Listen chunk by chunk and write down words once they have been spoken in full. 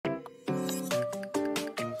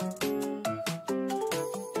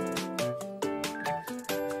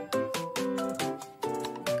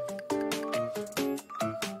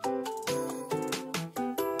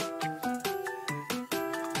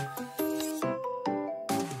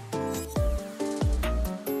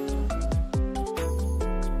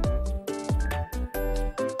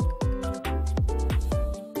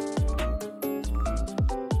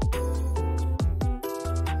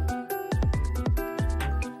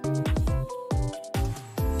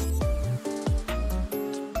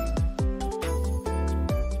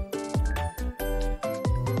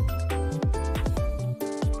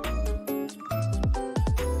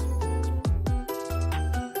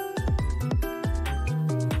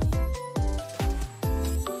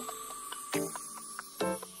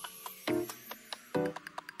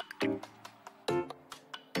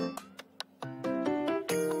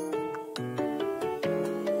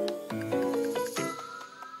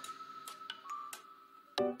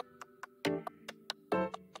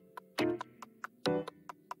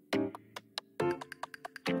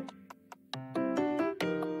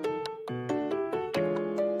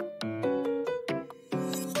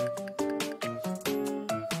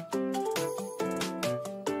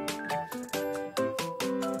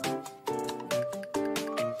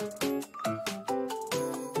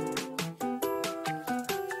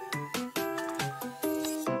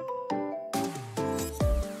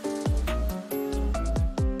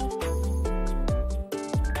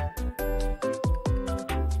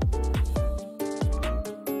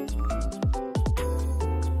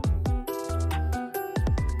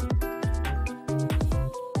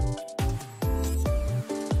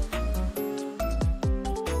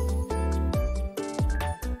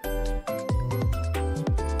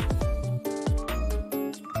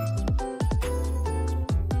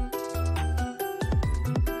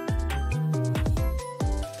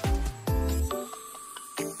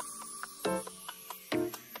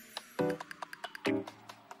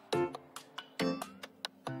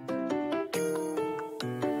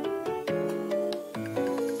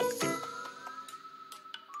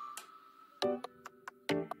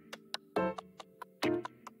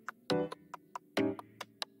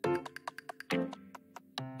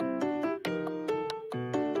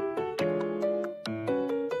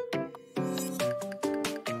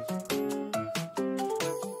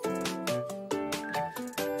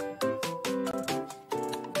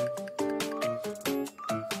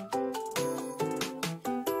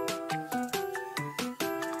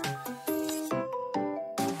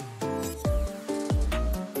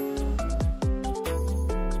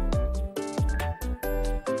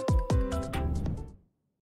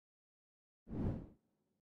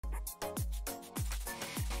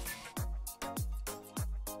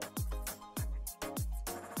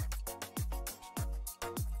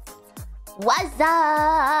What's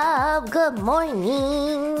up? Good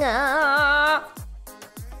morning.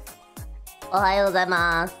 Ohayo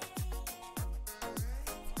gozaimasu.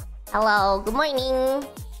 Hello, good morning.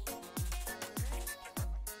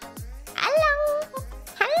 Hello.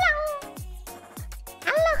 Hello.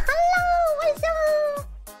 Hello, hello. What's up?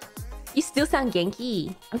 You still sound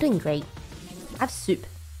Genki. I'm doing great. I have soup.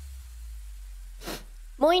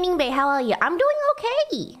 Morning, babe. How are you? I'm doing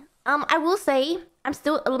okay. I will say I'm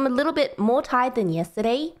still a little bit more tired than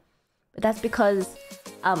yesterday, but that's because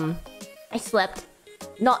I slept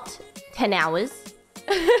not 10 hours.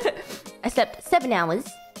 I slept 7 hours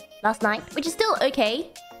last night, which is still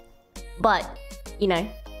okay. But, you know,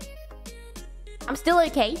 I'm still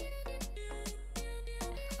okay.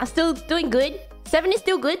 I'm still doing good. 7 is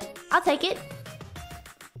still good. I'll take it.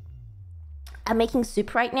 I'm making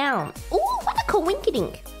soup right now. Ooh, what a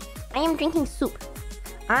coinkydink. I am drinking soup.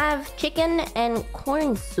 I have chicken and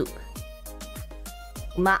corn soup.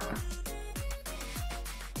 Ma.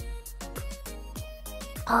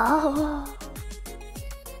 Oh.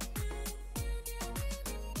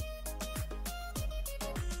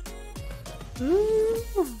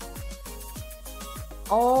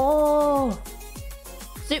 Oh.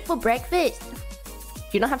 Soup for breakfast. Do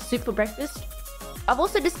you not have soup for breakfast? I've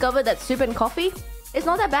also discovered that soup and coffee is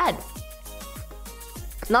not that bad.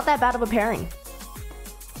 It's not that bad of a pairing.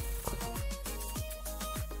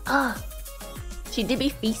 Ah, she did be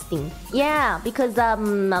feasting. Yeah, because we're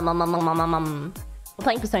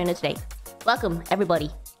playing Persona today. Welcome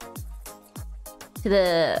everybody to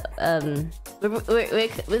the I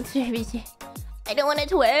don't want it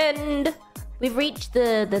to end. We've reached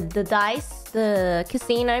the dice, the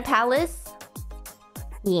casino palace.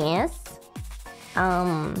 Yes.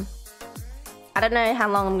 I don't know how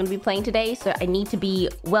long I'm gonna be playing today, so I need to be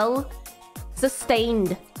well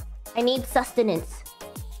sustained. I need sustenance.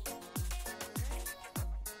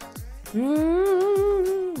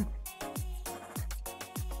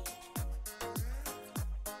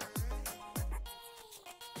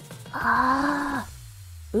 Ah,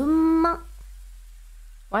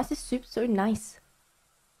 why is this soup so nice?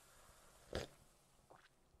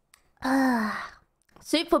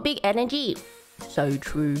 Soup for big energy. So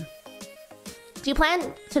true. Do you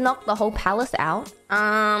plan to knock the whole palace out?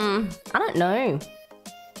 I don't know.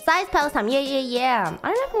 Size palace time. Yeah. I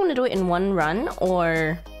don't know if I want to do it in one run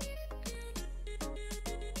or...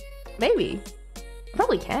 Maybe.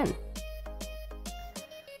 Probably can.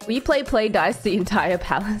 Will you play dice the entire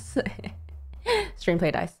palace? Stream play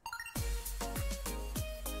dice.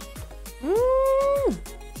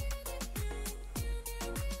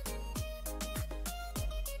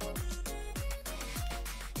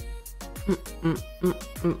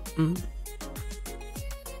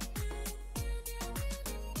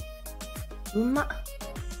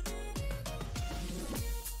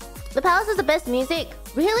 The palace is the best music.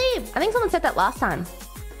 Really? I think someone said that last time.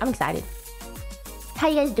 I'm excited. How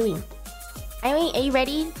you guys doing? Are you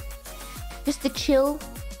ready? Just to chill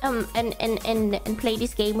and play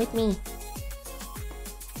this game with me.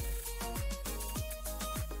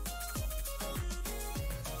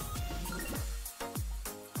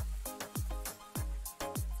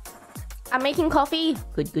 I'm making coffee.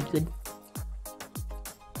 Good.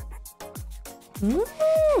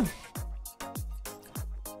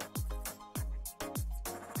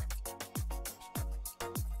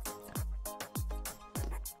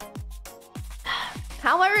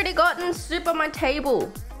 How have I already gotten soup on my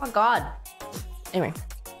table? Oh my god. Anyway.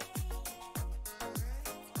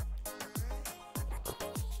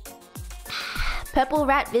 Purple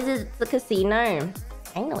rat visits the casino.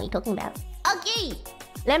 I know what you're talking about. Okay.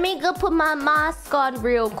 Let me go put my mask on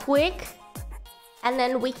real quick. And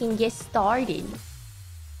then we can get started.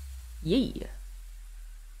 Yeah.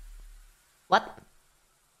 What?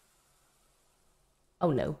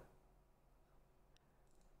 Oh no.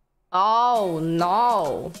 Oh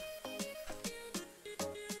no.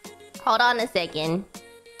 Hold on a second.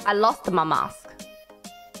 I lost my mask.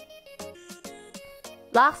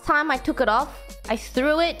 Last time I took it off, I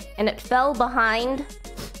threw it and it fell behind.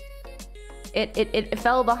 It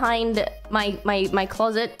fell behind my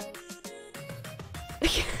closet.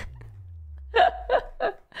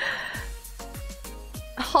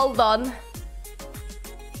 Hold on.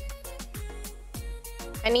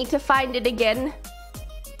 I need to find it again.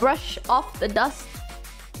 Brush off the dust.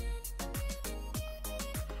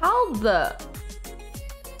 How the...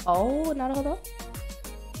 Oh, not hold on.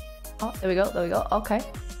 Oh, there we go, there we go. Okay.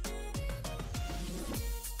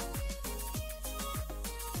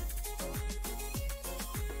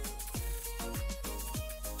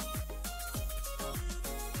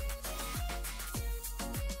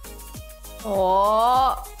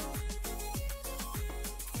 Oh.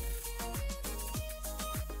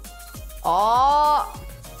 Oh.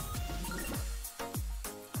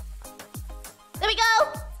 There we go.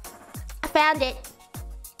 I found it.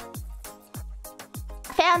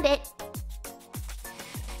 I found it.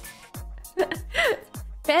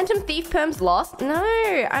 Phantom Thief Perm's lost? No,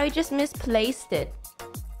 I just misplaced it.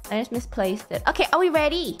 I just misplaced it. Okay, are we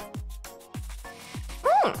ready?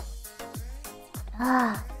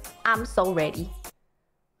 Ah, I'm so ready.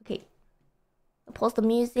 Okay. I'll pause the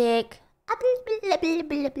music.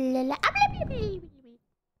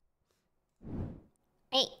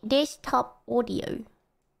 Hey, desktop audio.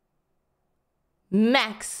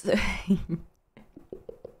 Max.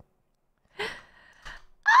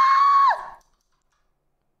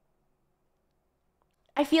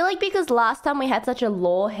 I feel like because last time we had such a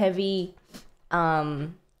lore heavy oh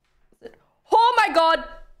my god!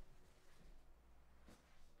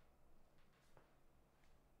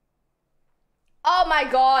 Oh my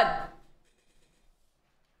god!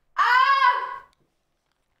 Ah!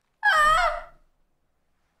 Ah!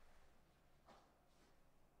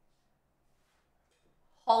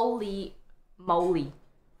 Holy moly.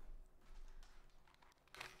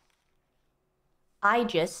 I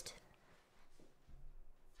just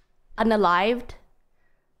unalived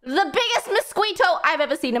the biggest mosquito I've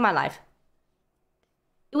ever seen in my life.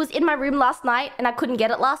 It was in my room last night and I couldn't get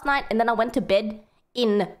it last night, and then I went to bed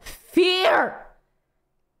in fear.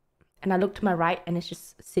 And I looked to my right and it's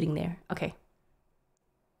just sitting there. Okay.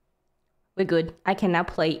 We're good. I can now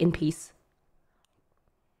play in peace.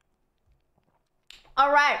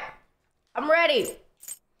 All right. I'm ready.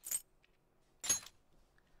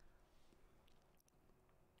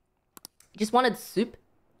 Just wanted soup?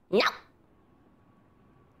 No.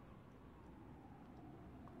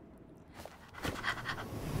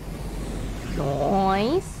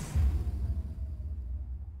 Nice.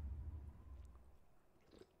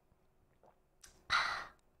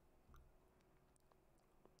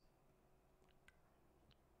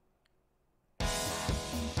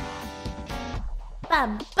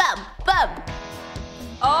 Bum, bum, bum.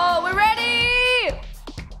 Oh, we're ready!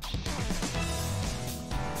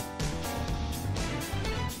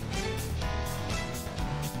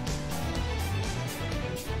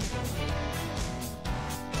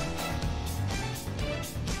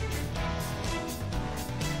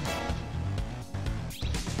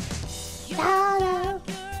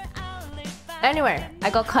 Anyway, I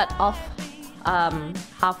got cut off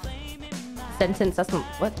half sentence. That's not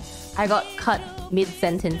what I got cut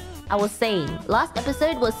mid-sentence. I was saying last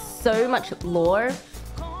episode was so much lore.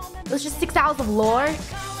 It was just 6 hours of lore.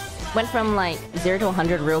 Went from like 0 to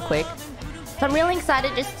 100 real quick. So I'm really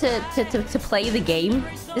excited just to play the game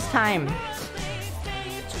this time.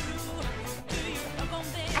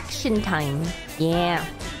 Action time. Yeah.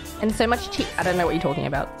 And so much cheat. I don't know what you're talking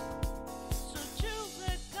about.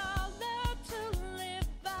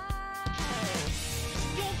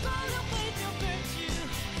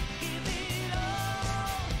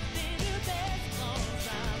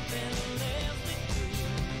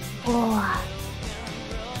 Oh.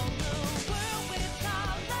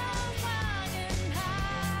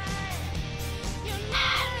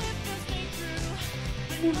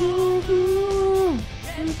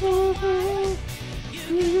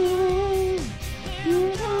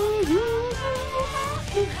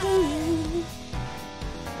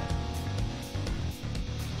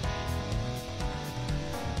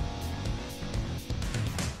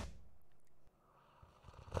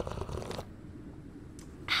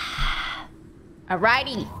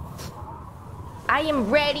 Alrighty. I am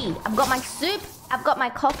ready. I've got my soup. I've got my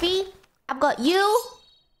coffee. I've got you.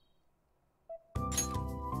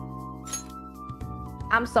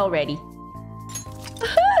 I'm so ready.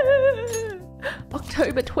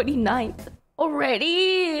 October 29th.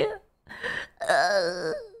 Already.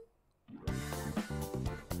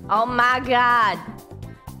 Oh my god.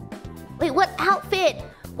 Wait, what outfit?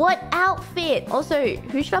 What outfit? Also,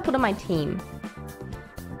 who should I put on my team?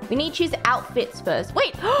 We need to choose outfits first.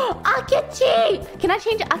 Wait, Akechi! Can I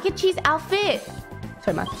change Akechi's outfit?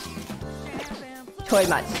 Too much. Too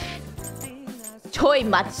much. Too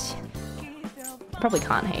much. Probably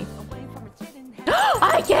can't, hey?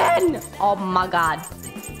 I can! Oh my god.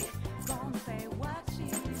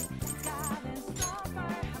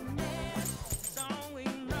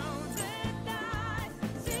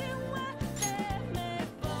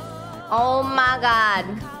 Oh my god.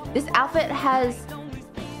 This outfit has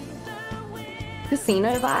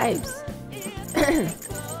casino vibes.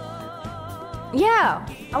 Yeah,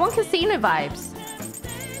 I want casino vibes.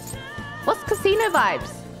 What's casino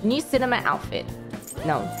vibes? New cinema outfit.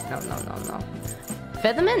 No.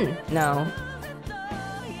 Featherman? No.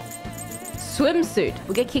 Swimsuit.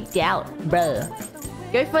 We'll get kicked out, bruh.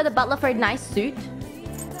 Go for the butler for a nice suit.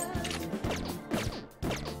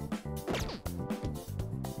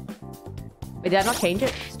 Wait, did I not change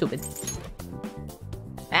it? Stupid.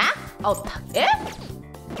 Ah? Oh, eh?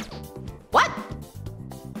 What?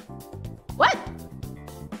 What?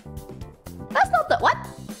 That's not the... What?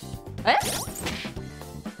 Eh?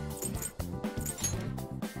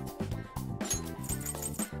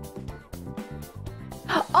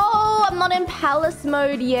 Oh, I'm not in palace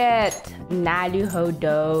mode yet.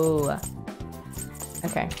 Naruhodo.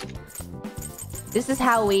 Okay. This is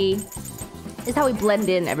how we blend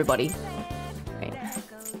in, everybody. Okay.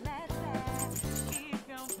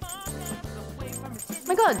 Oh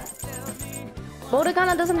my god.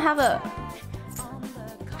 Mordegana doesn't have a...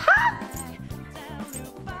 Ha!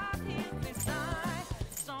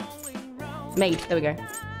 Maid, there we go.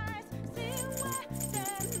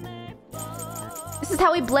 This is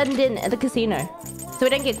how we blend in at the casino. So we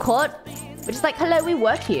don't get caught. We're just like, hello, we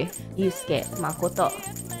work here. You scared, Makoto.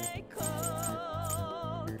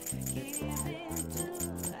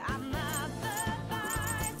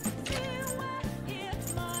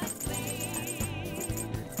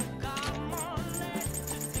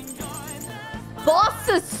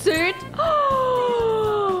 Boss's suit?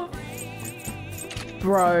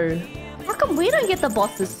 Bro. How come we don't get the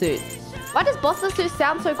boss's suit? Why does boss's suit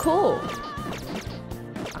sound so cool?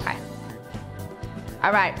 Okay.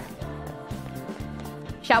 Alright.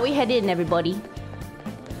 Shall we head in, everybody?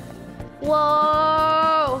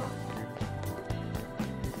 Whoa!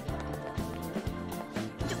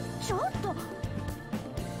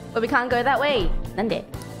 But we can't go that way. Nande.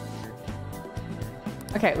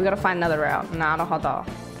 Okay, we gotta find another route. Naruhodo.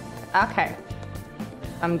 Okay.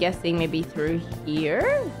 I'm guessing maybe through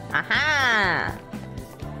here? Aha!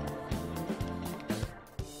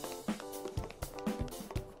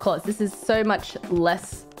 Of course, this is so much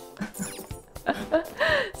less...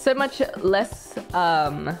 so much less,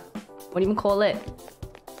 what do you even call it?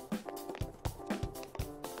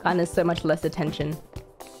 Kind of so much less attention.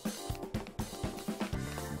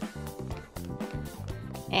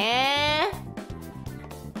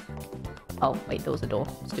 Oh, wait, there was a door.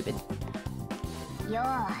 Stupid.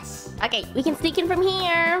 Okay, we can sneak in from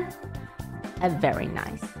here. Very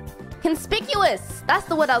nice. Conspicuous! That's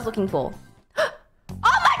the word I was looking for. Oh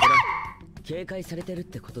my god!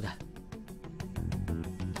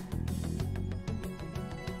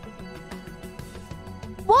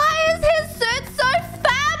 Why is his suit so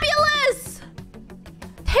fabulous?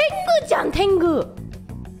 Tengu-chan, Tengu!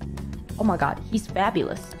 Oh my god, he's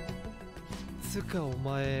fabulous. つかお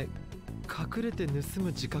前隠れて盗む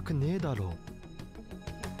自覚ねえだろ。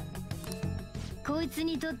こいつ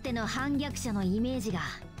にとっての反逆者のイメージが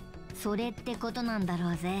それってことなんだ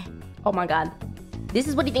ろうぜ。Oh my god. This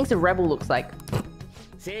is what he thinks a rebel looks like.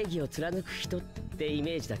 正義を貫く人ってイ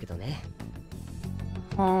メージだけどね。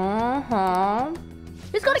He's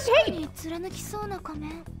got a cape! 貫きそうな仮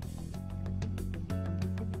面。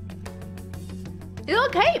He's got a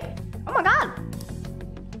cape! Oh my god!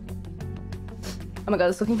 Oh my god,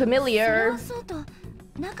 it's looking familiar. そうと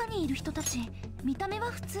中にいる人たち見た目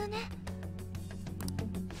は普通ね。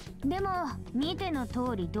でも見ての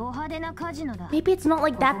通りド派手なカジノだ。Maybe it's not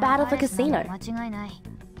like that bad of a casino. 間違いない。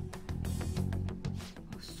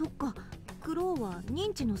そっか、クローは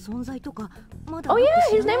認知の存在とかまだ。Oh yeah,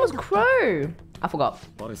 his name was Crow. I forgot.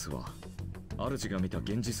 バレスは主が見た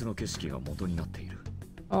現実の景色が元になっている。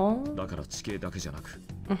Oh. だから地形だけじゃなく、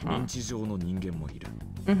認知上の人間もいる。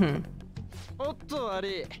おっとあ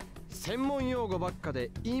れ、専門用語ばっか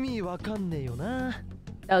で意味わかんねえよな。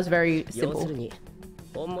That was very 要する simple. に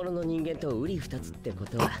本物の人間と瓜二つってこ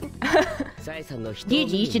とは。サイさんの人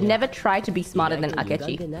Yuji, you should never try to be smarter than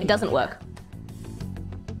Akechi. It doesn't work.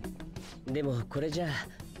 でもこれじゃ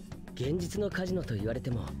現実のカジノと言われ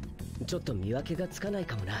てもちょっと見分けがつかない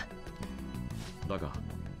かもな。だが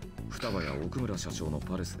双葉や奥村社長の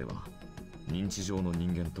パレスでは認知上の人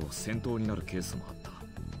間と戦闘になるケースもあった。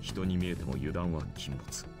人に見えても油断は禁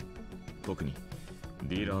物。特に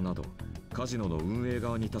ディーラーなどカジノの運営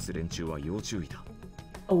側に立つ連中は要注意だ。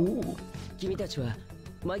おお、君たちは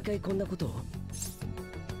毎回こんなことを？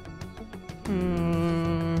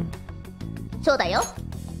そうだよ。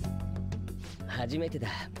初めてだ、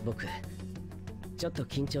僕。ちょっと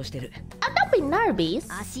緊張してる。Don't be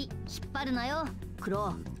nervous. 足引っ張るなよ、ク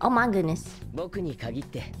ロー。Oh my goodness. 僕に限っ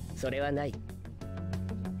てそれはない。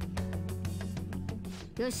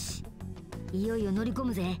よし、いよいよ乗り込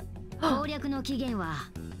むぜ。攻略の期限は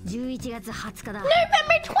11月20日だ。November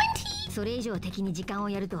 20! それ以上敵に時間を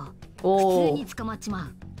やるとおー普通に捕まっちま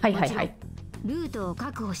う。はいはいはい。ルートを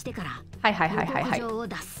確保してからはいはいはいはいはい。予告状を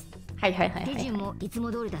出す。はいはいはいはい。手順もいつ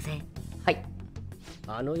も通りだぜ。はい。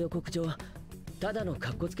あの予告状、ただのカ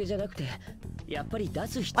ッコつけじゃなくて、やっぱり出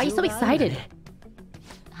す必 Why are 要 you so があるんだ excited? ね。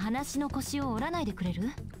話の腰を折らないでくれる？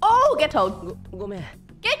 Oh, get told. ごめん。 Get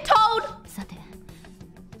told. さて、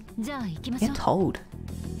じゃあ行きましょ Get う。 told.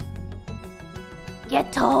 Get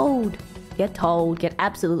told. Get told. Get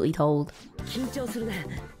absolutely told. 緊張するね。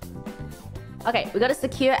 Okay, we gotta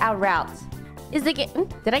secure our routes. Is the game?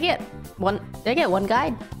 Did I get one? Did I get one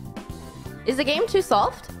guide? Is the game too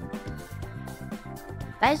soft?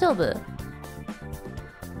 大丈夫?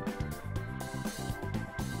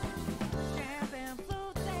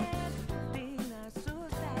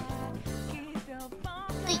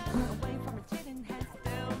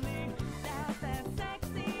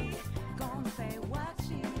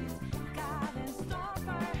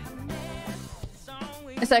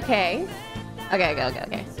 It's okay. Okay.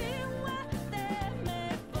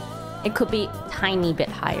 It could be tiny bit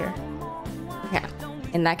higher. Yeah.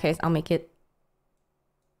 In that case, I'll make it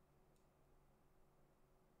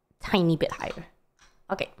tiny bit higher.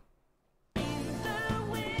 Okay.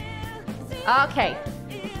 Okay.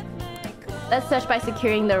 Let's search by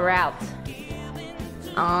securing the route.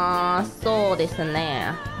 So this and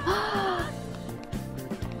there.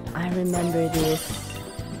 I remember this.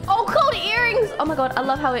 Oh, cold earrings! Oh my god, I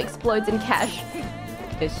love how it explodes in cash.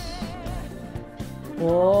 Ish.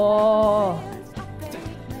 Oh.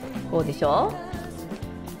 Oh, this Oh.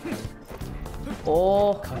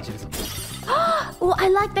 Oh, I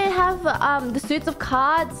like they have the suits of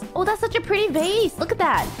cards. Oh, that's such a pretty vase. Look at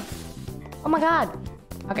that. Oh my god.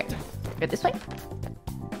 Okay, go this way.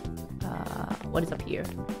 What is up here?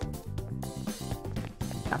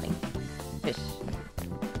 Nothing. Fish.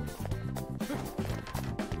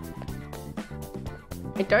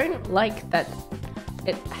 I don't like that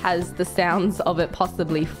it has the sounds of it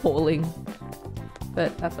possibly falling.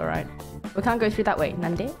 But that's alright. We can't go through that way.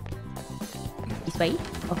 Nande? This way?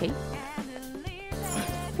 Okay.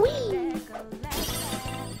 Whee!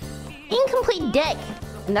 Incomplete deck!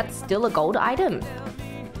 And that's still a gold item.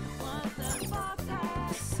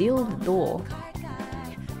 Sealed door.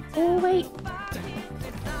 Oh, wait.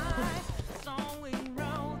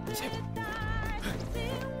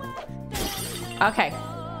 Okay.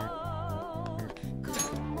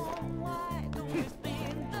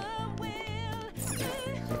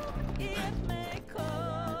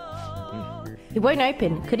 It won't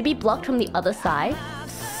open. Could it be blocked from the other side?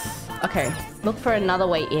 Okay, look for another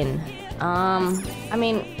way in. I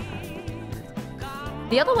mean,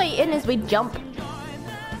 the other way in is we jump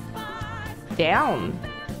down,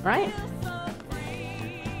 right?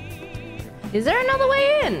 Is there another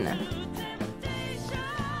way in?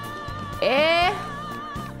 Eh?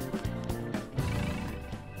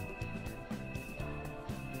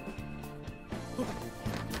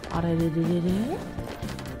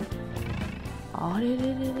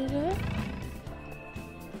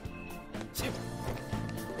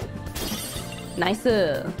 Nice.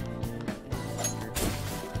 Is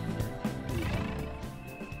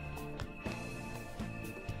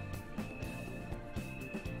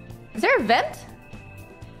there a vent?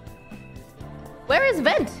 Where is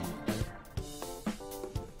vent?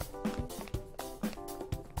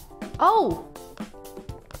 Oh!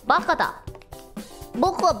 バカだ。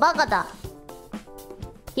僕はバカだ。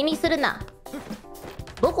気にするな。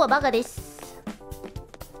僕はバカです。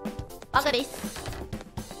バカです。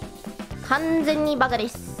完全にバカで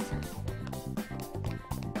す。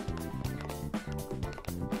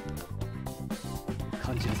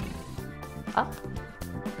感じるぞ。あ？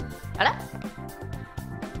あれ？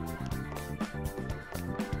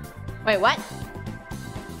 Wait, what?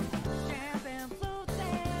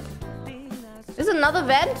 There's another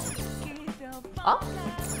vent? Oh?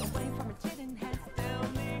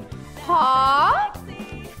 Huh?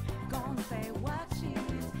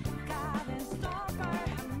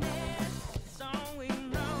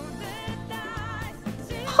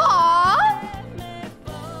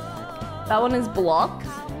 That one is blocked.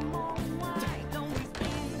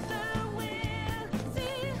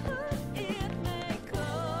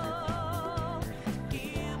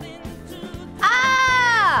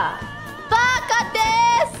 Ah! Baka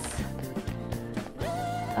desu!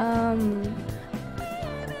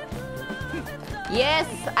 Yes,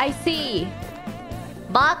 I see.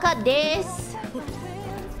 Baka desu.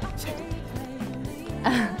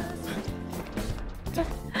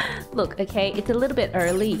 Look, okay, it's a little bit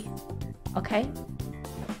early. Okay?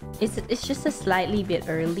 It's just a slightly bit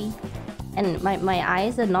early. And my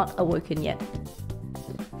eyes are not awoken yet.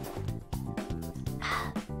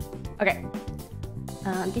 Okay.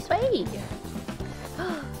 This way.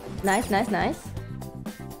 Nice, nice, nice.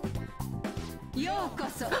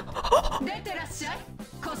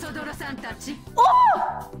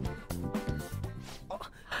 Oh!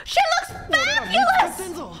 She looks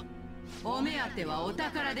fabulous! お目当てはお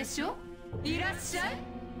宝でしょ。いらっしゃい。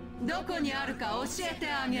どこにあるか教えて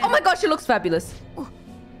あげる。 Oh my god, she looks fabulous.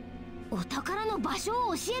 お宝の場所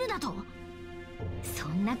を教えるだと。そ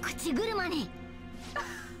んな口車に。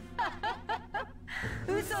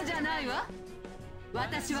嘘じゃないわ。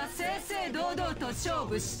私は正々堂々と勝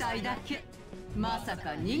負したいだけ。まさ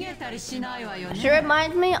か逃げたりしないわよね。She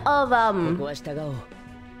reminds me of ここは従おう。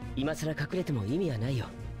今さら隠れても意味はないよ。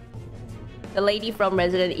 the lady from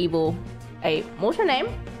Resident Evil. Hey, what's her name?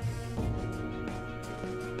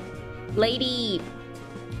 Lady,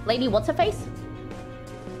 what's her face?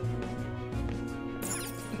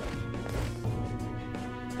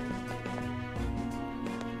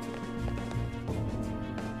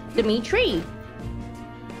 Dimitri.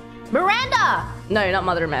 Miranda. No, not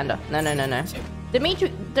Mother Amanda. No.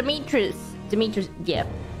 Demetrius. Yeah,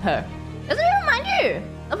 her. Doesn't it remind you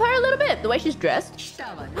of her a little bit? The way she's dressed.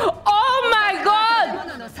 Oh my god!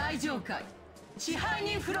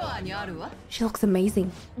 She looks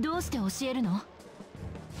amazing. どうして教えるの？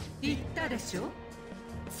言ったでしょ。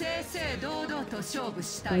正々堂々と勝負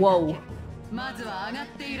したい。Whoa. まずは上がっ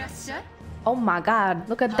ていらっしゃい。 Oh my god,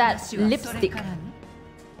 look at that lipstick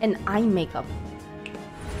and eye makeup.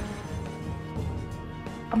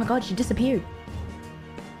 Oh my god, she disappeared.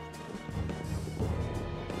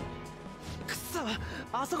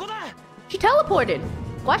 She teleported.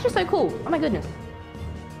 Why is she so cool? Oh my goodness.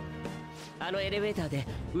 あのエレベーターで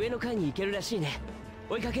上の階に行けるらしいね。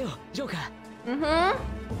追いかけよう、ジョーカー。Mm-hmm.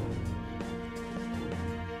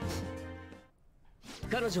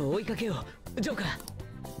 彼女を追いかけよう、ジョーカー。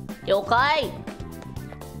 Okay.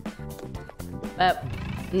 But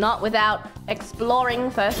not without exploring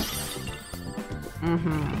first.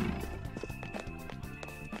 Mm-hmm.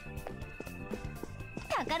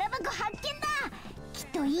 宝箱発見だ。きっ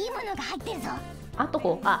といいものが入ってるぞ。あと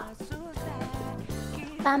こ、あ。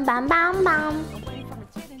Bam bam bam bam.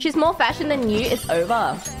 She's more fashion than you. It's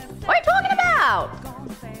over. What are you talking about?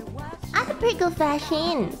 I have pretty good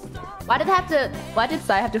fashion. Why did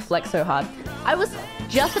Sai have to flex so hard? I was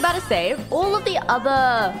just about to say all of the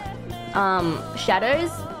other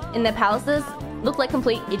shadows in their palaces look like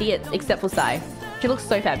complete idiots except for Sai. She looks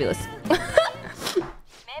so fabulous.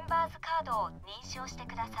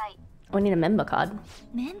 I need a member card.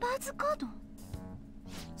 メンバーズカード。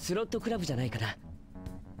スロットクラブじゃないから。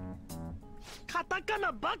カタカ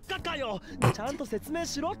ナばっかかよ。ちゃんと説明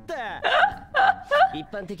しろって。一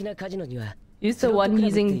般的なカジノには You're the one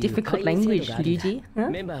using difficult language, Luigi. Huh?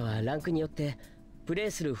 メンバーはランクによってプレ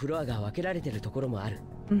イするフロアが分けられてるところもある。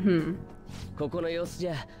Mm-hmm. ここの様子じ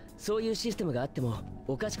ゃそういうシステムがあっても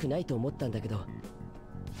おかしくないと思ったんだけど。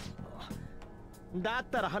だっ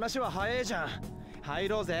たら話は早いじゃん。入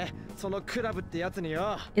ろうぜ、そのクラブってやつに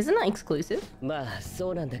よ。Isn't that exclusive? まあ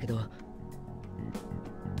そうなんだけど。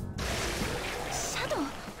シャドウ。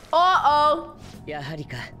Uh-oh. やはり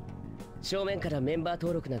か。正面からメンバー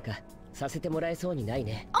登録なんかさせてもらえそうにない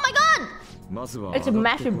ね。 Oh my god! It's a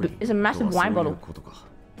massive wine bottle.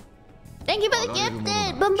 Thank you for the gift,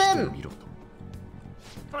 Boom Boom.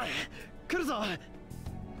 来るぞ。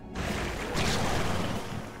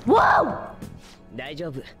 Whoa! 大丈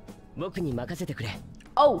夫。僕に任せてくれ。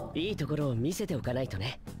Oh. いいところを見せておかないと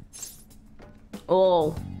ね。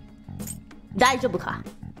Oh. 大丈夫か？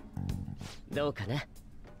どうかな。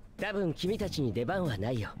多分君たちに出番は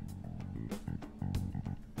ないよ。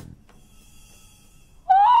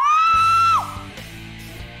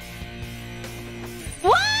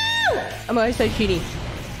Woo! I'm always so cheating.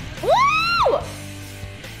 Woo!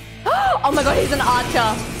 Oh my god, he's an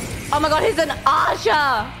archer. Oh my god, he's an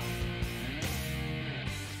archer.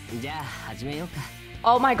 じゃあ始めようか。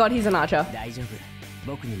 Oh my god, he's an archer. 大丈夫。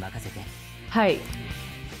僕に任せて。はい。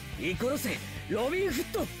イコロセ、ロビンフッ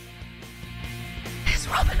ト。 It's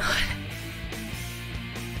Robin Hood.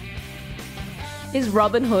 He's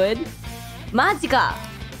Robin Hood. Magica.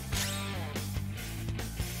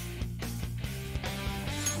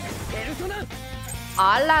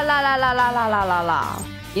 Ah la la la la la la la la la.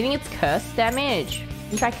 You think it's curse damage?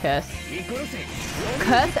 You try curse.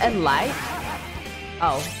 Curse and light?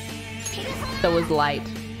 Oh. So was light.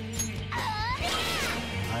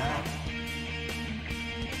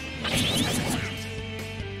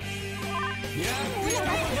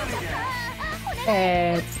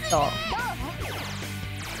 Stop.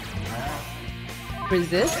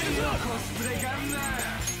 Resist?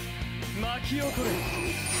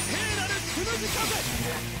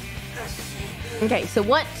 Okay, so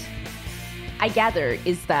what I gather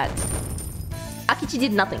is that Akichi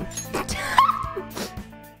did nothing.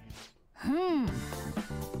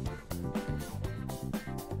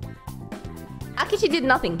 Akichi did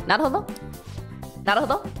nothing. Naruhodo?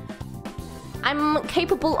 Naruhodo? I'm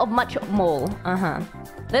capable of much more.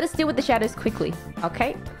 Let us deal with the shadows quickly,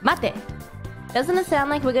 okay? Mate! Doesn't it sound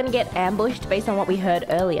like we're gonna get ambushed based on what we heard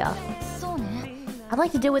earlier? I'd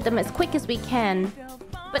like to deal with them as quick as we can.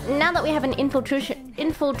 But now that we have an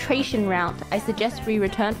infiltration route, I suggest we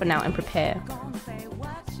return for now and prepare.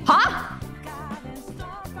 Huh?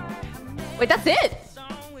 Wait, that's it?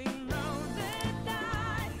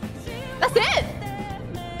 That's it?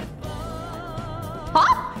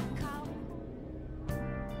 Huh?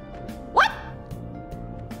 What?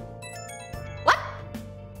 What?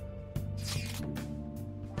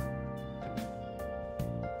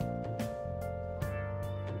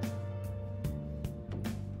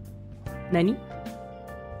 Nani?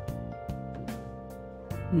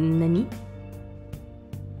 Nani?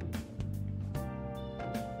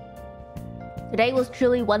 Today was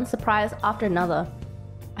truly one surprise after another.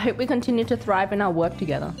 I hope we continue to thrive in our work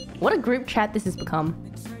together. What a group chat this has become.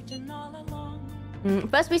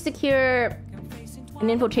 First we secure an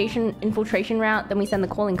infiltration route, then we send the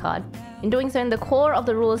calling card. In doing so, the core of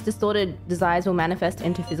the ruler's distorted desires will manifest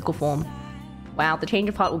into physical form. Wow, the change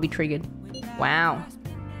of heart will be triggered. Wow.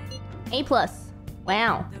 ATLUS.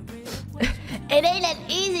 Wow. It ain't as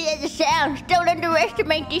easy as it sounds. Don't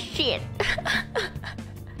underestimate this shit.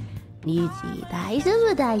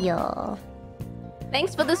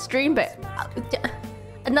 Thanks for the stream, but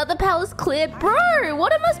another palace cleared. Bro,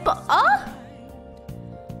 what am I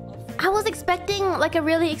I was expecting like a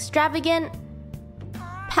really extravagant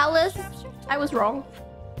palace. I was wrong.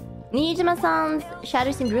 Nijima-san's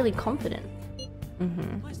shadow seemed really confident.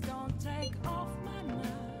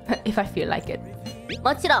 If I feel like it.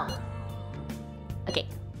 Mochiron. Okay.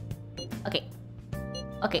 Okay.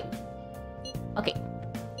 Okay. Okay.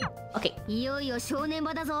 Okay.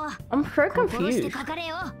 I'm so confused.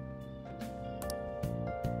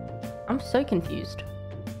 I'm so confused.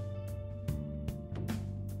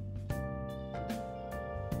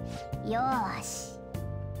 Yosh.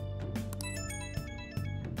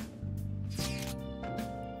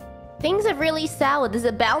 Things have really soured. There's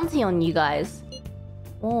a bounty on you guys.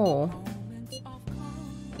 Oh.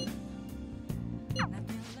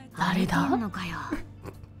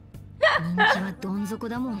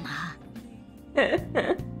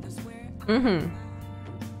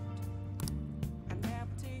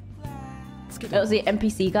 That was the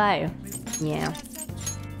NPC guy. Yeah.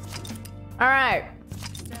 Alright.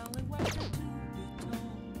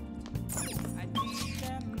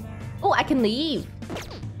 Oh, I can leave.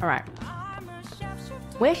 Alright.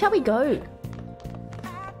 Where shall we go?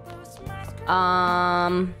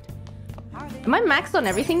 Am I maxed on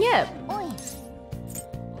everything yet?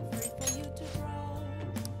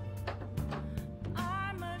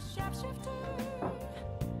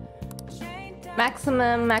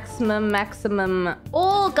 Maximum, maximum, maximum.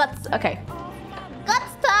 Oh, guts. Okay.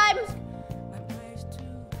 Guts time.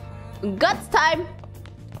 Guts time.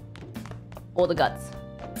 All the guts.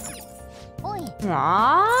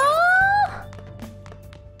 Aww.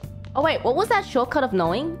 Oh wait, what was that shortcut of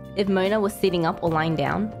knowing if Mona was sitting up or lying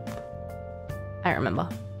down? I don't remember.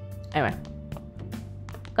 Anyway.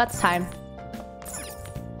 Guts time.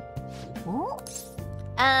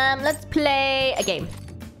 Let's play a game.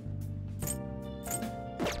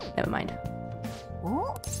 Never mind.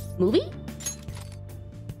 Movie?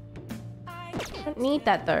 I don't need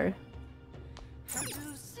that though.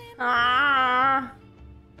 Ah.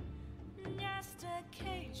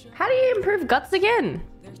 How do you improve guts again?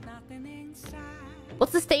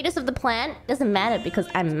 What's the status of the plan? Doesn't matter because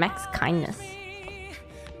I'm max kindness.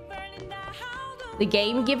 The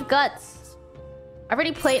game give guts. I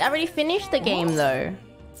already finished the game though.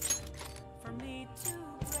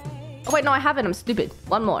 Oh wait, no I haven't, I'm stupid.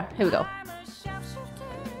 One more, here we go.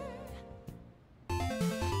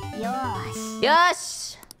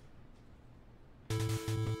 Yosh!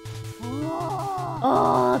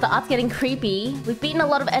 Oh, the art's getting creepy. We've beaten a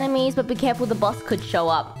lot of enemies, but be careful, the boss could show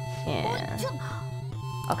up. Yeah.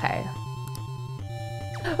 Okay.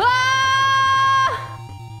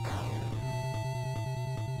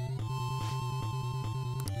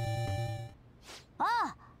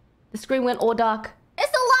 Ah! The screen went all dark.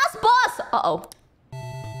 It's the last boss! Uh-oh.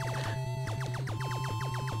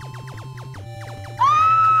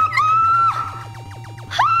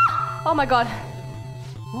 Oh my god.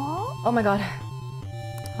 Oh my god.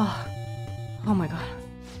 Oh my god.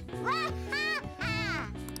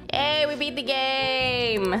 Hey, we beat the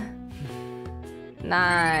game.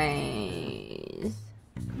 Nice.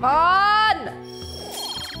 Come on.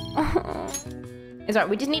 It's alright,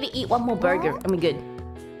 we just need to eat one more burger and we're good.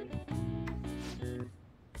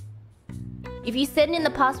 If you send in the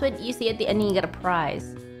password you see at the end, you get a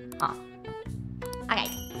prize. Oh. Okay.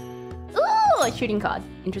 Ooh, a shooting card.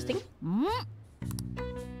 Interesting.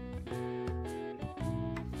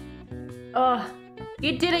 Oh,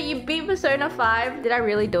 you did it. You beat Persona 5. Did I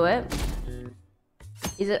really do it?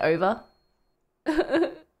 Is it over?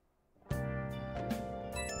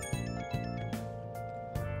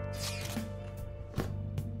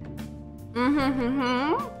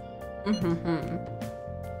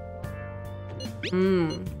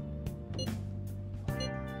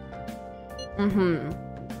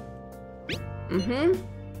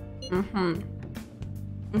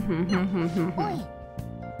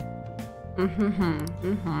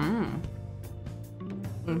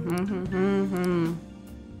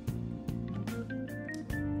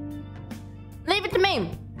 Leave it to me.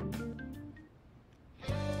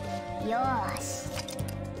 Yosh.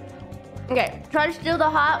 Okay, try to steal the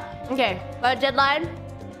heart. Okay, got a deadline.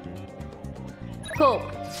 Cool.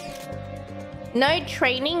 No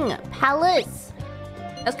training. Palace.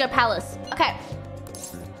 Let's go Palace. Okay.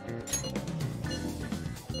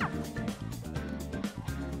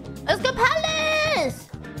 Let's go Palace!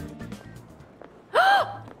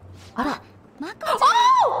 Oh!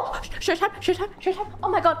 Showtime, showtime, showtime. Oh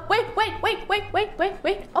my god. Wait.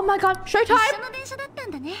 Oh my god. Showtime!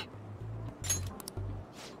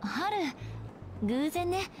 春、偶然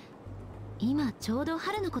ね。今ちょうど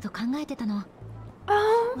春のこと考えてたの。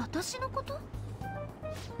私のこと？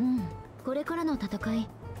うん、これからの戦い、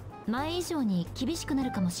前以上に厳しくな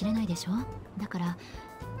るかもしれないでしょ。だから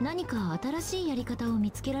何か新しいやり方を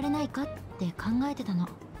見つけられないかって考えてたの。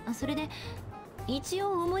それで一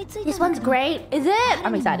応思いついた。 This one's great, is it?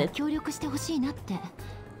 I'm excited. 協力してほしいなって。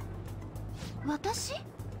私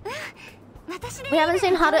？We haven't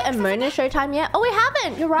seen Haru and Moon in Showtime yet. Oh, we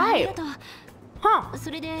haven't. You're right. Huh. そ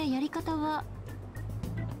れでやり方は。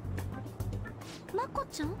まこ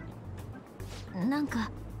ちゃん？なんか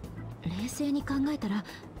冷静に考えたら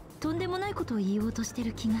とんでもないことを言おうとして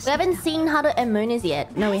る気がして。 We haven't seen Haru and Moon is yet.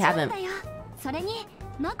 No, we haven't. それに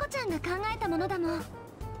まこちゃんが考えたものだもん。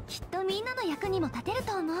きっとみんなの役にも立てる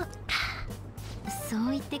と思う。そ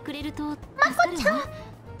う言ってくれると助かるわ。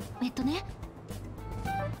ね。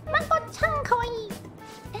まこちゃんかわいい。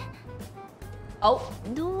Oh.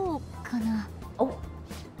 どうかな。Oh.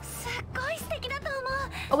 すっごい素敵だと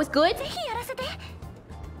思う。 Oh, it's good? ぜひやらせて。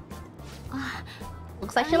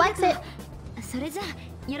Looks like she likes it. それじゃあ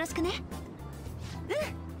よろしくね。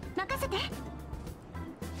任せて。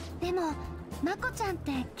でもまこちゃんっ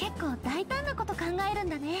て結構大胆なこと考えるん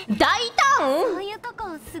だね。大胆？そういうと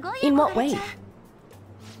こすごい。 In what way?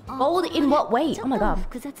 Bold in what way? Oh my god.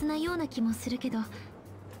 複雑なような気もするけど、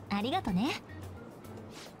ありがとね。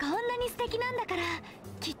こんなに素敵なんだから、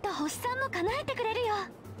きっと星さんも叶えてくれるよ。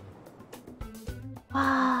わ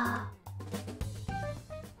あ。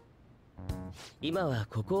今は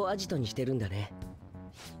ここをアジトにしてるんだね。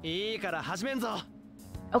いいから始めんぞ。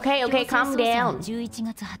 Okay, okay, calm down. 11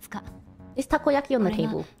月20日。There's takoyaki on the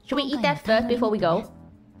table. Should we eat that first before we go?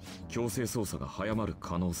 強制操作が早まる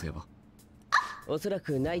可能性は？おそら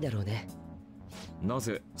くないだろうね。な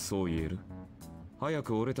ぜそう言える？早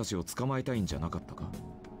く俺たちを捕まえたいんじゃなかったか？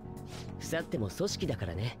腐っても組織だか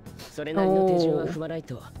らね。それなりの手順は踏まない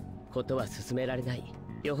とことは進められない。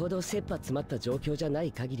よほど切羽詰まった状況じゃな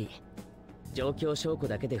い限り、状況証拠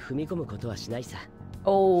だけで踏み込むことはしないさ。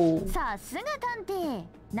さすが探偵、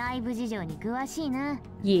内部事情に詳しいな。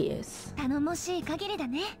 Yes. 頼もしい限りだ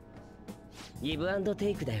ね。ギブアンドテ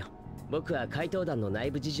イクだよ。僕は怪盗団の内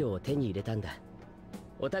部事情を手に入れたんだ。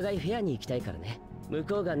お互いフェアに行きたいからね。向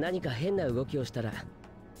こうが何か変な動きをしたら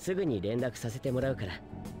すぐに連絡させてもらうから。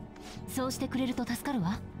そうしてくれると助かる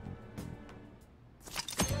わ。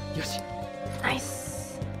よし。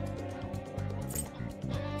 Nice.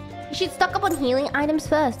 You should stock up on healing items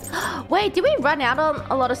first. Wait, did we run out on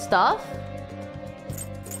a lot of stuff?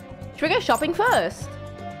 Should we go shopping first?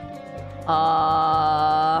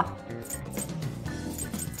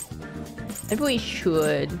 Maybe we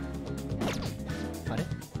should.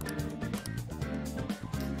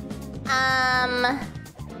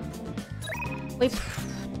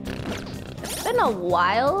 It's been a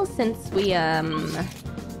while since we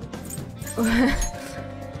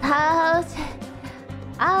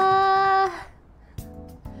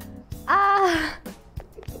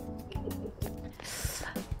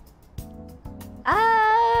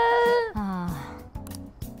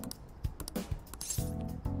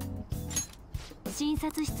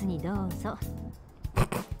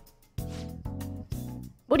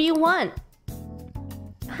What do you want?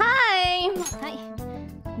 Hi!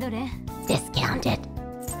 Discounted.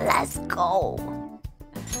 Let's go.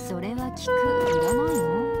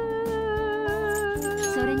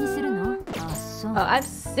 Oh, I have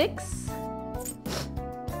 6?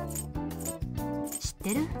 知っ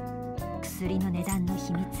てる？薬の値段の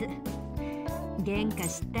秘密。原価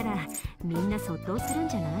知ったらみんなそっとするん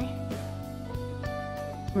じゃない？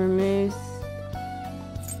 Removes.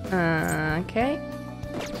 Okay.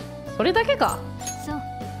 それだけか。そう。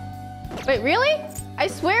Wait, really? I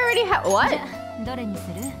swear I already have. What? じゃあどれにす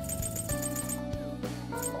る？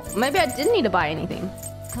 Maybe I didn't need to buy anything.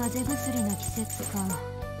 風邪薬の季節か。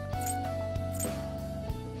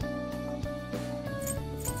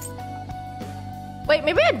Wait,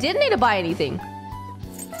 maybe I didn't need to buy anything.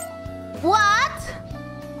 What?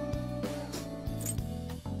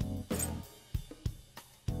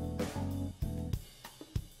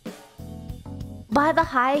 Buy the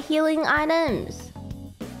high healing items.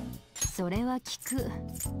 それは効く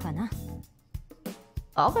かな。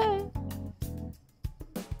Okay.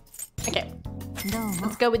 Okay. どうも。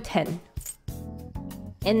 Let's go with 10.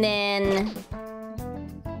 And then...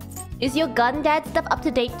 Is your gun dad stuff up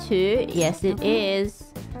to date too? Yes, it is.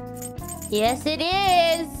 Yes, it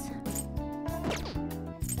is.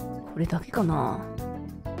 これだけかな。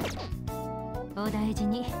お大事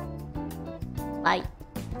に。Like,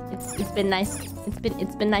 it's been nice.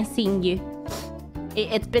 It's been nice seeing you.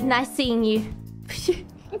 It's been nice seeing you.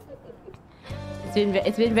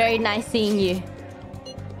 It's been very nice seeing you.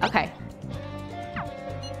 Okay.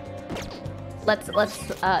 Let's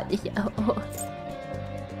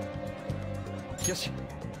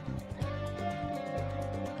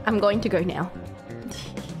I'm going to go now.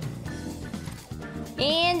 い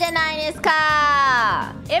いんじゃないです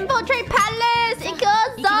か。Infiltrate Palace 行く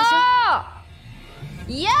ぞ。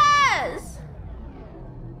Yes.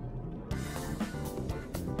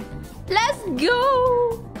 Let's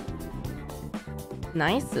go.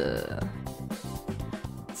 Nice.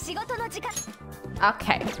 仕事の時間。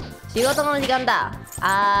Okay. 仕事の時間だ。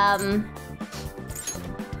I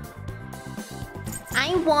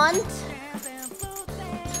want...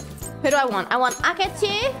 Who do I want? I want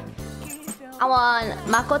Akechi. I want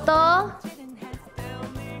Makoto.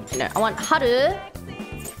 No, I want Haru.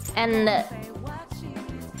 And...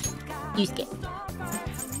 Yusuke.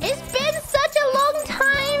 It's been such a long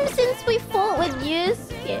time since we fought with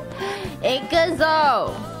Yusuke.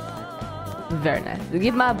 Ikazo. Very nice.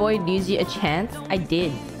 Give my boy Ryuji a chance. I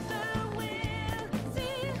did.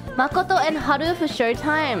 Makoto and Haru for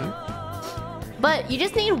showtime. But you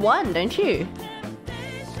just need one, don't you?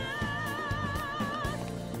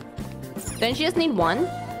 Don't you just need one?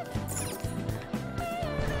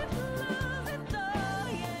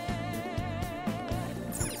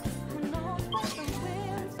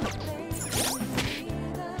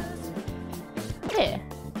 Yeah.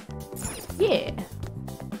 Yeah.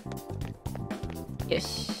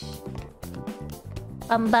 Yes.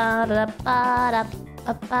 Oh,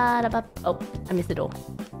 I missed the door.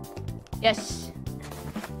 Yes.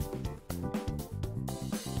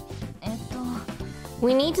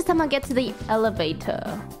 We need to somehow get to the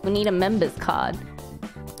elevator. We need a member's card.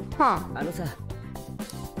 Huh.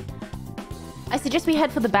 I suggest we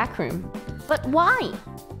head for the back room. But why?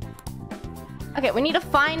 Okay, we need to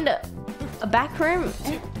find a back room.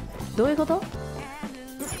 どういうこと?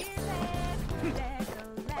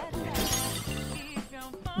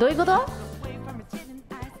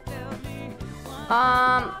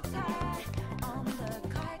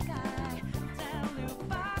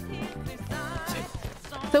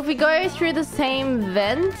 So if we go through the same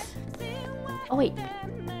vent... Oh wait.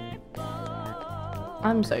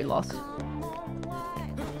 I'm so lost.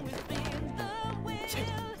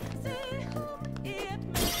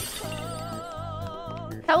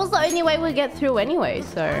 That was the only way we get through anyway,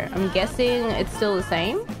 so I'm guessing it's still the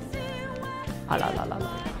same. Ah, la, la, la, la.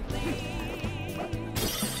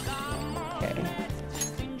 Okay.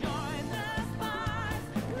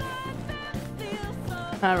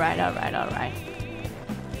 Alright.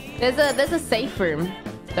 There's a safe room,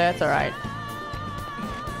 so that's alright.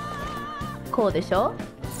 こうでしょ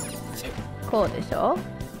こうでしょ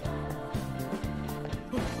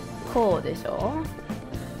こうでしょ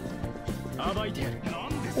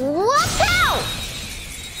What out?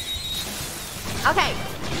 Okay.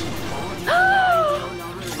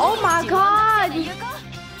 Oh my god!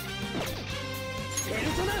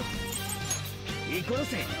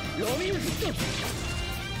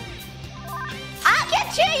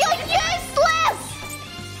 Akechi, you're useless!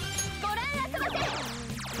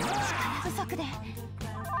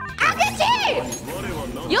 Akechi!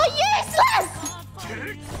 You're useless!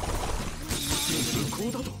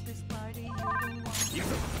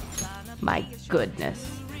 My goodness.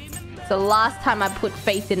 It's the last time I put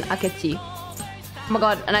faith in Akechi. Oh my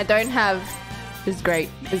god, and I don't have... This is great.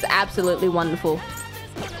 This is absolutely wonderful.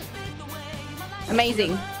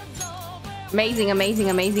 Amazing. Amazing, amazing,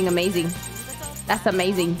 amazing, amazing. That's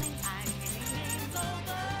amazing.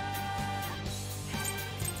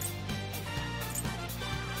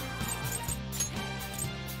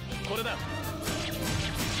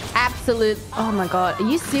 Absolute... Oh my god, are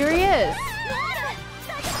you serious?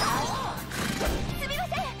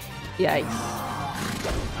 Yikes.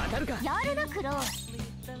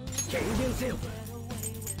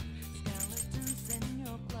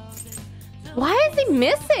 Why is he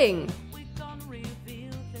missing?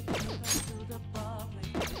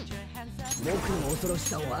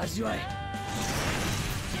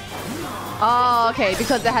 Oh, okay,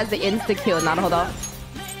 because it has the insta-kill. Naruhodo.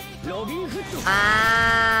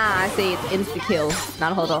 Ah, I see, it's insta-kill.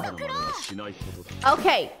 Naruhodo.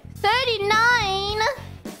 Okay, 39!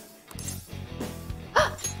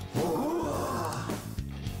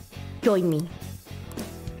 Join me.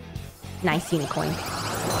 Nice unicorn.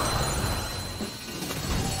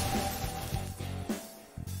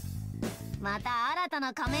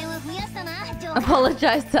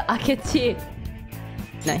 Apologize to Akechi.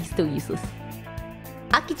 No, he's still useless.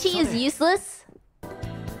 Akechi is useless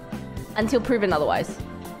until proven otherwise.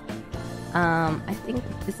 I think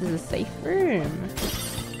this is a safe room.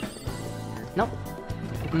 Nope.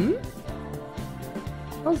 Hmm?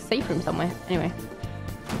 Oh, a safe room somewhere. Anyway.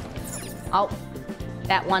 Oh,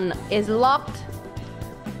 that one is locked.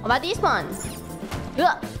 What about this one?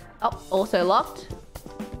 Ugh. Oh, also locked.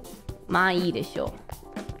 まあいいでしょう。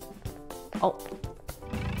Oh.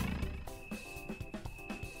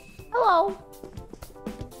 Hello.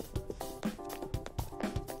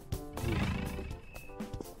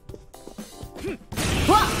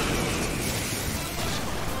 What?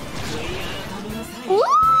 Ooh!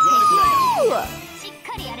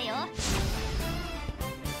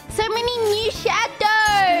 So many new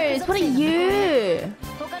shadows! What are you?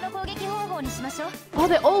 Oh,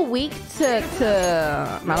 they're all weak to...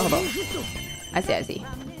 I see, I see.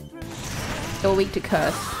 They're all weak to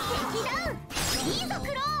curse.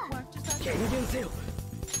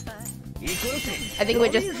 I think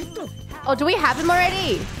we're just... Oh, do we have him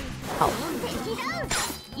already? Oh.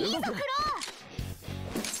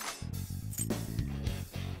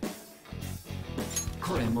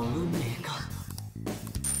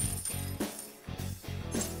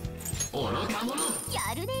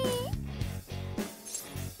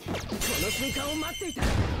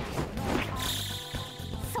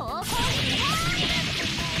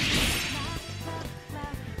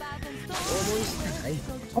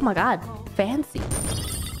 Oh my god, fancy.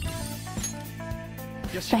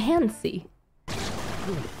 Fancy.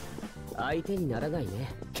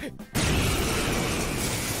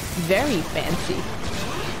 Very fancy.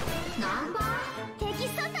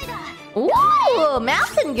 Ooh,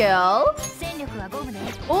 mountain girl.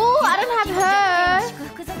 Ooh, I don't have her.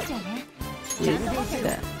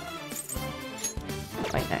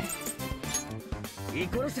 Wait, no.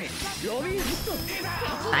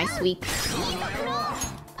 Nice week.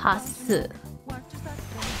 Pass.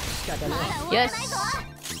 Yes.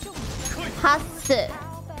 Pass.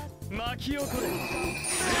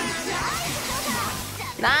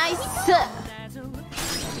 Nice.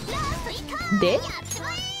 Dead?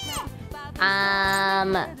 I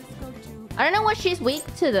don't know what she's weak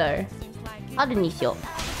to though. How did you show?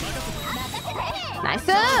 Nice.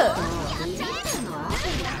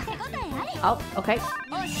 Oh, okay.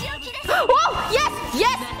 Oh, yes,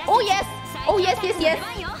 yes. Oh, yes. Oh, yes, yes, yes.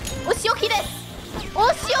 Oshioki desu.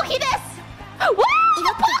 Oshioki desu. Woo!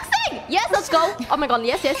 Boxing! Yes, let's go. Oh my god,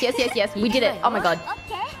 yes, yes, yes, yes, yes. We did it. Oh my god.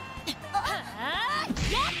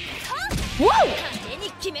 Woo!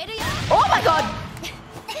 Oh my god.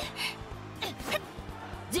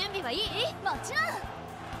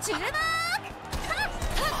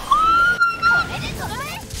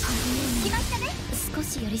 少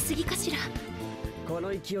しやりすぎかしら。この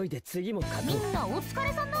勢いで次も勝とう。みんなお疲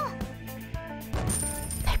れさんだ。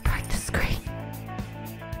 They broke the screen.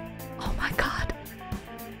 Oh my god.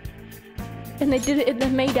 And they did it in their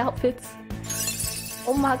maid outfits.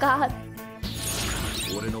 Oh my god.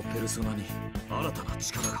 俺のペルソナに新たな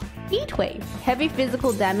力が。 Heat wave. Heavy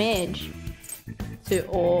physical damage to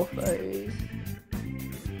all foes.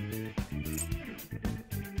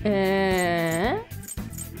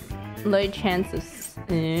 Low chance of...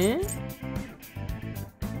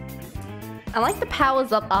 I like the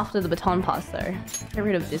powers up after the baton pass though. Get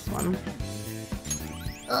rid of this one.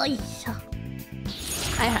 Hi.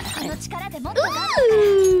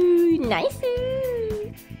 Ooh, nice.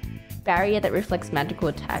 Barrier that reflects magical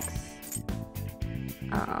attacks.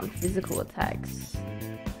 Physical attacks.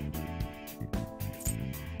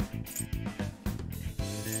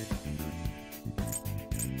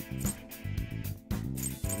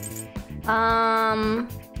 I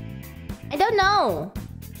don't know.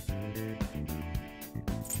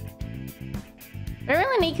 I don't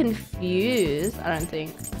really need confuse, I don't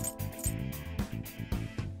think.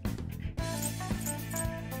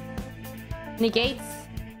 Negates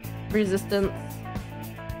resistance.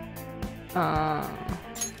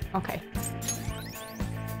 Okay.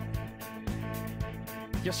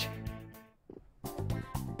 Yoshi.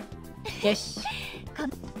 Yes.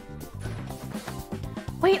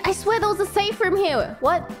 Wait, I swear there was a safe room here.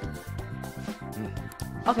 What?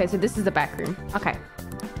 Okay, so this is the back room. Okay.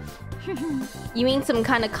 You mean some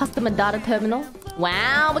kind of customer data terminal?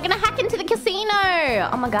 Wow, we're gonna hack into the casino!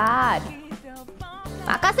 Oh my god.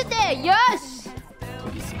 Makasete! Yes!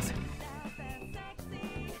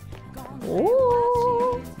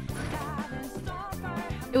 Ooh.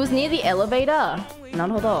 It was near the elevator.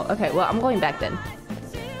 Naruhodo. Okay, well, I'm going back then.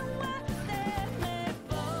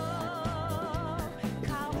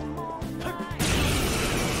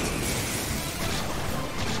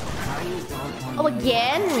 Oh,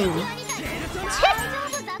 again?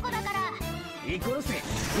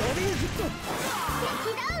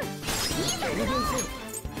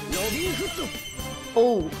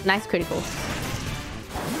 Oh, nice critical.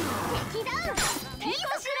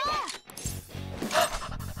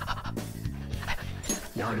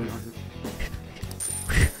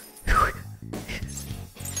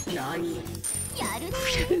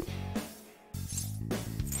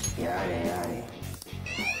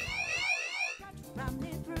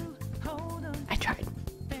 I tried.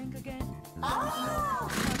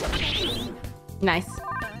 Nice.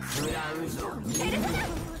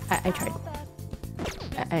 I tried.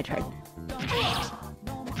 I tried.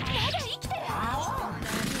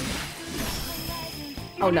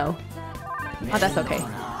 Oh no. Oh, that's okay.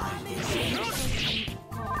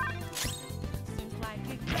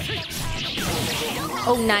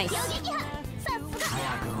 Oh, nice.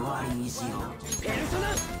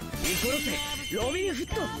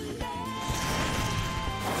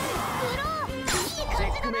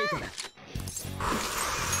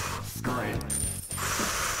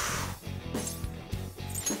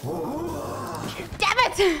 Damn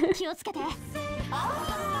it!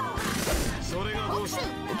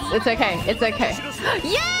 It's okay. It's okay.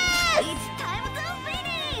 Yes!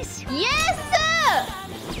 Yes, sir!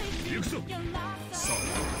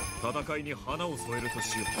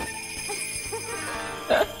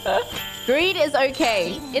 Greed is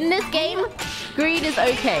okay. In this game, greed is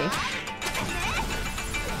okay.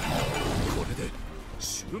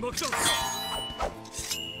 Oh,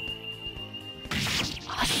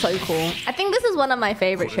 so cool. I think this is one of my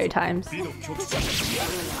favorite showtimes.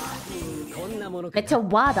 It's a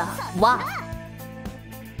wada. Wa.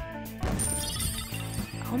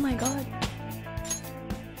 Oh my god.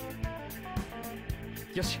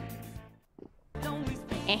 Yoshi.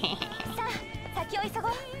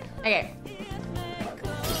 Okay.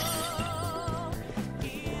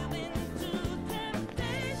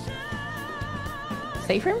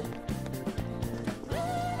 Safe room?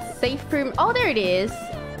 Safe room. Oh, there it is.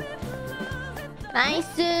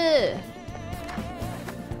 Nice.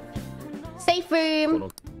 Safe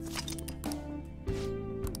room.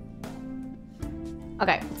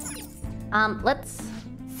 Okay. Let's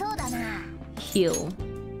heal.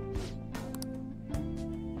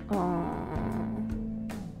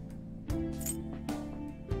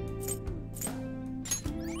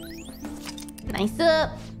 Nice.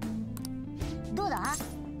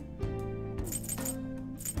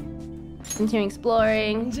 Continue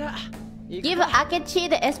exploring. Give Akechi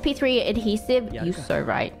the SP3 adhesive. You so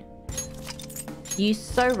right. You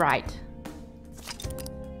so right.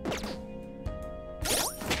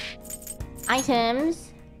 Items.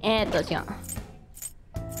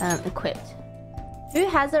 equipped. Who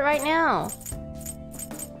has it right now?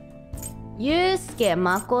 Yusuke,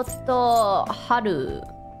 Makoto, Haru.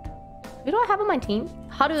 Who do I have on my team?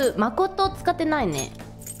 Haru, Makoto 使ってないね。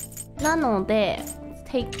なので、let's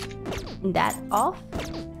take that off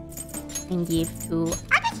and give to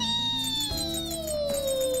Akashi!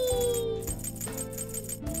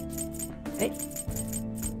 Right?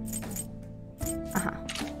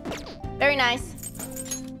 Very nice.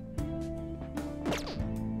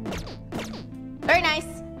 Very nice.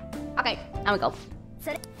 Okay, now we go.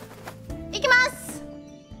 いきます!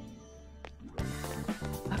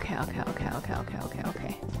 Okay.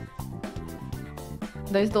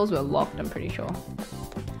 Those doors were locked, I'm pretty sure.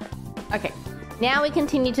 Okay, now we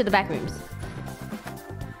continue to the back rooms.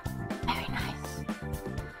 Very nice.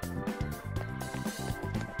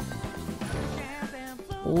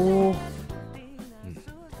 Oh.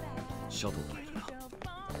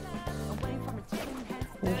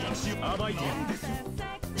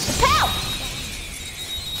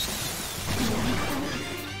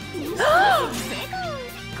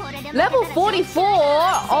 Level 44?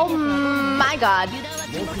 Oh my god.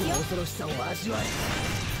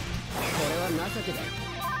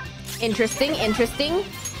 Interesting.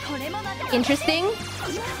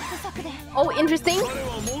 Oh, interesting.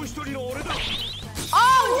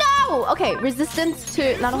 Oh no! Okay, resistance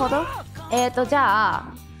to... なるほど。じゃあ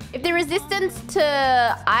if the resistance to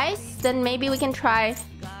ice, then maybe we can try...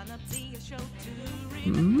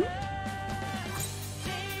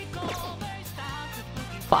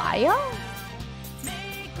 Fire?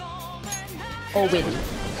 Or wind?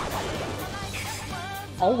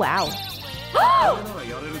 Oh wow.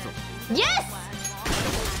 Yes!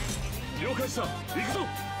 Woo!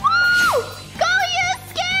 Go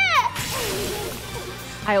Yusuke!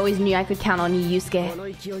 I always knew I could count on you, Yusuke.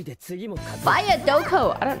 Fire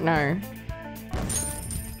Doko! I don't know.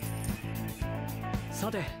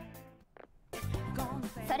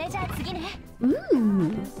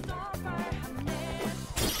 Ooh.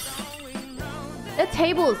 The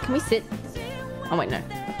tables. Can we sit? Oh wait, no.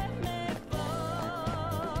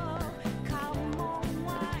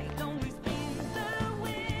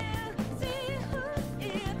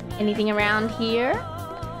 Anything around here?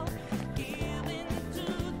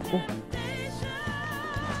 Oh.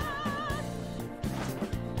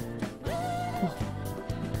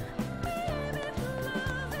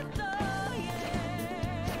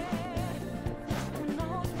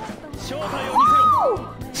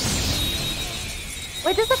 Oh.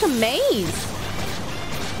 Wait, there's like a maze.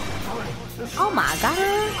 Oh my god.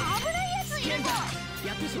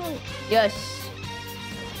 Yes.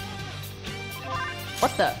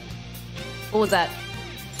 What the? What was that?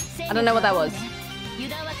 I don't know what that was.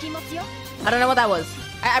 I don't know what that was.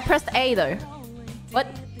 I pressed A though. What?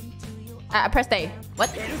 I pressed A.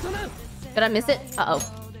 What? Did I miss it? Uh-oh.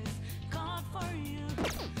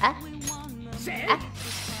 Ah? Ah?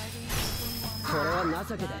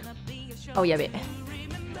 Oh, yeah, wait.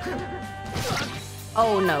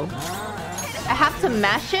 Oh, no. I have to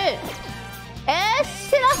mash it?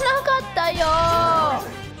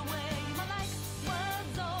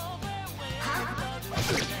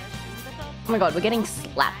 Oh my god, we're getting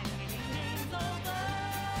slapped.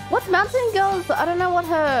 What's Mountain Girl's? I don't know what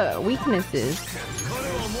her weakness is.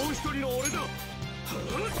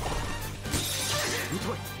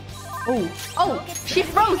 Oh, she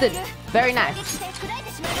froze it. Very nice.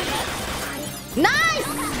 Nice!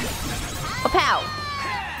 Oh, pow.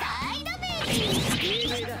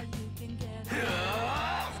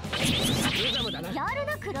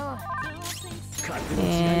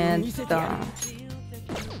 And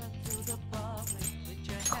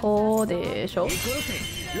こうでしょ?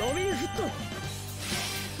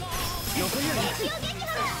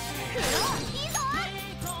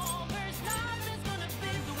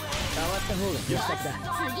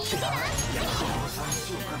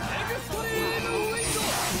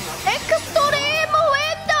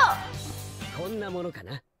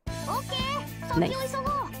 Nice.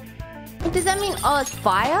 Does that mean, oh, it's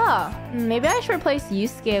fire? Maybe I should replace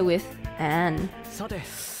Yusuke with Anne.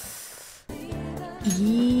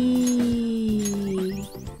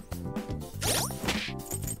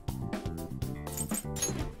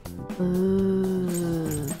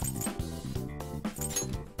 Ooh.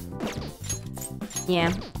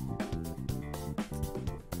 Yeah.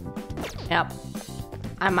 Yep.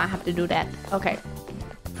 I might have to do that. Okay.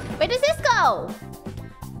 Where does this go?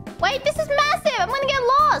 Wait, this is massive! I'm gonna get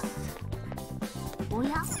lost!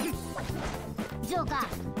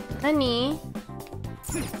 Nani?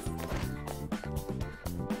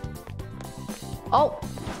 Oh.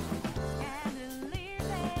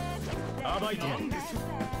 暴いてやる。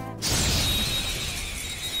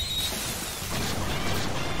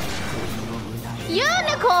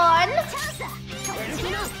Unicorn!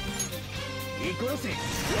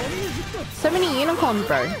 So many unicorns,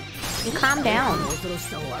 bro. You calm down.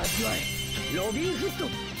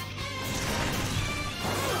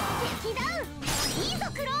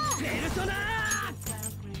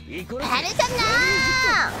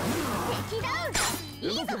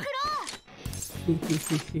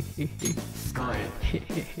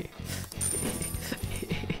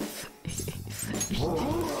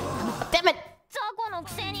 Damn it! のく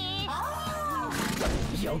せに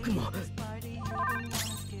よくも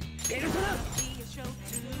ペルソナ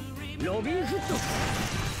ロビンフット敵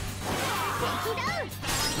だい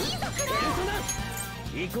いぞクロペルソナ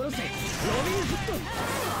イコロセロビンフット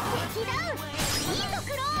敵だいいぞ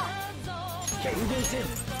クロ権限せよ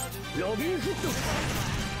ロビンフット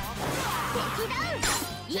敵だ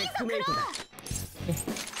いいぞクロ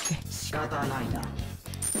仕方ないな。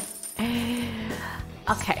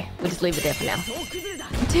Okay, we'll just leave it there for now.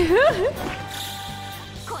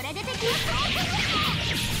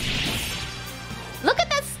 Look at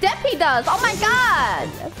that step he does! Oh my god!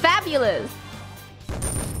 Fabulous!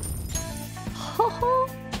 Ho ho!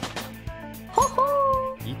 Ho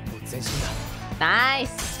ho!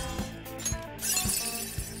 Nice!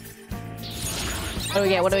 What do we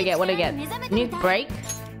get? What do we get? What do we get? Nuke break?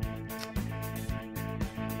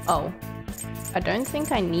 Oh. I don't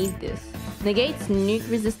think I need this. Negates nuke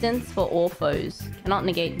resistance for all foes. Cannot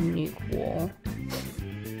negate nuke wall.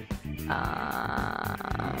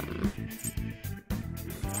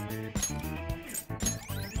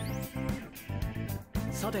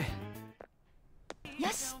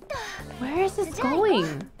 Where is this going?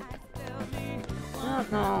 I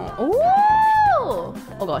don't know. Ooh!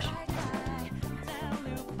 Oh gosh.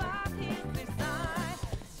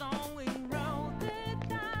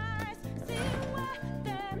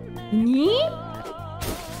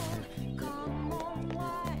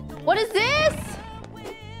 What is this?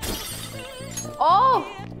 Oh!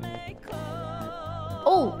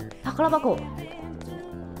 Oh! Takarabako.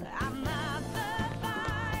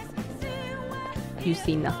 You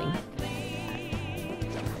see nothing.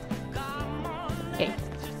 Okay.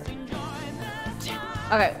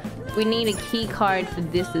 Okay. We need a key card for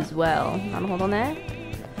this as well. Hold on there.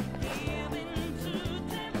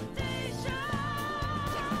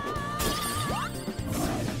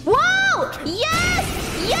 Wow! Yes!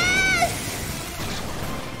 Yes!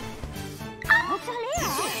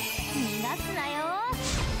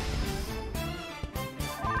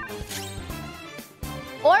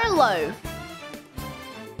 Orlo.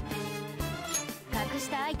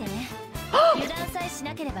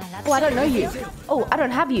 Oh, I don't know you. Oh, I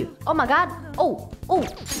don't have you. Oh my god. Oh, oh,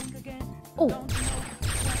 oh.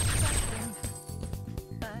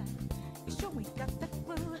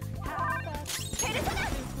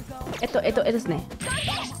 Esto es ne.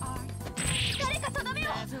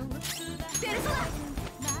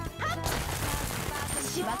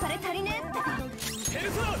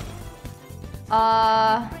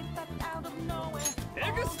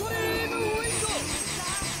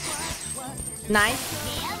 Nice.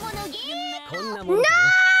 No!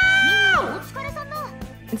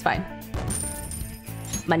 It's fine.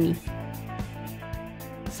 Money.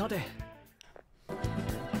 さて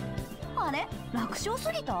あれ楽勝す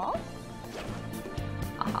ぎた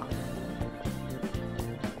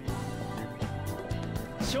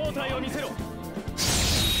正体を見せろ。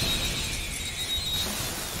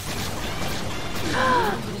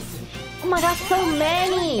Oh my god, so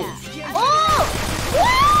many! Oh! Woo!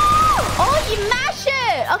 Oh, you mash it!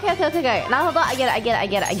 Okay. Now hold on, I get it.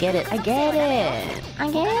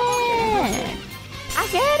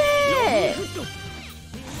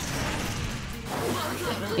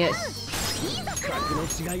 Yes. 格の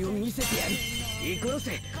違いを見せてやる。イコロ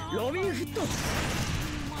セロビンフット。敵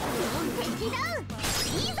だ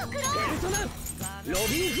いいぞクロペルソナロ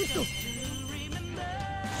ビンフット。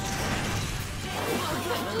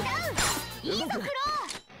いいぞクロ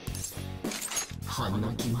ほん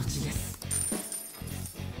の気持ちです。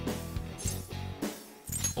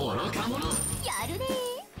愚か者。やるね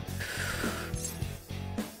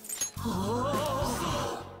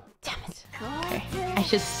Damn it. Okay, I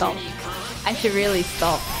should stop. I should really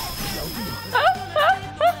stop.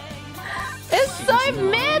 It's so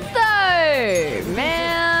mid though,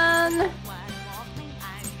 man.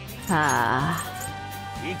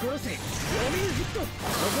 イコロセロビンフット。残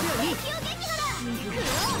りは2。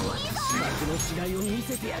格の違いを見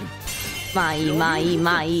せてやる。まあいい。新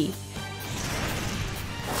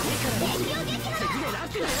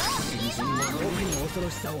人の奥に収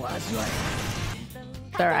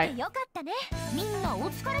alright. よかったね。みんなお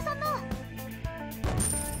疲れさんだ。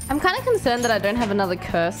 I'm kind of concerned that I don't have another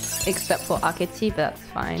curse except for Akechi, but that's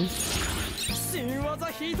fine.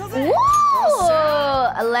 Ooh!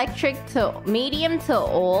 Electric to medium to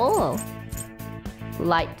all.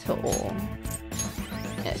 Light to all.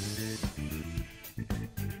 Yes.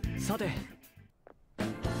 さて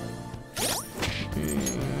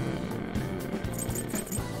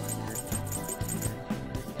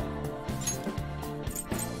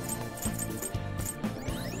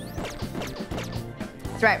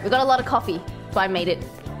That's right, we got a lot of coffee, so I made it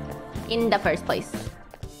in the first place.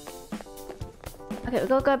 Okay, we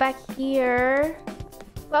gotta go back here.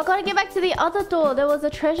 Well, I gotta get back to the other door. There was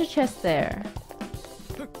a treasure chest there.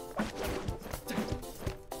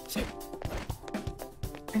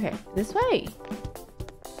 Okay, this way.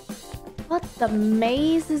 What the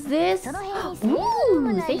maze is this?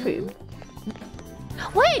 Ooh, safe room.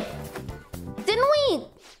 Wait! Didn't we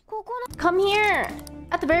come here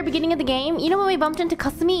at the very beginning of the game? You know when we bumped into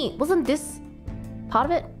Kasumi? Wasn't this part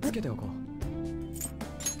of it?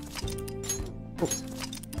 Oops.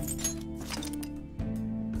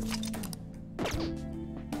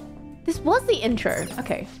 This was the intro.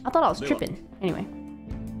 Okay, I thought I was tripping. Anyway.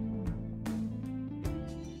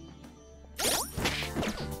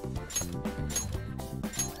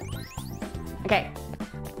 Okay.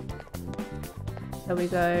 So we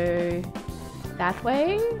go that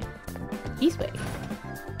way, this way.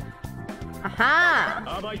 Aha!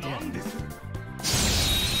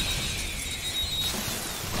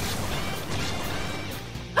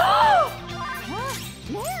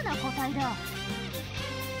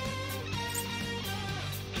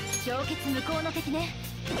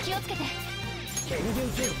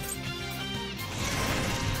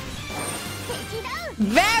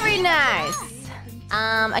 Very nice!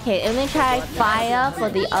 Okay, let me try fire for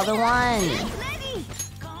the other one.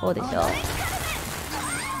 Hold it up.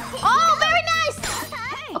 Oh, very nice!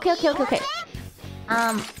 Okay.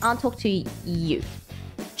 I'll talk to you.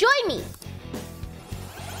 Join me!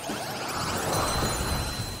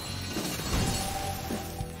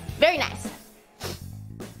 Very nice.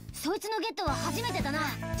 そいつのゲットは初めてだな、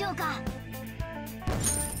ジョーカー。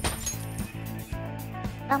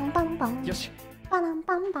Bum bum bum. Bum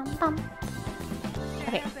bum bum bum.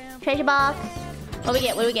 Okay, treasure box. What do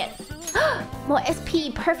we get? More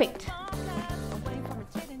SP, perfect.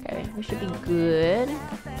 Okay, we should be good.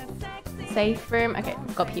 Safe room. Okay,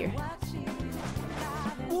 go up here.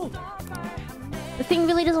 The thing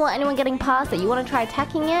really doesn't want anyone getting past it. You want to try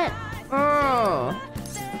attacking it?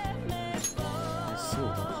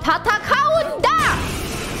 Tatakaunda!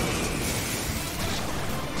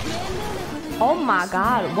 Oh my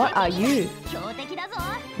god, what are you?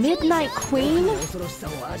 Midnight Queen?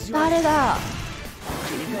 Dareda.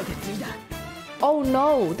 Oh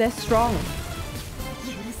no, they're strong.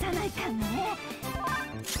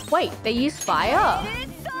 Wait, they use fire?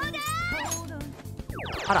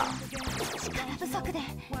 Ara.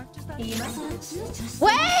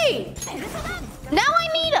 Wait! Now I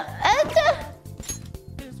need a...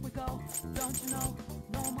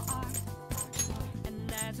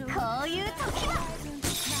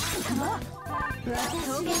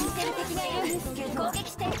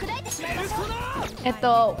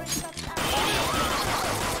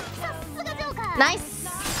 Nice.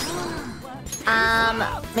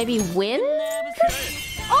 Maybe win?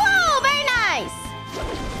 Oh, very nice.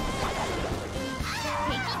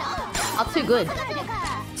 Oh, too good.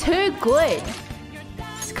 Too good.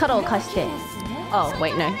 Just cut all kashite. Oh,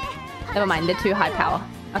 wait, no. Never mind, they're too high power.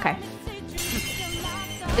 Okay.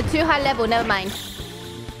 They're too high level, never mind.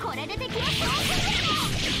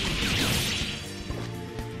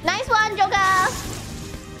 Nice one, Joker!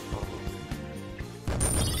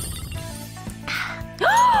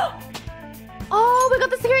 Oh, we got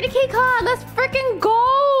the security key card! Let's freaking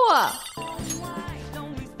go!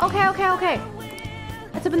 Okay.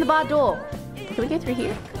 Let's open the bar door. Can we go through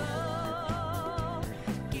here?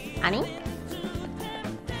 Annie?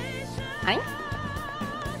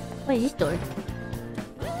 What is this door?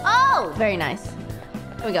 Oh! Very nice.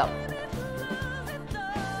 Here we go.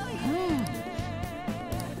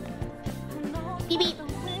 Beep beep.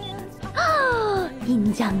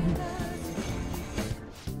 Injan.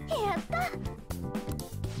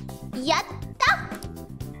 Yatta!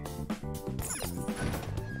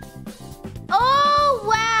 Oh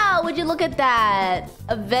wow! Would you look at that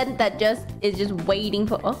event that is just waiting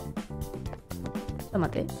for... Oh.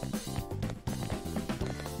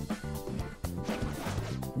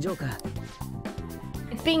 Joker.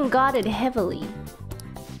 It's being guarded heavily.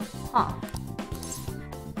 Huh.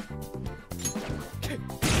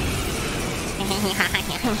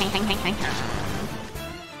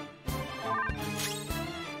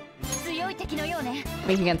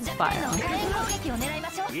 Maybe against fire.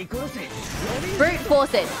 Brute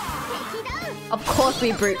force it. Of course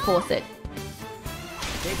we brute force it.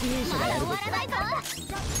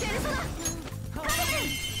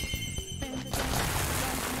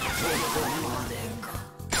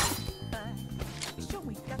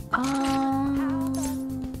 Oh.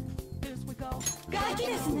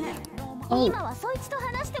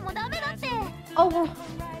 Oh.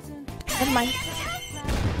 Never mind.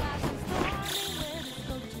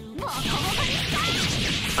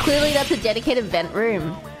 Clearly that's a dedicated vent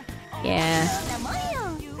room. Yeah.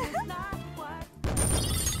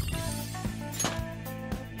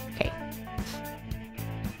 Okay.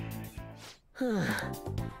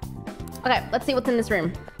 Okay, let's see what's in this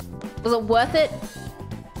room. Was it worth it?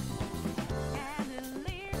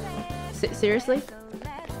 Seriously?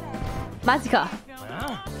 Mazika.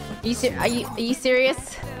 Are you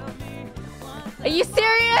serious? Are you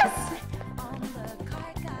serious?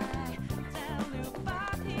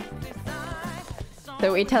 So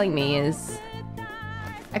what you're telling me is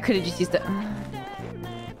I could have just used it.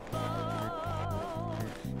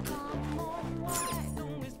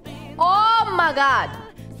 Oh my god!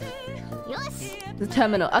 The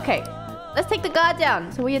terminal. Okay, let's take the guard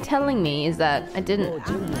down. So what you're telling me is that I didn't.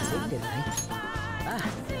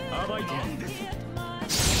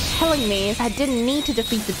 Telling me is I didn't need to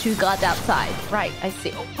defeat the 2 guards outside. Right, I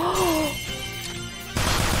see. Oh.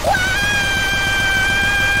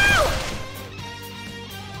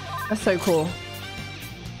 That's so cool.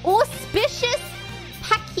 Auspicious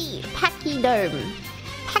Pachyderm.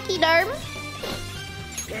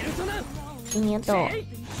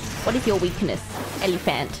 What is your weakness,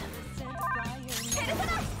 elephant?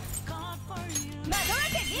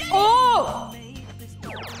 Oh!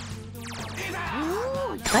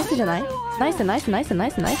 Nice, Janai. Nice.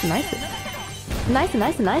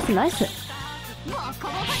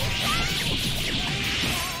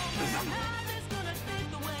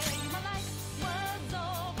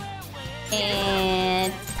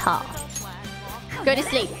 And top. Go to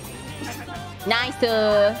sleep. Nice.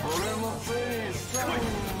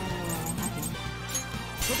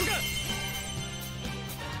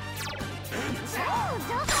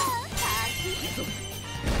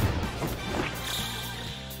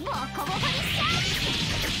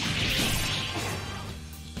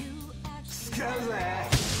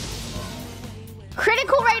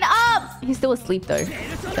 Critical rate up! He's still asleep though.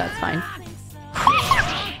 That's fine.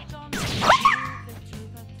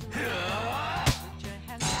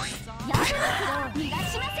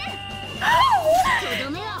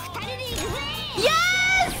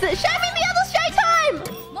 Yes! Show me the other showtime!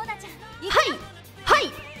 Hey!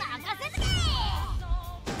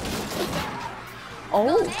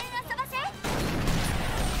 Oh!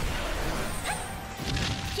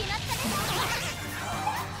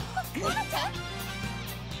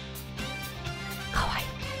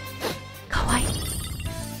 Kawaii.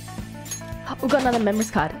 We got another members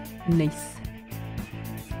card. Nice.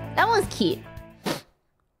 That one's cute.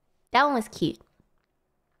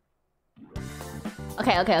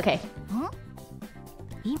 Okay.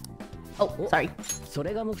 Oh, sorry. そ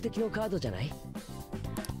れが目的のカードじゃない？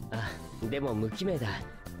あ、でも無記名だ。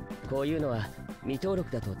こういうのは未登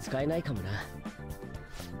録だと使えないかもな。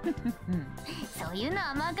そういうの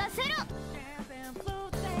は任せろ。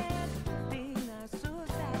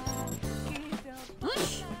よ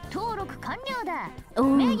し、登録完了だ。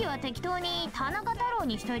名義は適当に田中太郎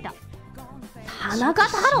にしといた。田中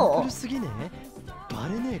太郎？すぎねえ？バ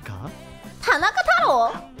レねえか？田中太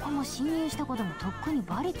郎？もう侵入したこともとっくに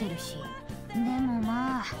バレてるし。でも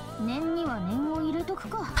まあ、念には念を入れとく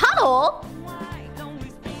か。太郎？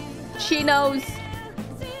 She knows。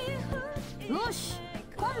よし、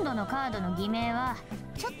今度のカードの偽名は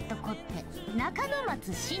ちょっと凝って中野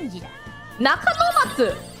松真司だ。中野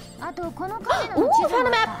松。あとこのカードの地図をナ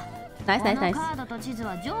イス。このカードと地図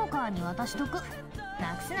はジョーカーに渡しとく。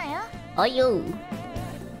なくすなよ。おいよ。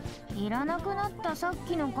いらなくなったさっ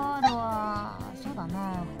きのカードはそうだ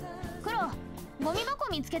な。黒、ゴミ箱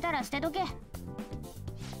見つけたら捨てとけ。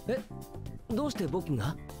え、どうして僕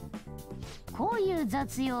が？こういう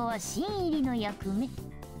雑用は新入りの役目。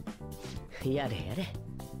やれ。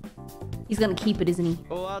He's gonna keep it, isn't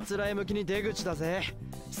he? おあつらい向きに出口だぜ。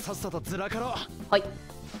さっさとずらかろ。はい。こ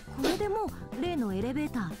れでもう例のエレベー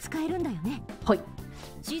ター使えるんだよね。はい。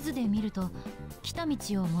地図で見ると来た道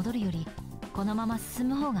を戻るよりこのまま進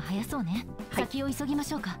む方が早そうね。はい、先を急ぎま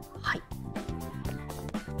しょうか。はい。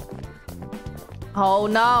Oh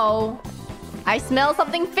no! I smell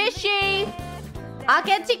something fishy!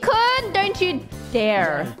 Akechi-kun, don't you じ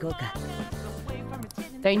ゃあ dare. 行こうか。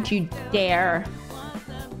 Don't you dare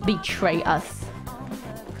betray us.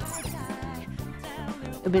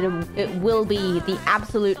 It will be the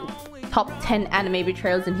absolute top 10 anime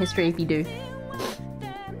betrayals in history if you do.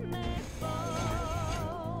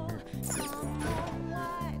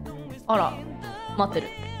 Ara, 待ってる。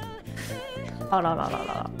あららら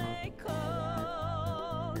ら。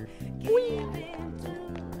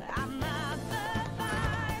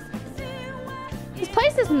This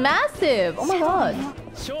place is massive. Oh my god.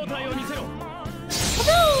 正体を見せろ。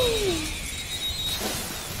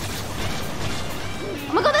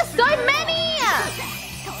 Oh my god, there's so many!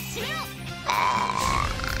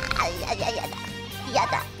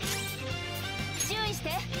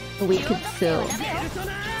 We could still.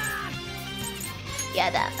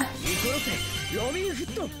 Yada.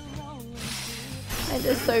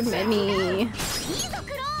 There's so many.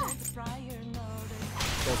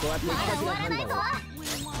 ここは的確な判断を。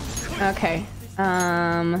 Okay.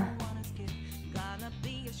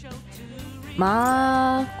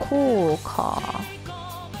 まあ、こうか。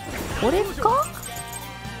これか？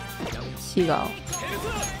違う。ど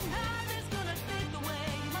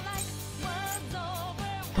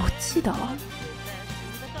っちだ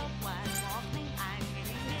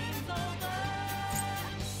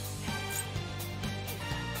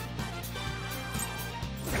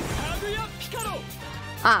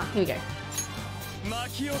？Ah, here we go.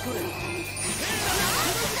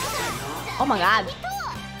 Oh my god.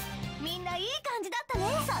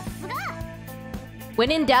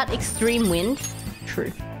 When in doubt, extreme wind.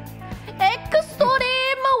 True.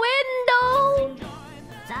 Extreme window.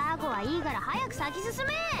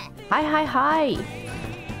 Hi.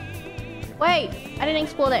 Wait, I didn't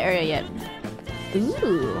explore that area yet.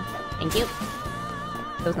 Ooh, thank you.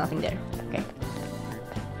 There was nothing there. Okay.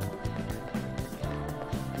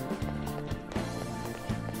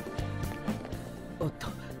 Oh,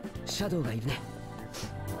 シャドウがいるね。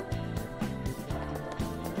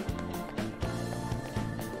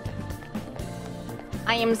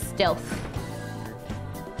 I am stealth.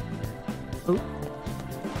 Ooh.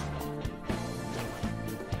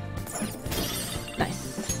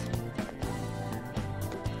 Nice.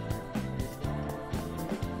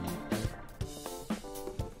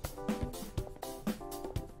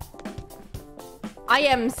 I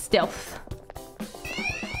am stealth.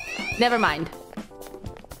 Never mind.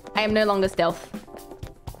 I am no longer stealth.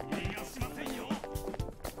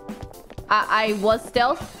 I was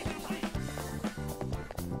stealth.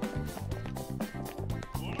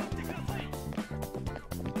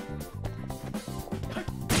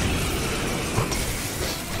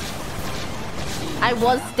 I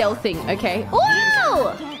was stealthing, okay.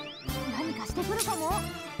 Ooh!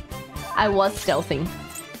 I was stealthing.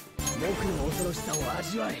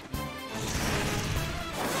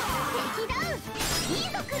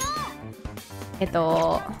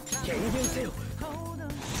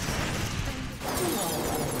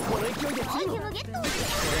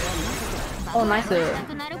 Oh, nice.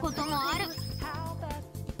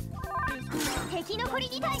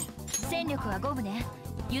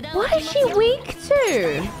 What is she weak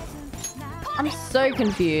to? I'm so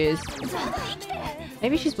confused.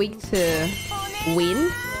 Maybe she's weak to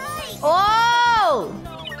wind? Oh!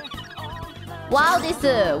 Wow, this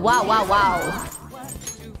wow.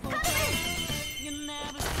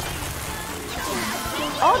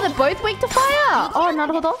 Oh, they're both weak to fire! Oh, な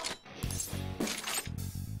るほど.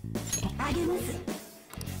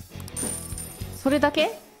 Soだ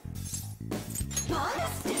け?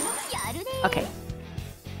 Okay.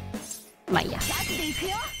 まあいいや。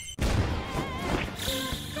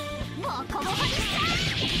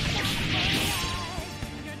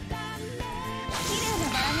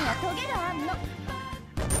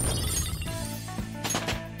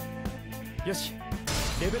よし、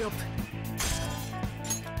レベルアッ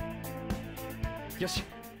プ。よし。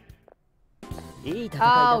いい戦いだっ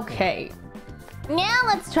た。 Okay. Now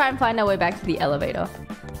let's try and find our way back to the elevator.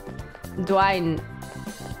 Do I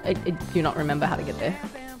do not remember how to get there.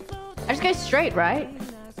 I just go straight, right?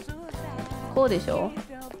 Cool, sure.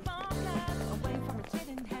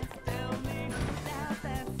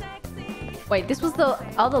 Wait, this was the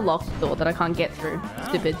other locked door that I can't get through.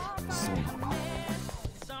 Stupid.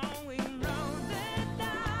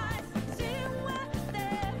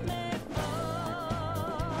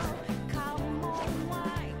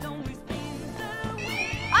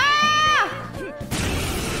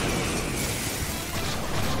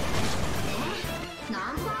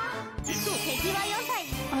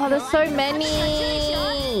 Oh, there's so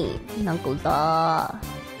many! Mountain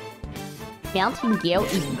Girl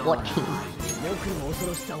is watching.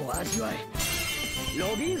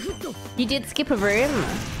 You did skip a room.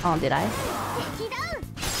 Oh, did I?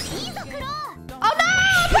 Oh no!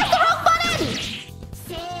 I pressed the wrong button!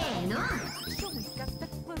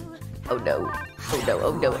 Oh no. Oh no,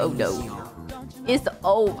 oh no, oh no. It's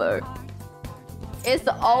over. It's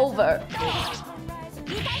over.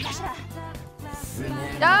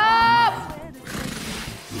 Stop!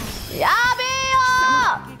 やべえよ！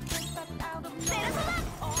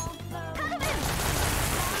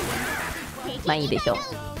まあいいでしょう。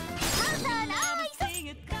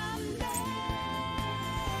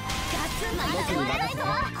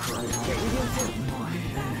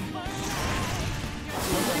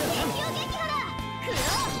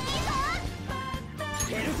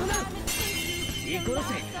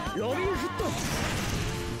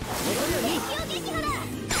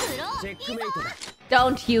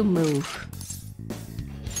Don't you move.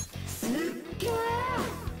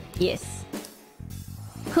 Yes.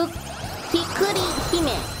 Hikuri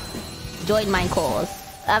Hime joined my cause.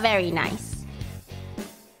 Very nice.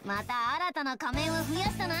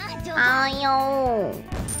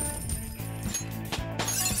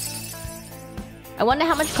 I wonder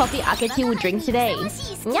how much coffee Akechi will drink today.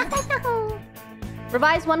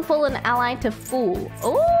 Revise one fallen ally to full.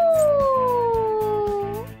 Ooh.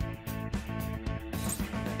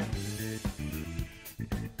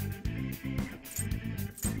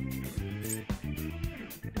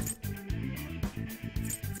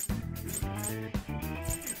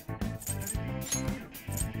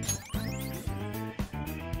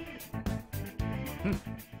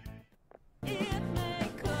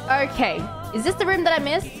 Okay, is this the room that I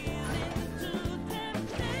missed?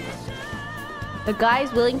 The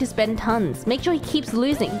guy's willing to spend tons. Make sure he keeps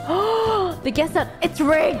losing. Oh, the guess that it's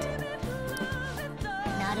rigged.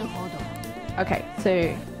 Okay,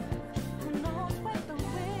 so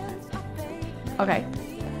okay.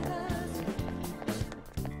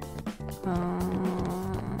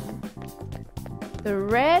 The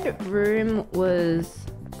red room was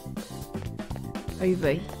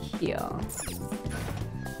over here.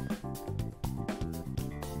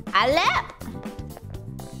 Ale?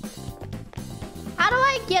 How do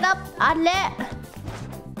I get up? Ale?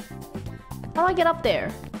 How do I get up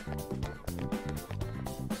there?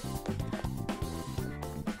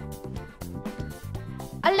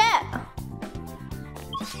 Ale?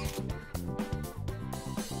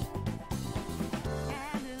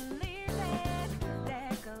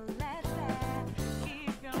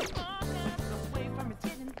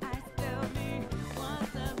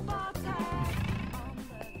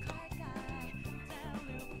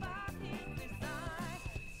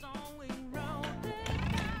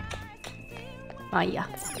 Ah, yeah.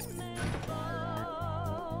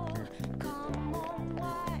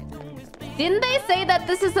 Didn't they say that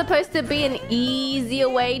this is supposed to be an easier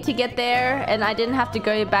way to get there? And I didn't have to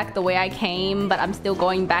go back the way I came, but I'm still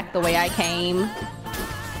going back the way I came.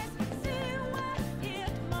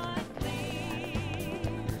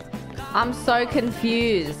 I'm so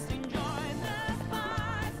confused.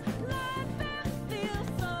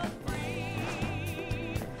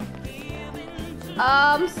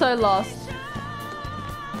 I'm so lost.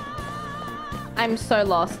 I'm so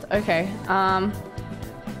lost. Okay. I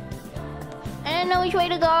don't know which way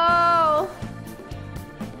to go.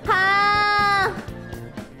 Ha!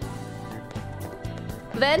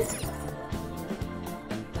 Then?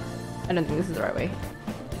 I don't think this is the right way.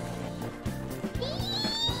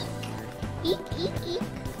 Eek, eek, eek.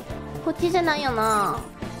 こっちじゃないよな.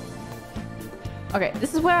 Okay,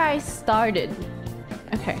 this is where I started.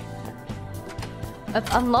 Okay. Let's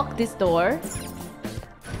unlock this door.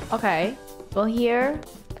 Okay. Go here.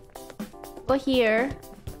 Go here.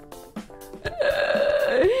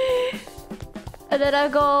 And then I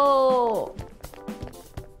go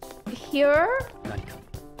here.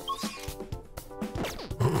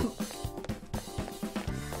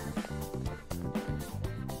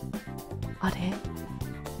 Ale?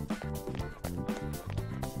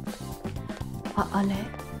 Ale?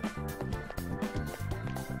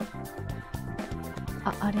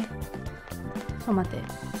 Ale? ちょっと待って。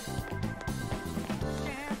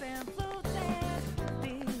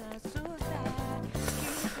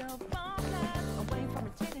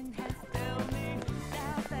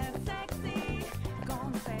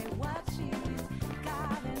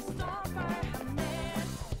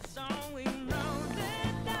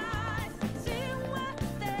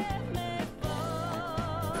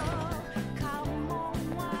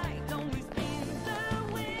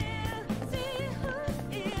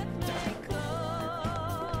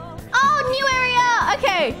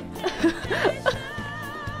Okay.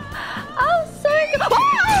 I'm so good.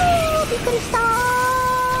 Oh, Dragon Star!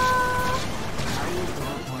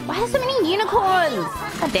 Why are so many unicorns?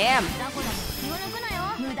 God damn.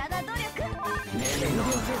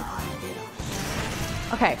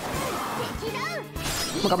 Okay.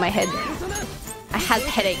 Oh my god, my head. I have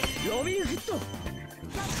headache.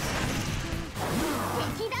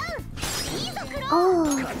 Oh.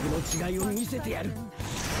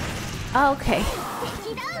 Okay.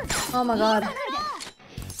 Oh my god.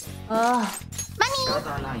 Money!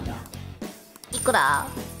 Ikura.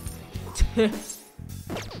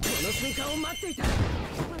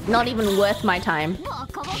 Not even worth my time.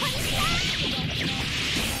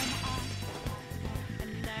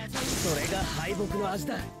 それが敗北の味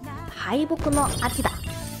だ。敗北の味だ。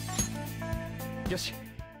よし。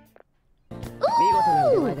見事な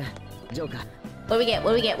腕前だ。ジョーカー。What do we get?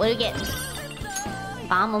 What do we get? What do we get?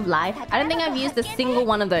 Balm of Life. I don't think I've used a single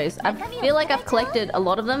one of those. I feel like I've collected a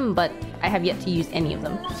lot of them, but I have yet to use any of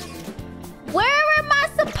them. Where am I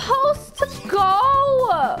supposed to go?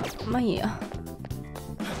 Am I here?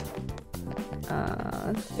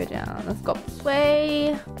 Let's go down. Let's go this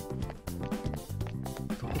way.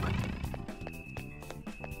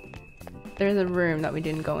 There's a room that we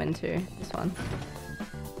didn't go into. This one.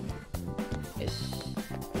 Ish.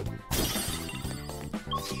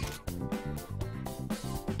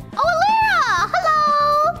 Oh, Alira!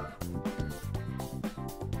 Hello!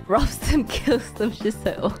 Robs them, kills them. She's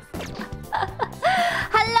so awesome.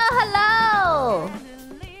 Hello, hello!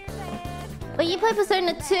 Well, you play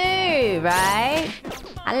Persona 2, right?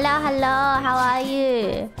 Hello, hello. How are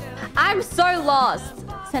you? I'm so lost.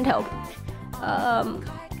 Send help.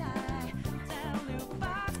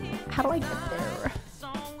 How do I get there?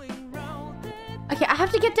 Okay, I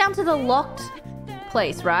have to get down to the locked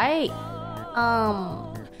place, right?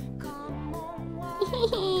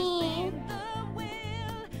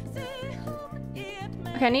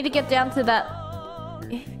 Okay, I need to get down to that.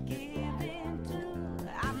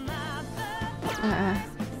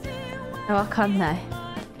 No, I can't.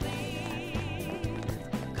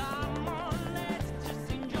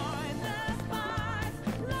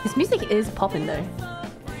 This music is popping though.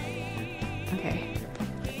 Okay.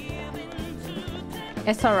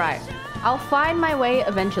 It's alright. I'll find my way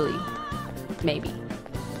eventually. Maybe.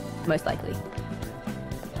 Most likely.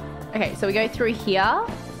 Okay, so we go through here.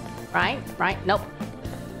 Right? Right? Nope.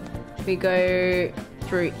 We go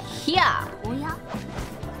through here.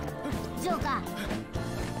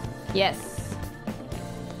 Yes.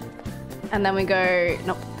 And then we go...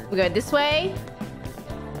 Nope. We go this way.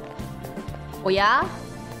 Oh yeah?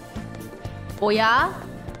 Oh yeah?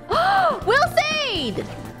 Willseed!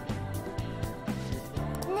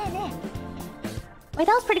 Wait,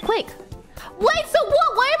 that was pretty quick. Wait, so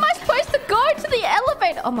what? Where am I supposed to go to the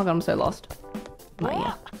elevator? Oh my god, I'm so lost. My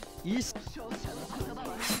ear. It's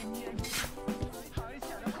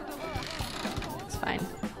fine.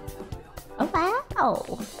 Oh wow.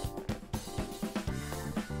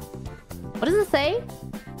 What does it say?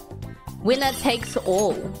 Winner takes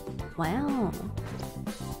all. Wow.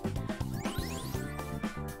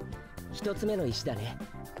 一つ目の石だね。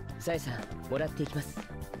さえさん、もらっていきます。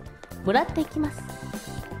もらっていきます。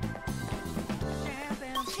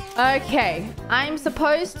Okay, I'm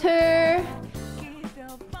supposed to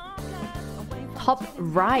top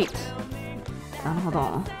right. なるほ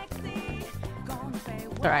ど。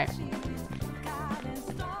Alright.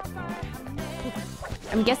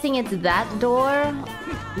 I'm guessing it's that door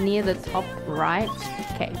near the top right.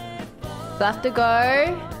 Okay. So I have to go.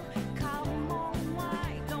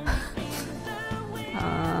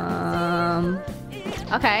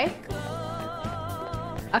 Okay.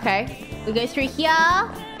 Okay. We go through here,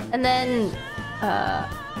 and then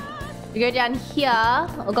we go down here.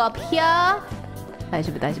 We'll go up here.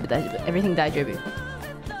 Everything 大丈夫.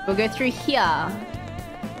 We'll go through here,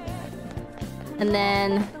 and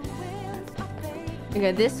then we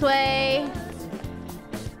go this way,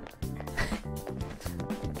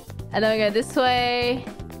 and then we go this way,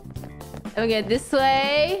 and we go this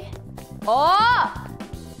way. Oh!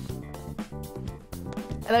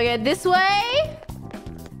 And then we go this way.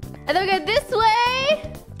 And then we go this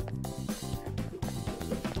way.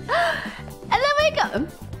 And then we go.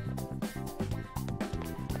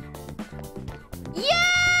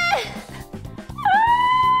 Yeah!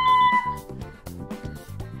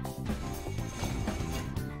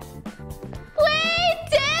 We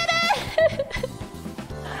did it!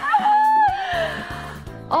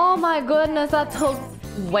 Oh my goodness, that took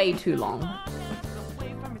way too long.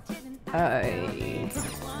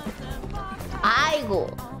 Aigo.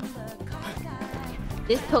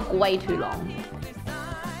 This took way too long.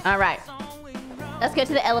 Alright. Let's go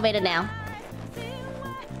to the elevator now.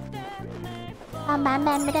 バンバン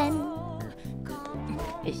バンバン。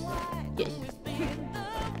よしよし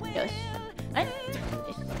よし。あれ？よし。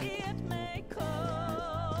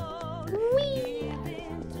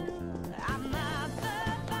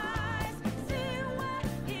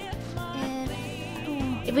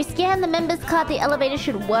If we scan the member's card, the elevator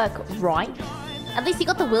should work, right? At least you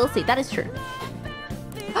got the wheel seat. That is true.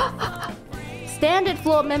 Standard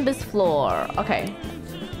floor, members floor. Okay.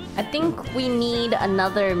 I think we need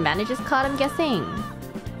another manager's card, I'm guessing.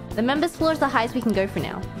 The members floor is the highest we can go for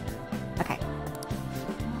now. Okay.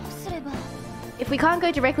 If we can't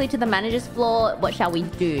go directly to the manager's floor, what shall we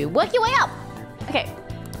do? Work your way up! Okay.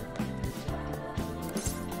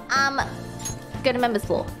 Go to members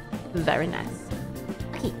floor. Very nice.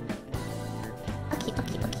 Okay. Okay,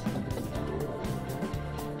 okay, okay.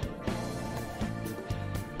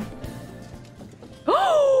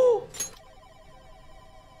 Oh!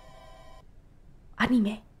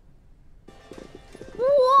 Anime.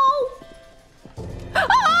 Whoa!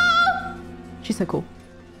 Ah! She's so cool.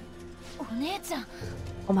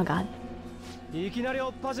 Oh my god. いきなり追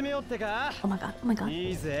っ始めようってか Oh my god. Oh my god.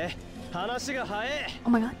 いいぜ話が早い Oh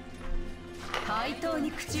my god. 対等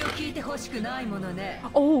に口を聞いてほしくないものね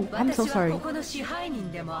Oh, I'm so 私は sorry. ここの支配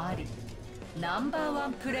人でもありナンバーワ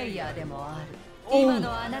ンプレイヤーでもある Oh. 今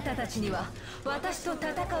のあなたたちには私と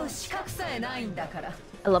戦う資格さえないんだから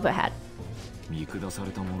I love her hat. 見下さ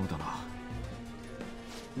れたものだな。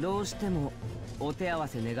どうしてもお手合わ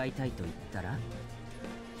せ願いたいと言ったら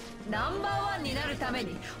ナンバーワンになるため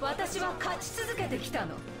に私は勝ち続けてきた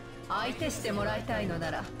の相手してもらいたいの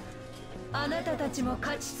ならあなたたちも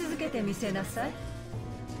勝ち続けてみせなさい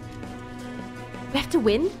We have to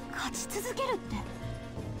win? 勝ち続けるって。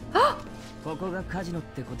ここがカジノっ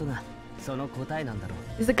てことがその答えなんだろ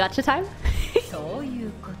う。 Is it gacha time? そうい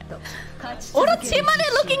うこと勝ち続ける Orochimaru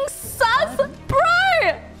looking sus! Bro!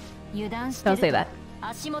 油断して Don't る say that.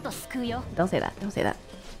 足元すくうよ。 Don't say that. Don't say that.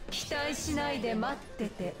 期待しないで待って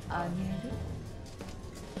てあげる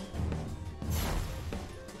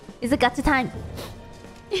Is it gacha time?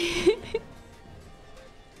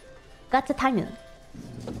 Gacha time.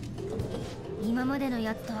 今までの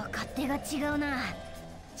やつとは勝手が違うな。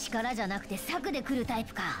力じゃなくて策で来るタイ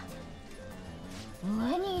プか。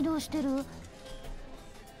上に移動してる。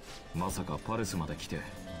まさかパレスまで来て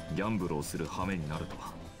ギャンブルをする羽目になると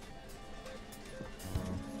は。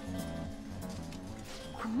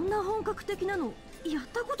こんな本格的なのやっ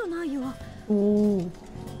たことないよ。 Ooh.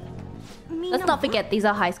 みん Let's な not forget these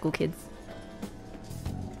are high school kids.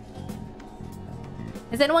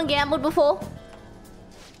 Has anyone gambled before?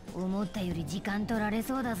 思ったより時間取られ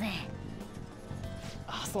そうだぜ。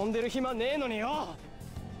遊んでる暇ねえのによ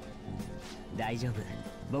大丈夫。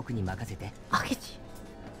僕に任せて。 Akechi.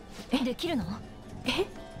 できるの？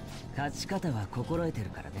勝ち方は心得てる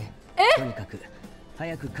からね。とにかく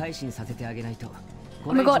早く改心させてあげないと。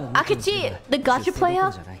 Oh my god, Akechi, the gacha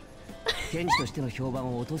player? 天使としての評判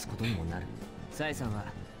を落とすことにもなる。サエさんは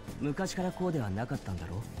昔からこうではなかったんだ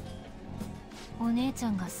ろう。お姉ちゃ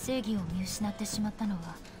んが正義を見失ってしまったの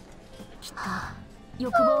はきっと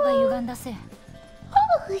欲望が歪んだせい。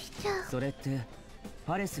それって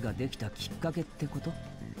パレスができたきっかけってこと？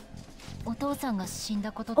お父さんが死ん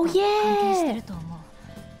だことと Oh 関係 yeah! してると思う。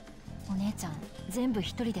お姉ちゃん全部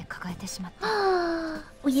一人で抱えてしまった。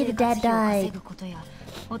 Oh yeah, the dad 生活費を稼 died. ぐことや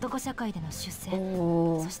男社会での出世、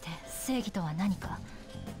 Oh. そして正義とは何か、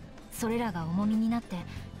それらが重みになって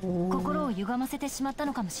心を歪ませてしまった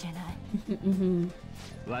のかもしれない。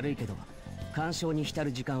 悪いけど干渉に浸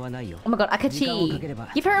る時間はないよ。 Oh my god, Akechi,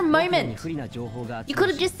 give her a moment. 不利な情報が You could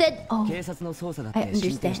have just said, oh, 警察の捜査だっ I て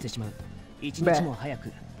進展 understand. してしまう。一日も早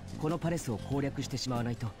くこのパレスを攻略してしまわ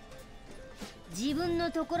ないと。自分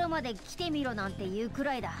のところまで来てみろなんて言うく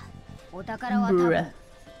らいだ。お宝は多分 Bruh.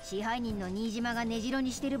 支配人の新島が根城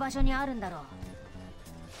にしてる場所にあるんだろう。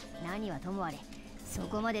何はともあれそ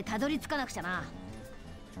こまでたどり着かなくちゃな。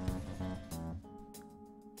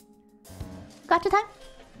 Gacha time?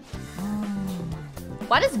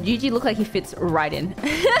 Why does Yuji look like he fits right in?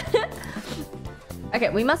 Okay,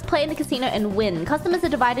 we must play in the casino and win. Customers are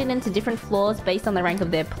divided into different floors based on the rank of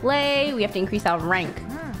their play. We have to increase our rank.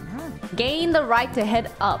 Gain the right to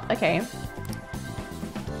head up. Okay.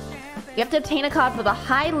 You have to obtain a card for the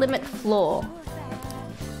high limit floor.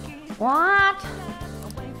 What?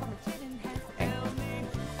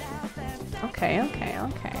 Okay, okay,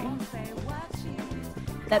 okay.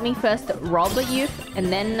 Let me first rob a youth,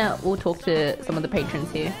 and then we'll talk to some of the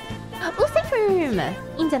patrons here. Oh, safe room!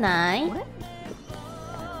 いいんじゃない?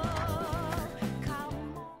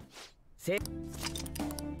 Save!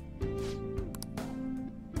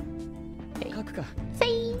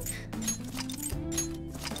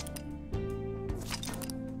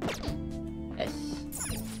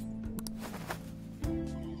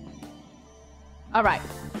 Alright.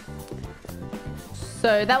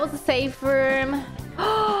 So that was the safe room.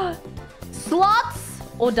 Slots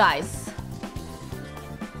or dice?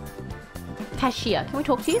 Cashier, can we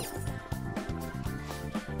talk to you?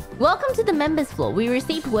 Welcome to the members floor. We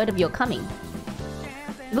received word of your coming.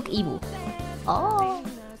 Look evil. Oh.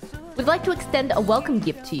 We'd like to extend a welcome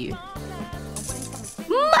gift to you.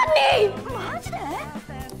 Money!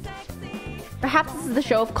 Perhaps this is the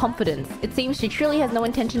show of confidence. It seems she truly has no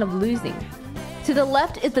intention of losing. To the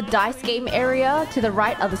left is the dice game area. To the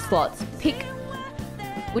right are the slots. Pick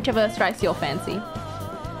whichever strikes your fancy.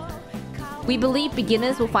 We believe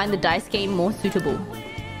beginners will find the dice game more suitable.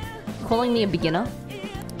 Calling me a beginner?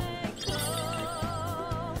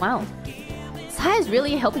 Wow. Saya's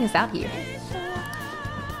really helping us out here.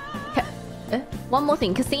 One more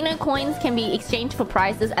thing. Casino coins can be exchanged for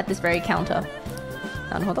prizes at this very counter.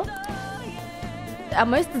 Hold on. Our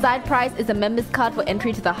most desired prize is a member's card for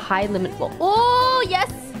entry to the high limit floor. Oh,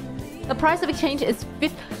 yes! The price of exchange is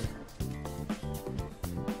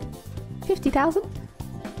 50,000?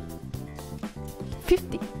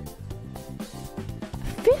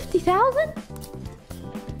 50,000?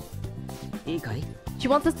 She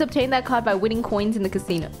wants us to obtain that card by winning coins in the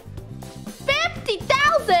casino.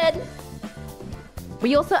 50,000!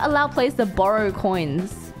 We also allow players to borrow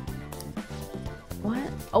coins. What?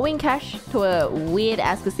 Owing cash to a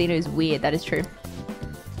weird-ass casino is weird. That is true.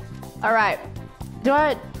 Alright.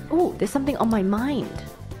 Oh, there's something on my mind.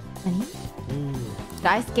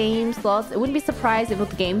 Dice games, slots. It wouldn't be surprised if the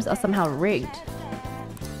games are somehow rigged.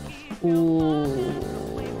 Ooh.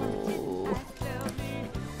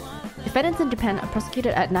 Defendants in Japan are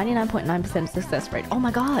prosecuted at 99.9% success rate. Oh my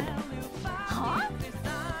god.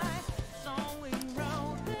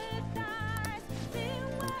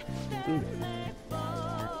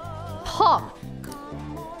 Huh? Ha!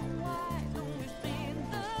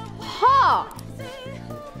 Ha!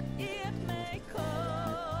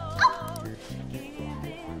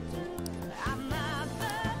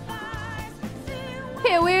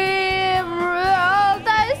 Here we roll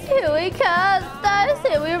dice, here we cast dice,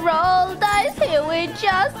 here we roll dice, here we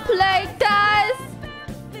just play dice.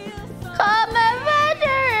 Come and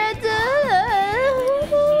measure it.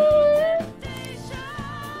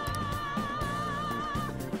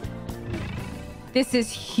 This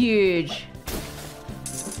is huge.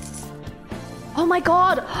 Oh my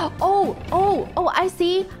god. Oh, I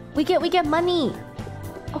see. We get money.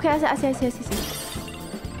 Okay, I see.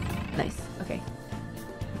 Nice. Okay.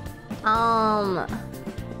 Oh.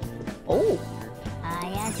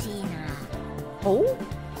 Oh?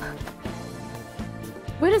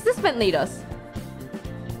 Where does this vent lead us?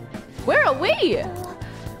 Where are we?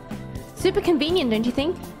 Super convenient, don't you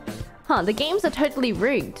think? Huh, the games are totally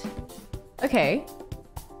rigged. Okay.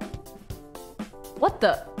 What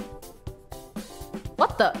the?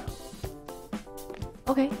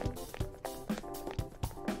 Okay.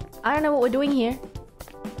 I don't know what we're doing here.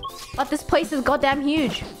 But this place is goddamn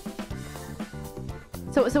huge.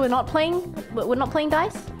 So we're not playing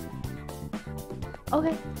dice?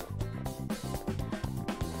 Okay.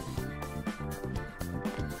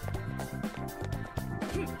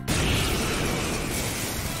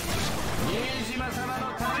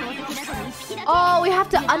 Oh, we have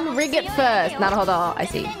to unrig it first. Hold on. I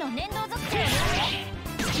see.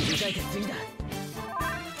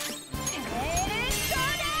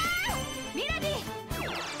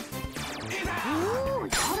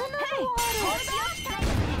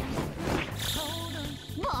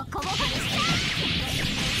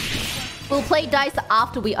 We'll play dice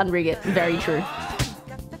after we unrig it. Very true.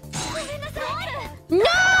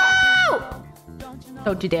 No!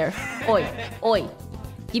 Don't you dare. Oi.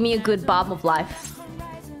 Give me a good bomb of life.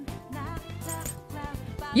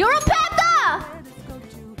 You're a panda!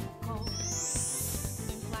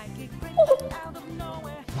 Oh.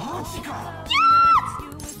 Yes!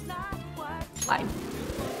 Fine.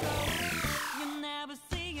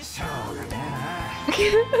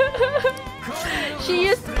 She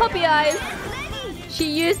used puppy eyes. She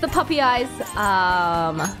used the puppy eyes.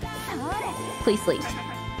 Please sleep.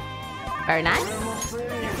 Very nice.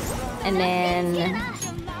 And then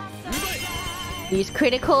use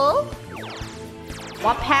critical.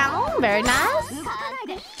 Wapow. Very nice.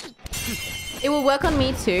 It will work on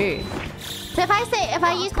me too. So if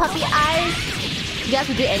I use puppy eyes, you guys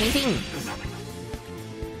will do anything.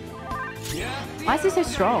 Why is he so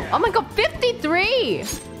strong? Oh my god, 53!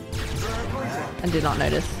 I did not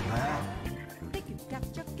notice.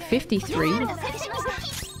 53?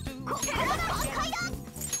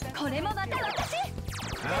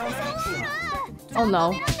 Oh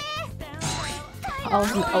no.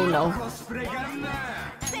 Oh no.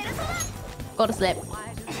 Go to sleep.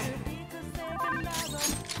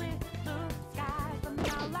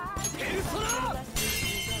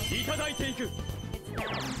 いただいていく。こ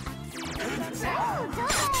ちゃ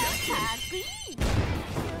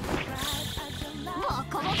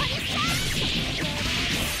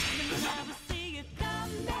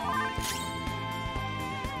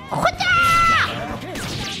ー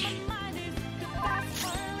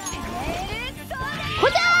こ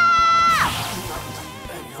ちゃ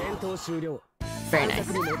戦闘終了。ー Very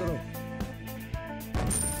nice. に戻ろう。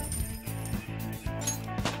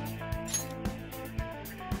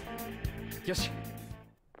よし。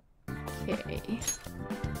 Okay.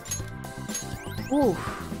 Oof.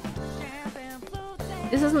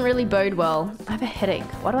 This doesn't really bode well. I have a headache.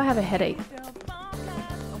 Why do I have a headache?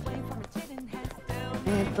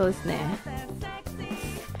 ですね。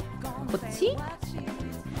こっち?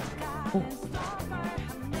 Oh.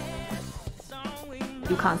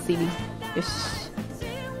 You can't see me. よし。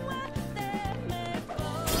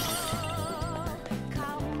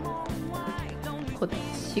こっ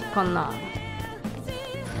ちかな。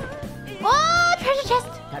Oh, treasure chest!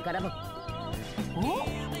 宝箱。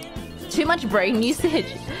 Too much brain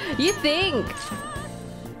usage. You think?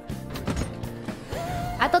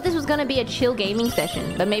 I thought this was gonna be a chill gaming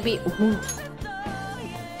session, but maybe. Ooh.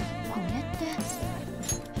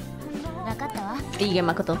 いいゲーム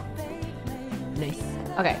誠。Nice.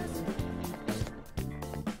 Okay.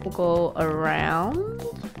 We'll go around.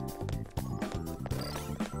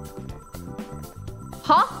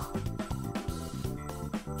 Huh?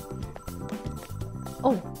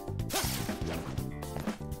 Oh.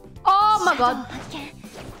 Oh my god.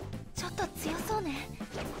 ちょっと強そうね。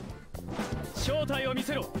正体を見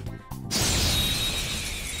せろ。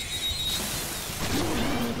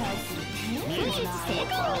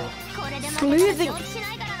Sleuthing.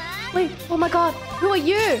 Wait, oh my god. Who are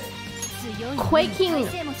you? Quaking.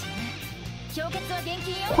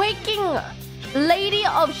 Quaking Lady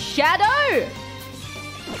of Shadow?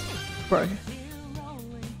 Bro.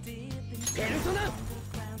 Persona.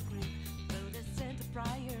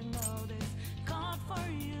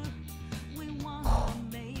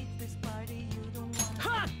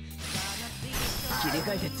 切り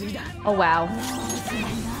替えて次だ。 Oh wow.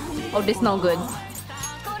 Oh, this not good.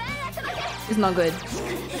 It's not good.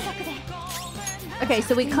 Okay,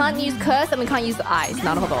 so we can't use curse and we can't use the eyes.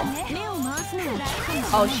 Naruhodo.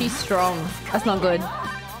 Oh, she's strong. That's not good.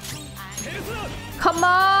 Come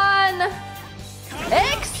on!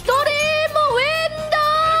 Extreme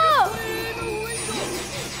window!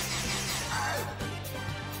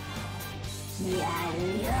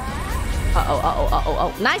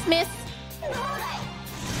 Uh-oh. Nice miss!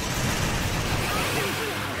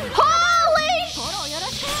 Holy sh!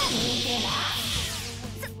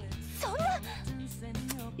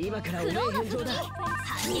 今からお礼返上だ。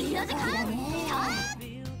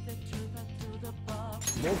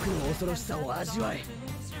僕の恐ろしさを味わえ。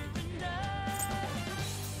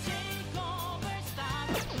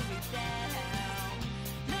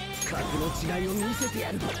格の違いを見せて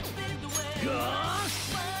やる。こ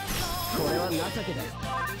れは情けだよ。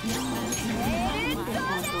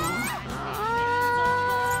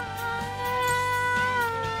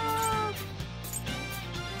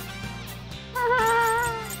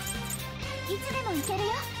いつでも行けるよ。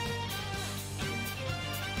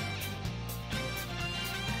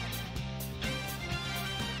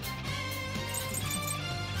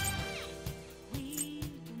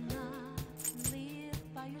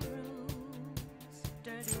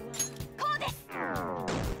こうです。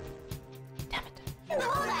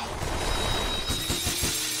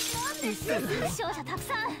なんです勝者たく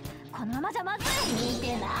さん。このままじゃまずい。見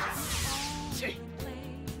てな。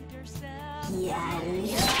やる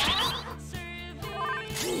よ。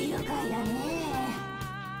強がやね。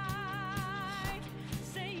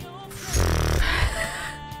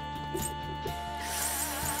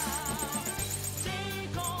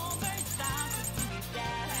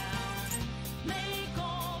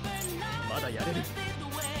まだやれる。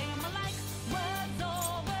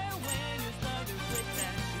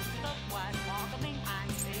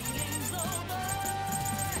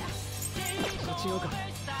違うか。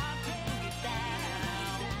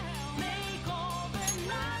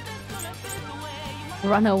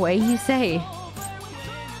 Run away, you say?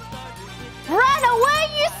 Run away,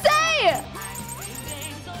 you say?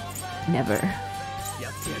 Never. や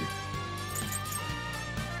ってやる。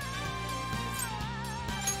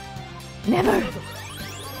 Never.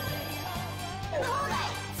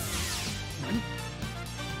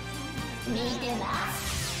 見てな。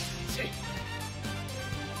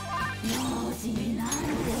用心になる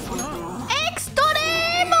で。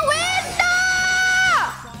 Extreme window!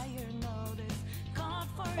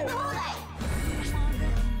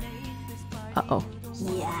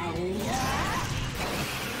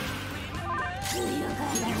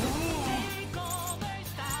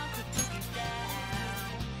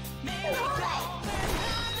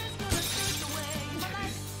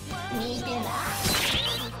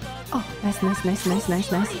 Oh, nice, nice, nice, nice,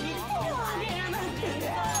 nice, nice.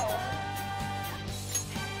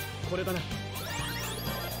 これだな。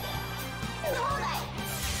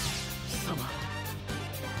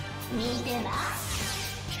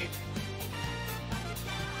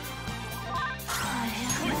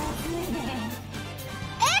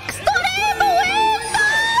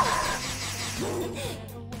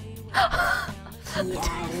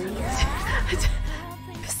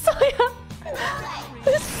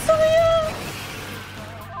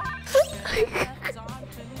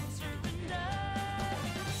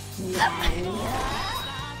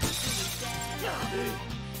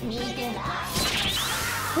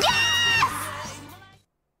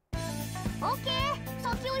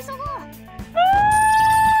貴様。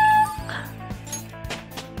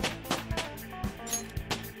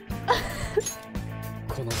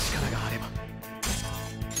この力があれば。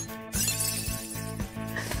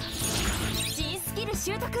G スキル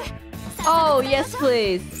習得。 Oh, yes,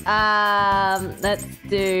 please. Let's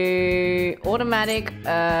do automatic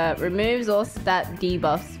removes all stat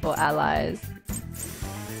debuffs for allies.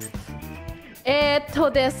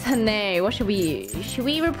 ですね。What should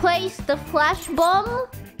we replace the flash bomb?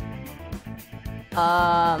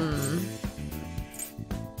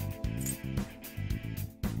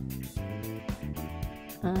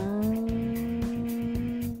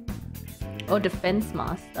 Or defense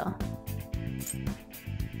master.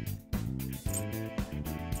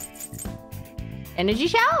 Energy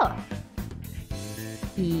shower.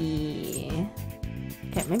 Yeah.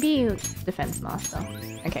 Okay, maybe defense master.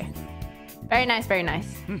 Okay. Very nice, very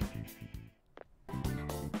nice.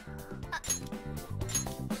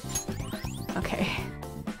 Okay.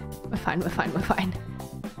 We're fine, we're fine, we're fine.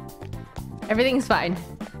 Everything's fine.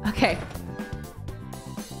 Okay.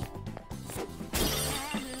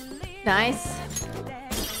 Nice.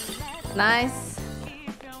 Nice.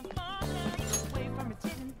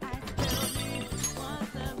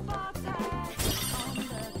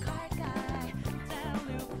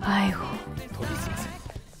 아이고.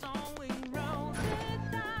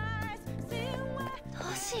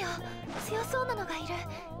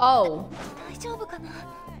 Oh.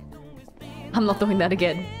 I'm not doing that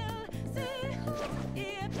again.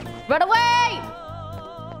 Run away!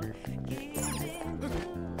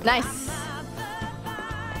 Nice.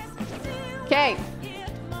 Okay.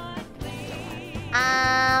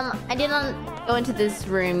 I didn't go into this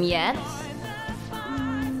room yet.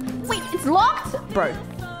 Wait, it's locked? Bro.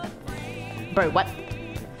 Bro, what?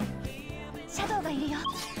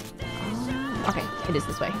 Okay, it is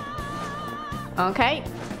this way. Okay.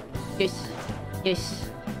 Yes. Yes.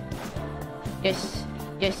 Yes.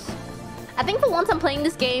 Yes. I think for once I'm playing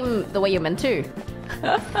this game the way you're meant to.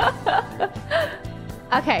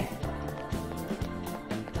 Okay.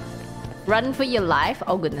 Run for your life.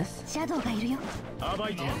 Oh goodness.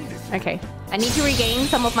 Okay. I need to regain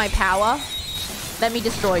some of my power. Let me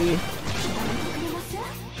destroy you.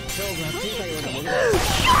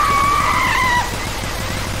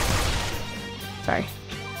 Sorry.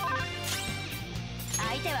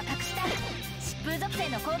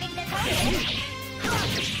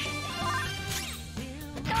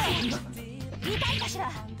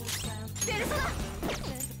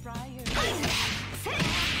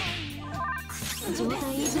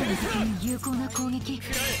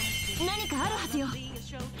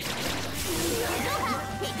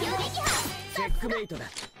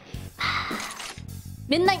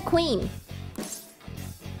 Midnight Queen.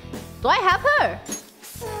 Do I have her?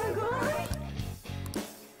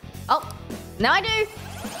 Oh, now I do.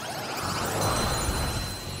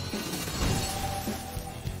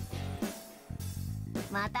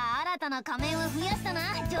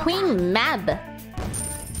 Queen Mab.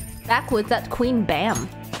 Backwards at Queen Bam.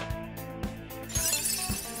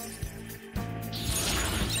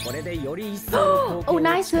 Oh,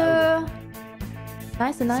 nicer.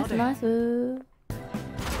 Nicer, nicer, nicer.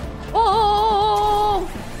 Oh!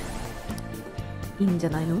 いいんじゃ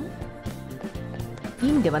ないの? い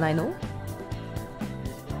いんではないの?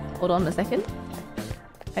 Hold on a second.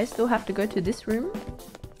 I still have to go to this room.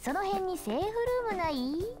 その辺にセーフルームな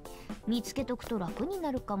い？見つけとくと楽に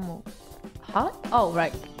なるかも。Huh? Oh,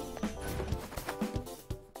 right.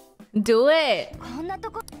 Do it. こんなと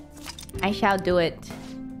こ。I shall do it.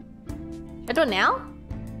 Should I do it now?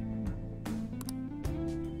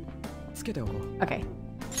 つけておこう。 Okay.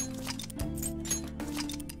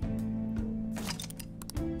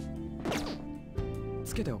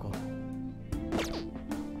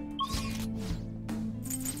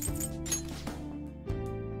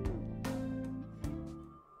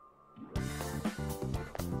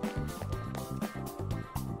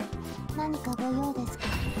 何かご用ですか?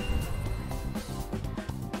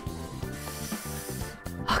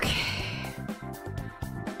 Okay.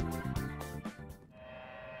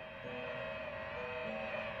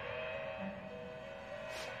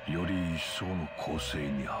 より一層の構成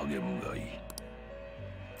に励むがいい。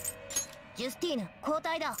ジュスティーヌ、交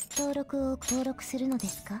代だ。登録するので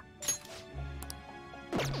すか?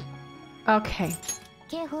 Okay.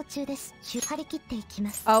 警報中です。張り切っていき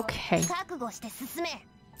ます。Okay. 覚悟して進め。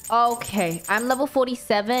Okay. I'm level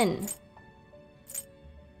 47.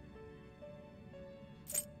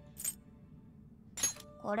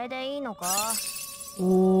 これでいいのか?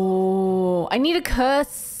 Oh, I need a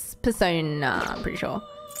curse persona. I'm pretty sure.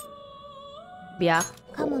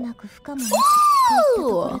 Byakko. かもなく不可もなくといったと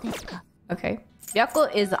ころですか? Okay. Byakko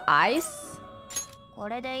is ice. こ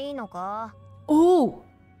れでいいのか? Oh.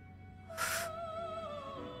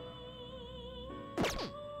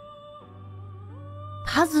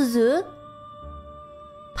 Pazuzu.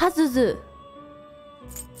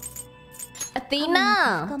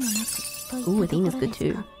 Athena. かもなくといったところですか? Ooh, Athena's good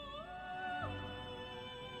too.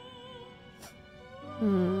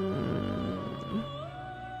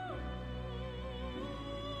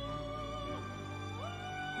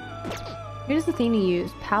 Who does Athena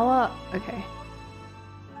use? Power? Okay.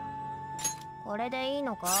 これでいい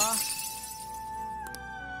のか?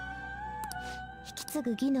 引き継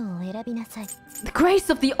ぐ技能を選びなさい. The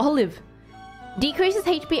Grace of the Olive. Decreases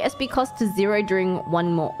HP SP cost to 0 during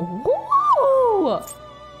one more. Ooh!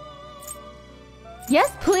 Yes,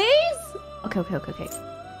 please? Okay.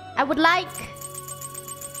 I would like...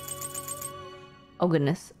 Oh,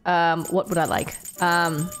 goodness. What would I like? I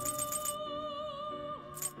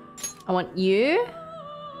want you.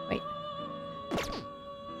 Wait.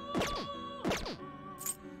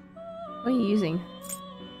 What are you using?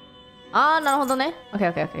 Ah, naruhodo ne.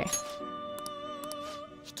 Okay.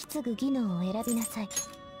 引き継ぐ技能を選びなさい.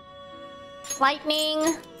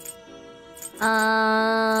 Lightning.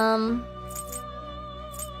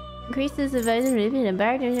 Increases the visibility and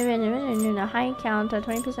barrier in a high counter,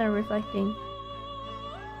 20% reflecting.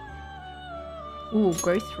 Ooh,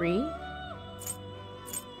 growth 3.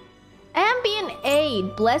 Ambient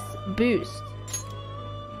aid, bless boost.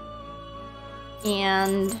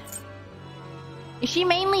 And is she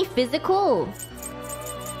mainly physical?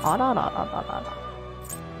 Da.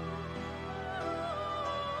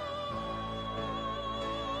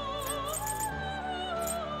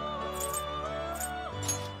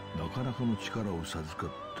 なかなかの力を授かっ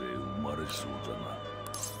て生まれそうだな。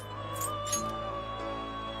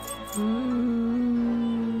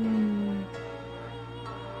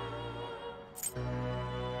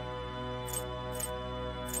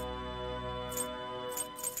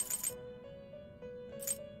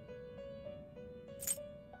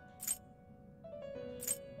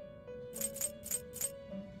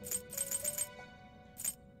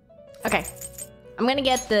Okay. I'm gonna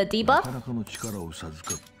get the debuff. なかなかの力を授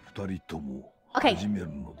かって二人とも Okay. 始める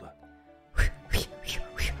のだ。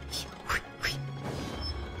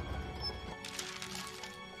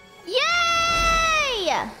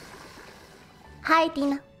Yay! Hi,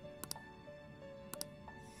 Tina.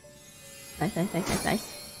 Nice.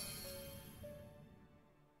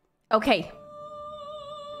 Okay.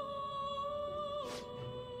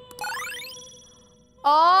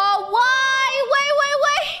 Oh, why?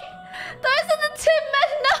 Wait. Those are the two men.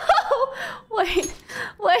 No. Wait.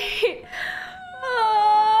 Wait,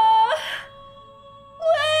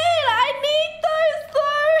 I need those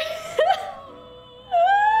though.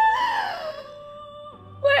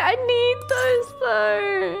 Wait, I need those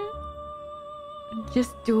though.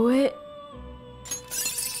 Just do it.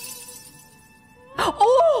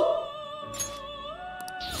 Oh!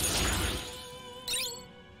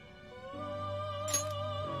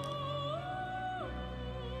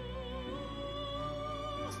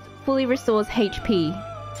 Fully restores HP.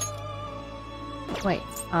 Wait,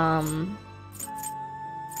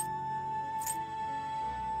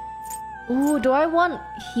 Ooh, do I want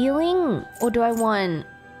healing or do I want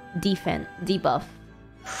defense, debuff?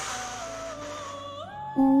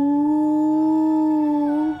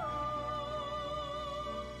 Ooh.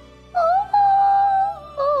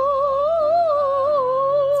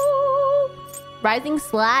 Rising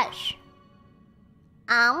slash.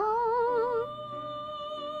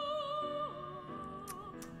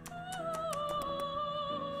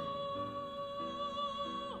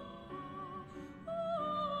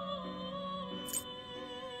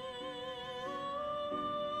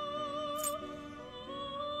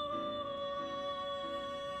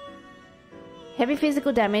 Heavy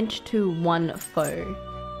physical damage to one foe.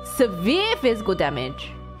 Severe physical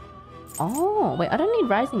damage. Oh, wait, I don't need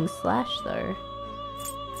rising slash though.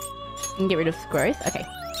 You can get rid of growth. Okay,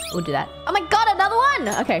 we'll do that. Oh my god, another one!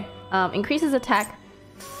 Okay, increases attack.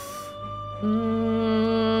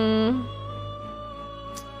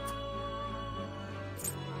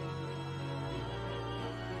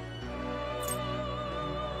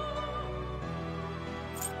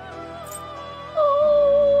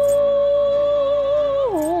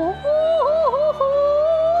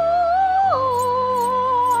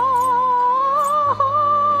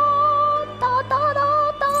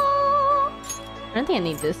 I don't think I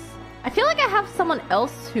need this. I feel like I have someone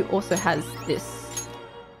else who also has this.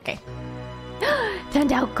 Okay.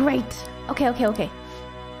 Turned out great. Okay.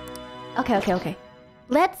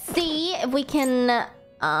 Let's see if we can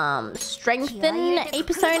strengthen a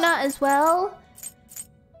persona as well.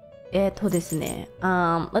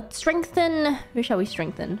 Let's strengthen... Who shall we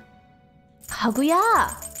strengthen?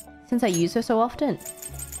 Kaguya! Since I use her so often.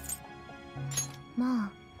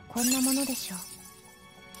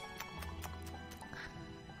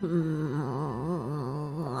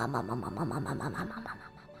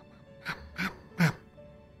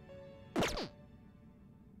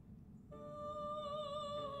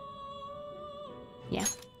 Yeah,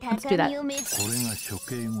 let's do that.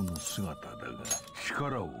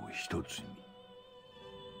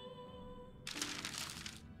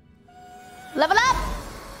 Level up!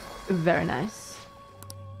 Very nice.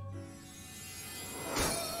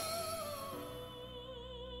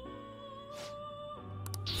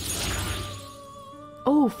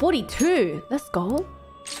 Oh, 42. Let's go.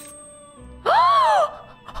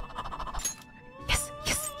 Yes.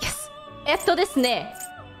 ですね。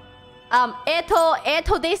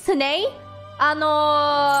ですね。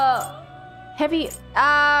heavy,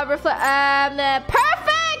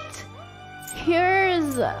 perfect!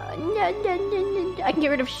 Here's, I can get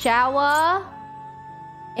rid of shower.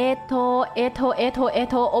 Oh,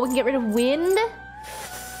 we can get rid of wind.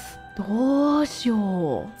 どうしよう.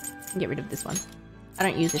 Get rid of this one. I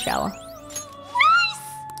don't use the shower. Nice!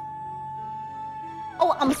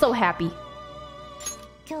 Oh, I'm so happy.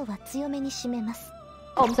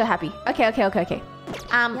 Oh, I'm so happy. Okay.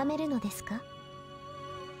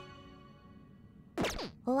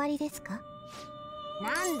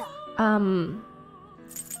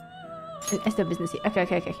 It's the business here.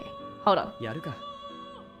 Okay. Hold on.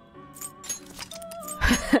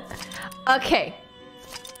 Okay.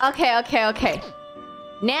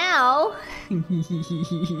 Now...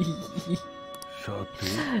 Okay.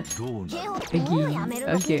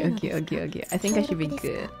 I think I should be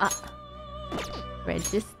good.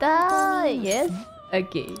 Register. Yes.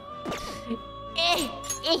 Okay.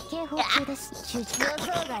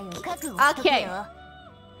 Okay.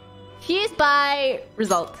 Fused by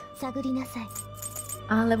result.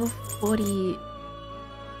 Level 40.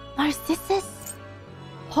 Narcissus.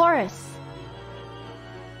 Horus.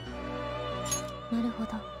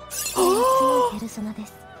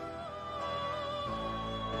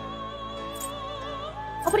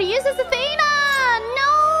 Oh, but he uses Athena! No!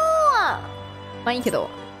 まあいいけど。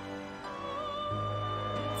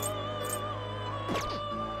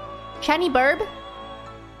Shiny Burb?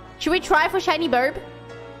 Should we try for Shiny Burb?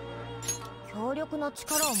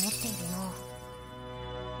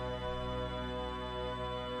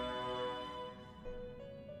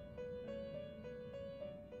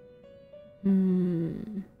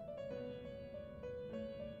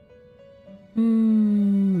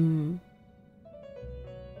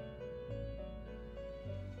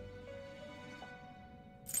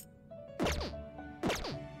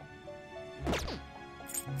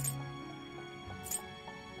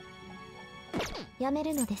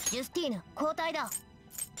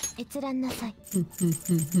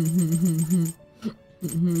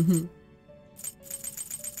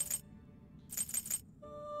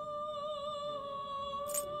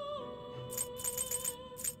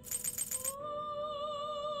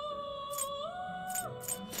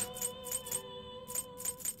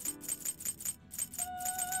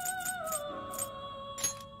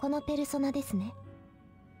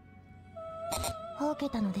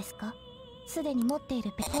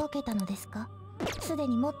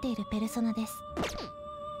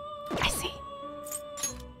 I see.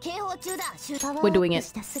 We're doing it.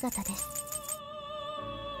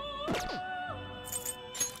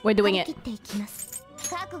 We're doing it.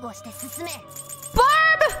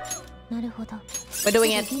 Barb! We're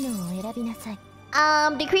doing it.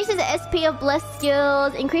 Decreases the SP of blessed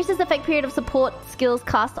skills. Increases the effect period of support skills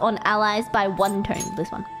cast on allies by 1 turn.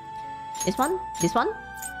 This one. This one.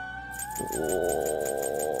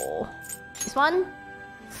 Oh. This one.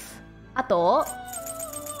 あと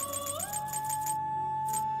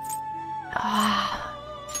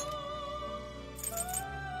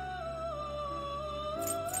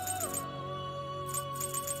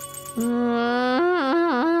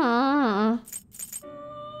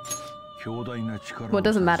Well, it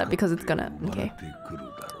doesn't matter because it's gonna. Okay.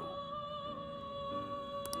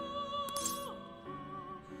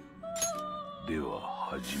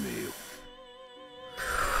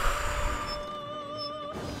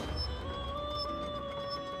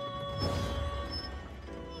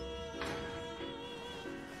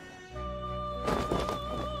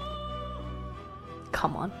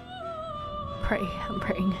 Come on. Pray. I'm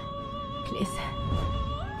praying. Please.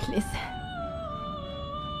 Please.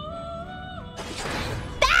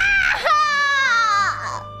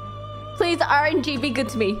 Ah! Please, RNG, be good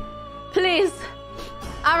to me. Please.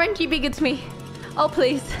 RNG, be good to me. Oh,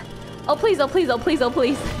 please. Oh, please, oh, please, oh, please, oh,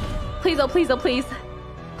 please. Please, oh, please, oh, please.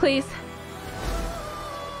 Please.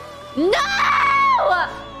 No!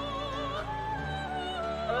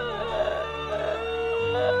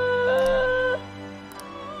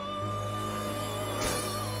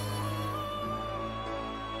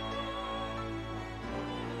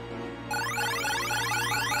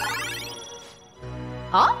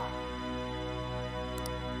 Huh?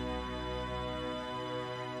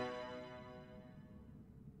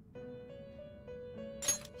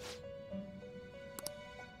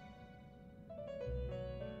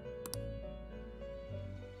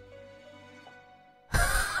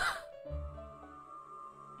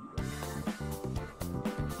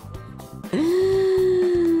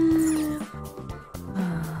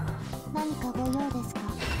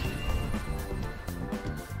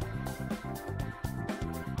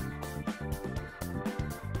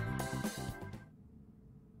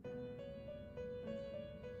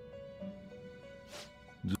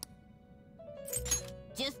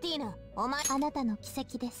 Justina, お前あなたの奇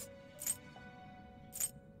跡です。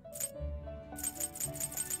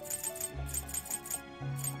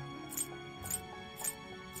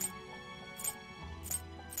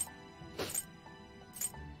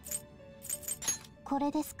こ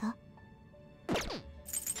れですか？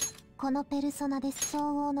このペルソナです。相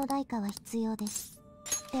応の代価は必要です。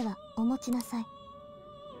では、お持ちなさい。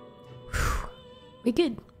We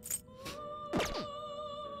good.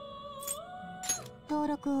 登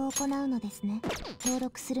録を行うのですね。登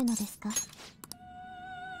録するのですか？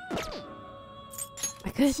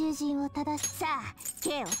囚人を正しさあ、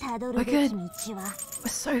刑をたどるべき道は。We're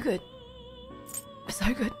so good. We're so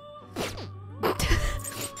good.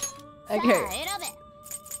 Okay.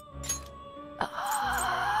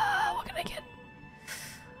 What can I get?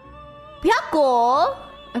 Byakko!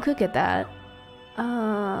 I could get that.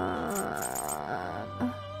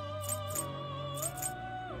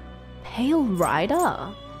 Pale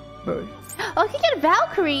Rider? Bro. Oh, I can get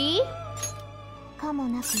Valkyrie!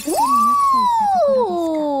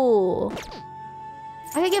 Ooh!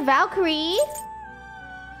 I can get Valkyrie!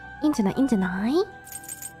 いいんじゃない？いいんじゃない？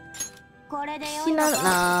気になる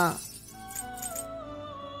な。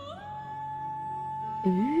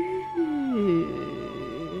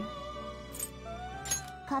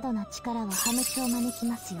過度な力は破滅を招き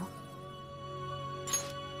ますよ。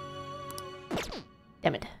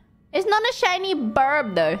Damn it. It's not a shiny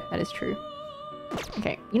burb though. That is true.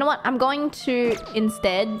 Okay, you know what? I'm going to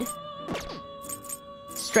instead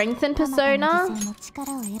strengthen persona.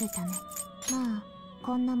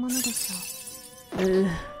 Ugh.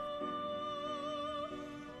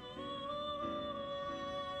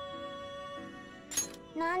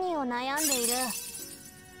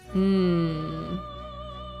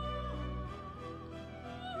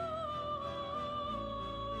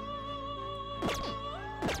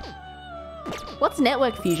 What's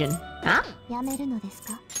network fusion? Huh?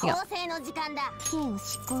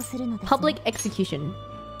 Public execution.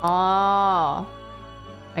 Oh.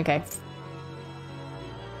 Okay.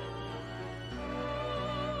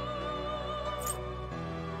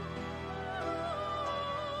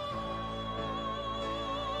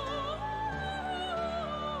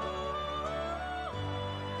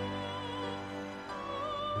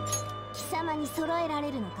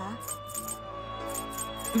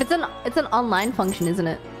 It's an online function, isn't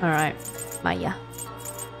it? Alright. Maya.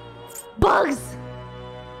 Bugs!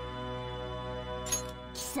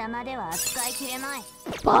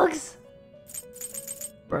 Bugs!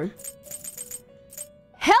 Bro.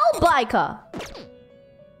 Hellbiker!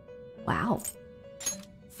 Wow.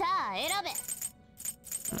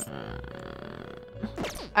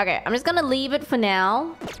 Okay, I'm just gonna leave it for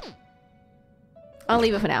now. I'll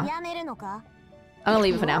leave it for now. I'm gonna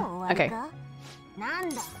leave it for now. Okay. Hi.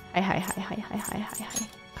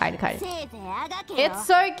 It's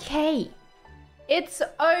okay. It's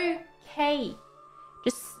okay. okay.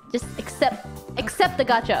 Just accept the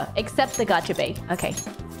gacha. Accept the gacha, babe. Okay.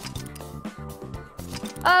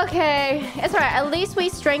 Okay, it's alright. At least we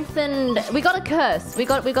strengthened. We got a curse. We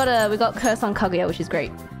got curse on Kaguya, which is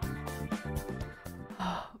great.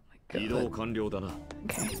 Oh my god.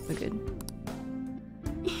 Okay, we're good.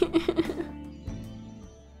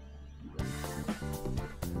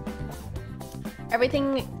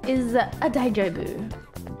 Everything is a daijobu.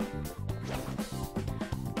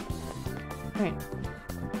 Right.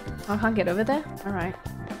 I can't get over there? Alright.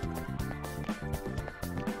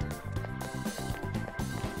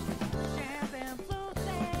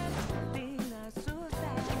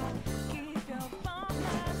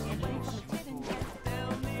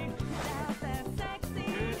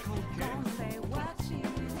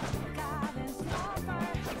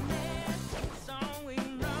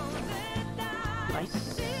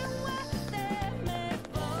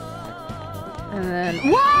 And then...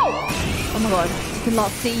 Whoa! Oh my god, I did not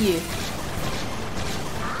see you.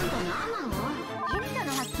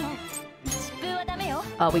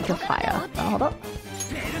 Oh, we can fire. Oh, hold up.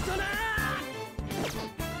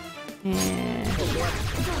 Yeah.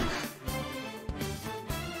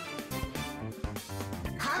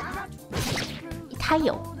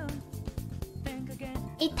 Itayo.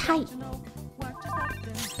 Itai.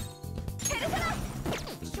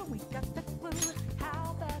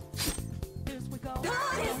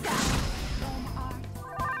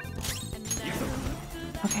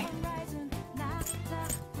 Okay.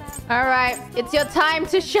 Alright, it's your time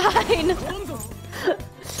to shine!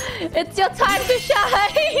 It's your time to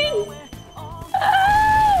shine!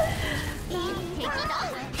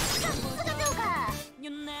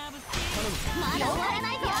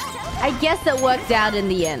 I guess it worked out in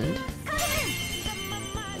the end.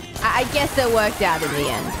 I guess it worked out in the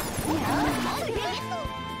end.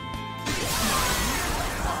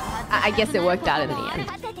 I guess it worked out in the end.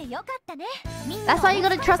 That's why you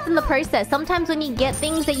gotta trust in the process. Sometimes when you get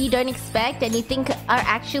things that you don't expect and you think are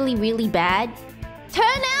actually really bad,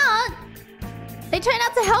 they turn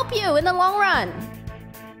out to help you in the long run.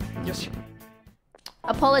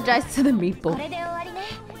 Apologize to the meeple.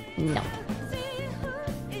 No.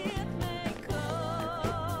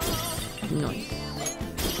 Nice.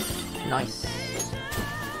 Nice.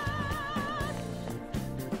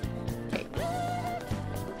 Okay.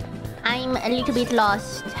 I'm a little bit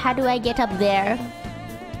lost. How do I get up there?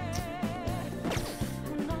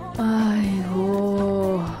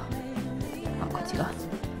 아이고. 아, 거치가.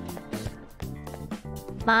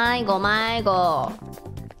 마이고, 마이고.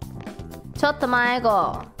 쳤다,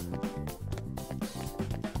 마이고.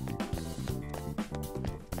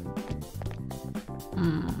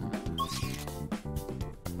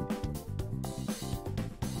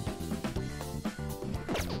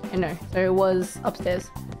 I know, so it was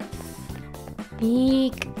upstairs.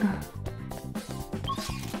 Eek.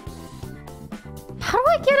 How do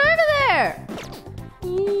I get over there?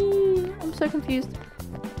 I'm so confused.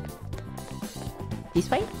 This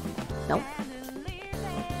way? No.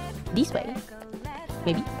 This way?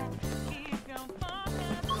 Maybe.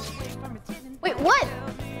 Wait, what?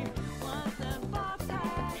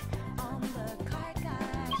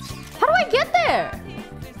 How do I get there?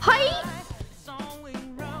 Hi?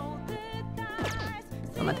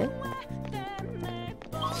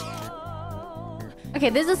 Okay,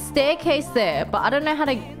 there's a staircase there, but I don't know how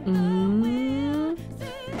to...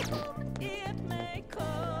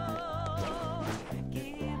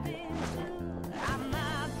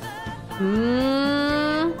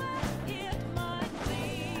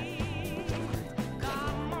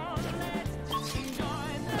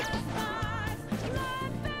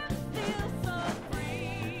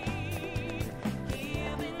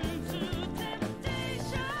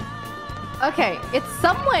 Okay, it's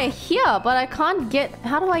somewhere here, but I can't get...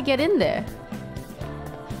 How do I get in there?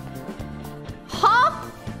 Huh?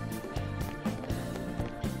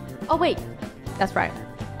 Oh, wait. That's right.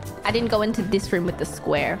 I didn't go into this room with the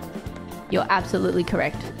square. You're absolutely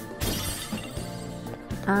correct.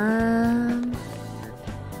 I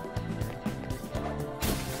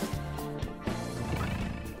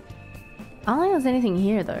don't think there's anything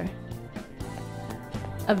here, though.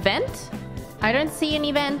 A vent? I don't see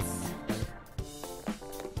any vents.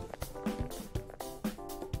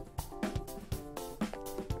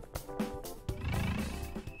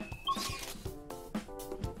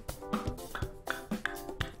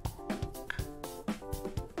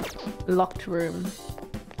 Locked room.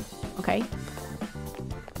 Okay.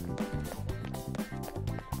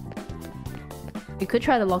 We could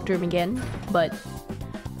try the locked room again, but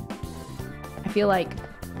I feel like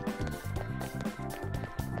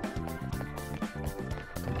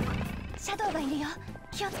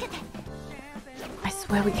I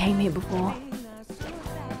swear we came here before.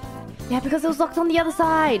 Yeah, because it was locked on the other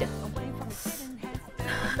side.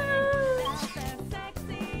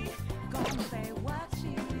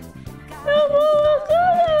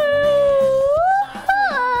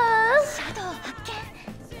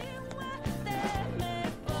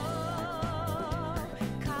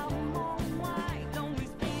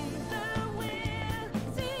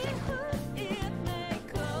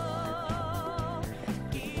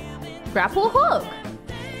 Grapple hook.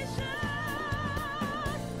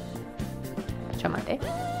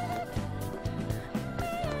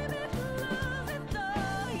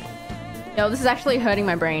 Yo, this is actually hurting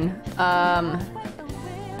my brain.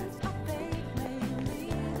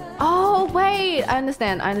 Oh wait, I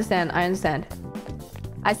understand. I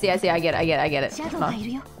see. I get it. Oh.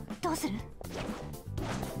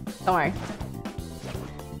 Don't worry.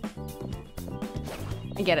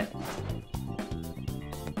 I get it.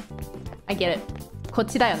 こっ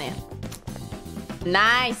ちだよね。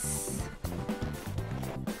Nice.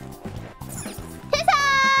 天才。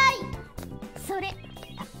それ。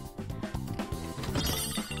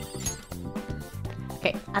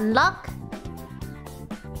Okay, unlock.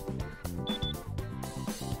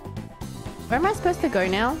 Where am I supposed to go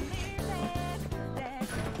now?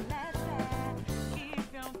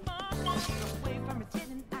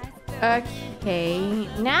 Okay,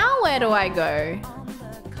 now where do I go?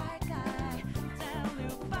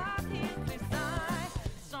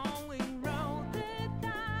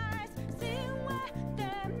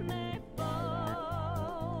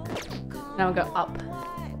 Now we'll go up.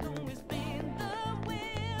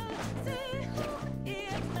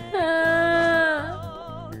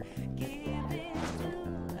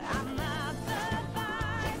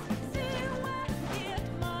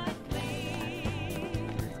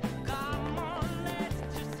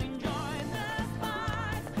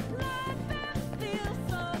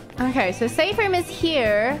 Okay, so safe room is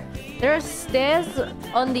here. There are stairs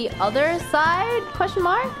on the other side? Question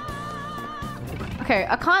mark? Okay,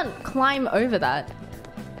 I can't climb over that.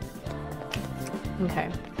 Okay.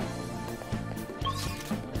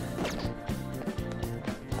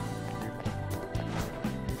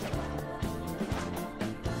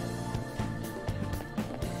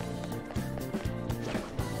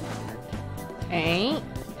 Okay.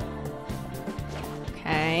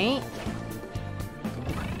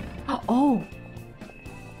 Oh!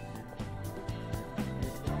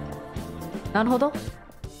 なるほど。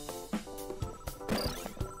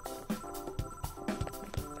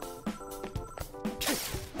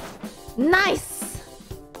Nice!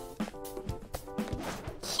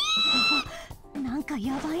 なんか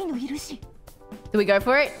やばいのいるし。Do we go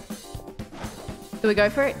for it? Do we go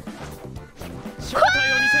for it?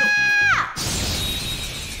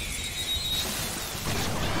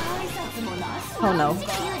 Oh no.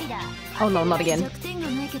 Oh no, not again.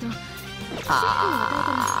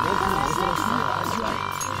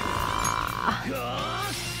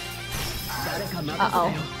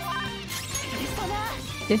 Uh-oh.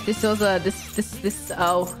 This was a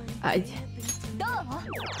oh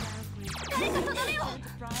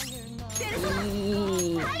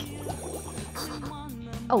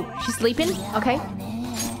oh, she's sleeping? Okay.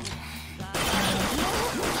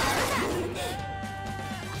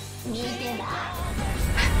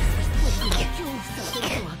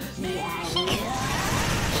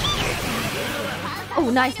 Oh,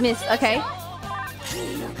 nice miss. Okay.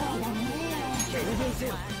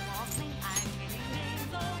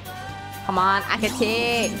 Come on,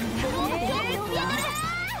 Akachi.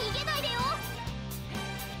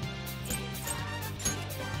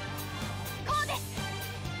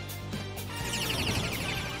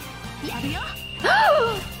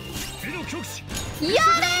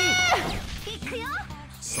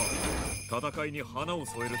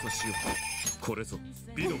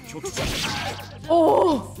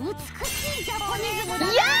 Oh!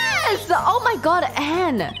 Yes! Oh my god,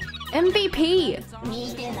 Anne! MVP!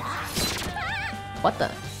 What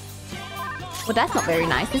the? Well, that's not very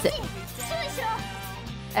nice, is it?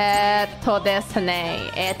 です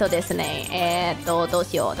ね。ですね。どう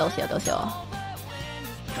しよう。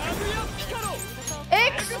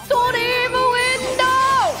Extreme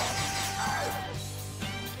window!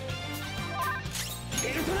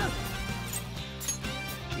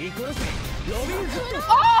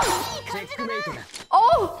 Oh!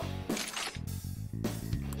 Oh!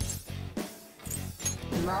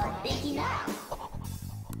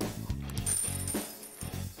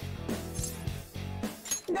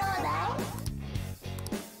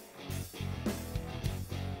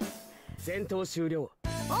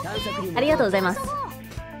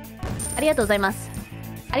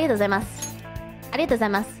 ありがとうございます。ありがとうござい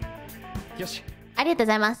ます。よし。ありがとう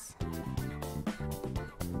ございます。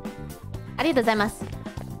ありがとうございます。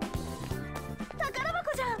宝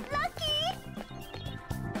箱じゃん、ラッキー。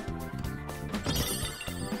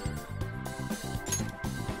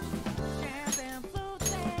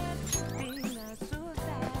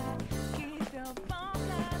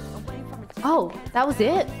Oh, that was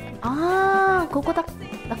it? Ah, ここだ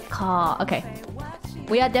か。Okay.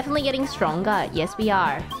 We are definitely getting stronger. Yes, we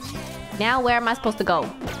are. Now, where am I supposed to go?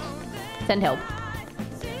 Send help.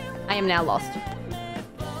 I am now lost.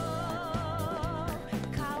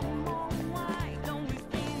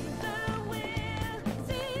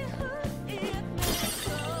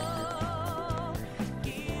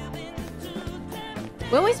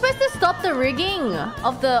 Were we supposed to stop the rigging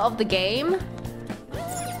of the game?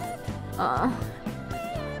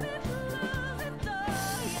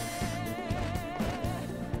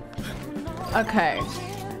 Okay.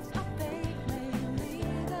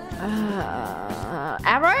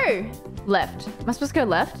 Arrow? Left. Am I supposed to go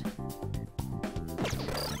left?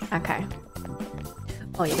 Okay.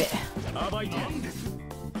 Oh, you bit.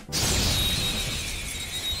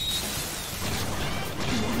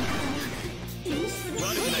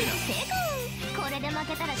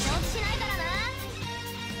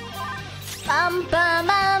 Bum bum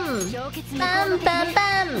bum. Bum bum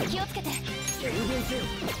bum.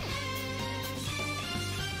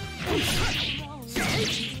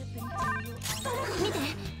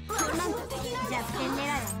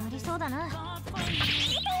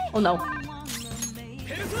 Oh no.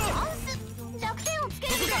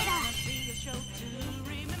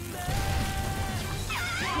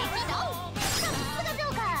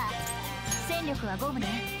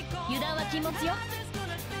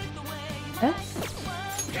 Eh?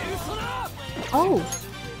 Oh.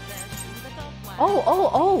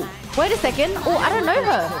 Oh. Wait a second. Oh, I don't know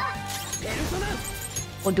her.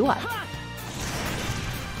 Or do I?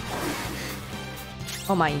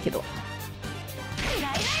 Oh my, いいけど。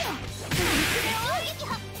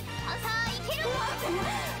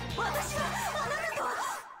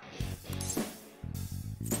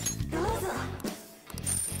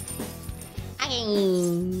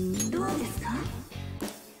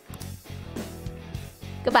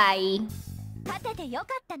Goodbye. 勝ててよか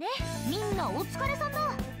ったね。みんなお疲れさんだ。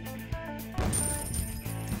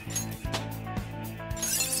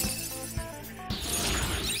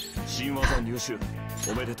新技入手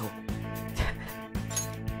おめでとう。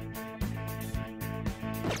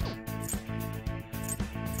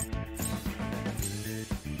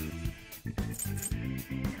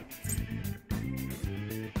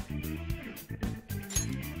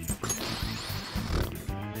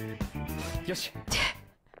よし。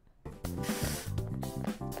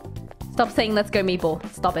 Stop saying let's go meeple.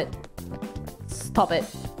 Stop it. Stop it.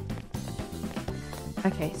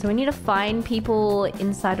 Okay, so we need to find people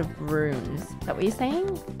inside of rooms. Is that what you're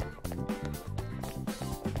saying?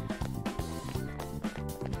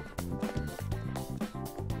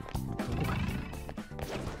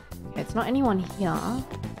 Okay, it's not anyone here.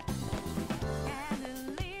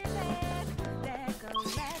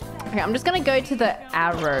 Okay, I'm just gonna go to the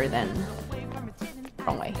arrow then.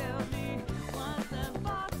 Wrong way.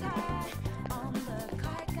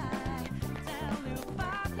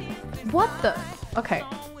 What the? Okay.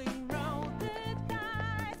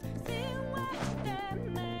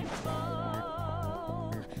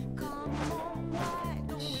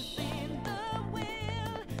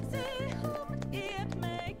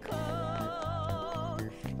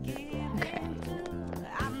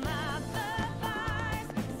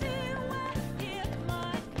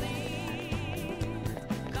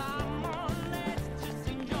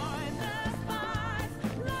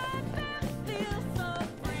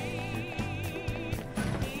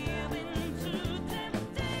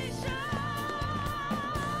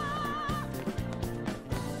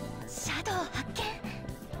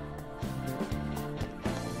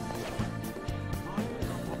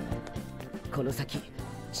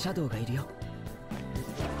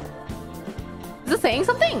 Is it saying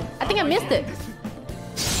something? I think I missed it.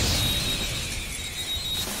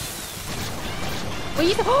 What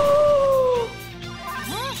you? Oh!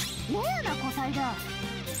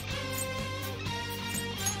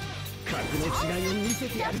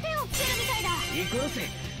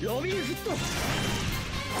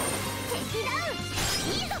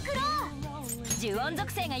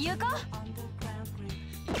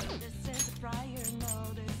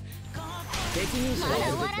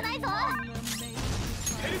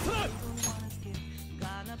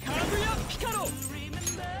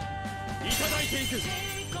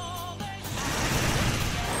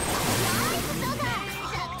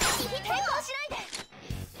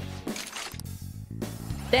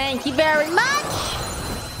 Thank you very much.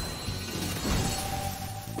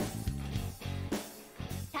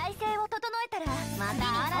 体勢を整えたらま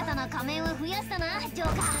た新たな仮面を増やしたな、ジョ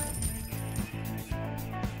ーカー。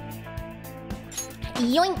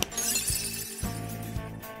 Yoink.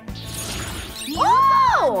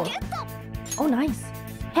 Oh! Oh, nice.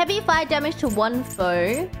 Heavy fire damage to one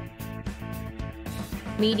foe.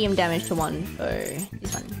 Medium damage to one foe.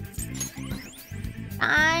 This one.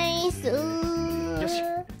 Nice.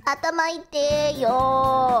 頭痛え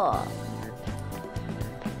よ。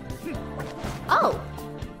Oh.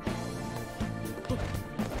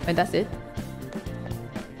 Wait, that's it?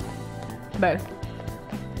 Both.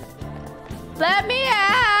 Let me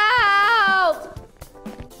out!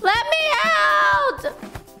 Let me out!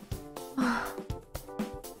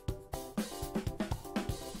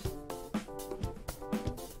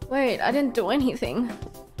 Wait, I didn't do anything.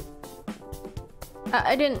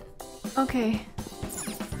 I didn't... Okay.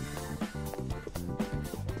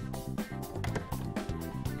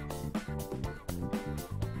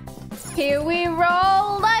 Here we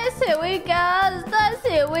roll, dice, here we go, dice,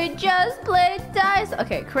 here we just play dice.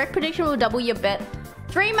 Okay, correct prediction will double your bet.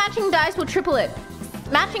 3 matching dice will triple it.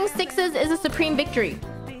 Matching 6s is a supreme victory.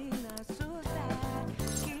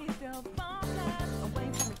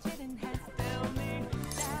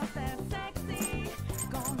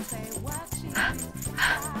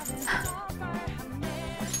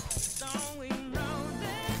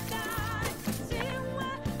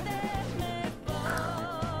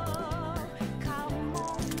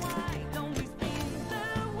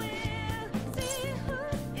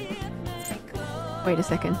 Wait a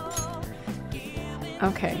second.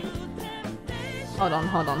 Okay. Hold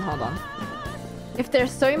on. If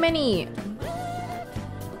there's so many...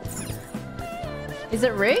 Is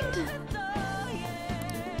it rigged?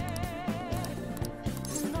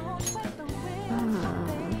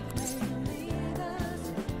 Hmm.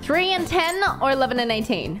 3 and 10 or 11 and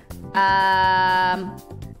 18?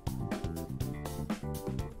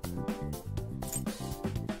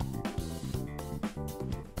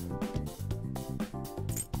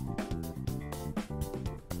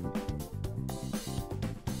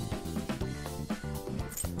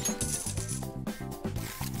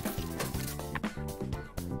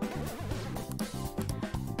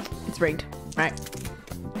 Rigged. Right.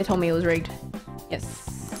 They told me it was rigged. Yes.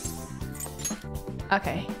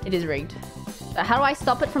 Okay, it is rigged. So how do I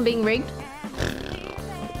stop it from being rigged?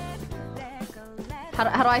 How do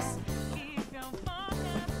I...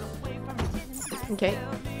 Okay.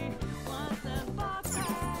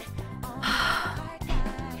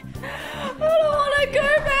 I don't want to go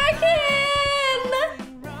back in!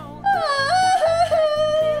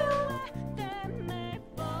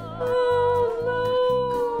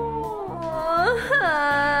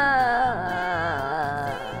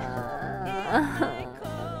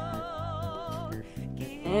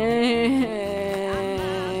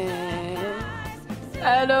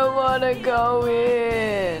 I don't want to go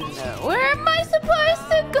in. Where am I supposed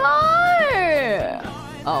to go?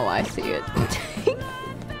 Oh, I see it.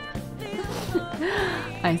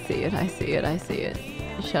 I see it.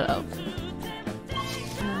 Shut up.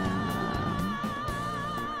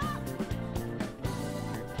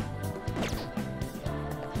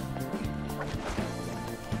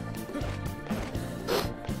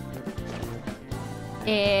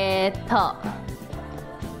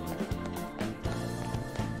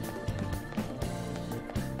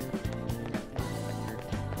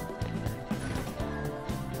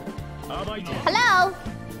 Hello.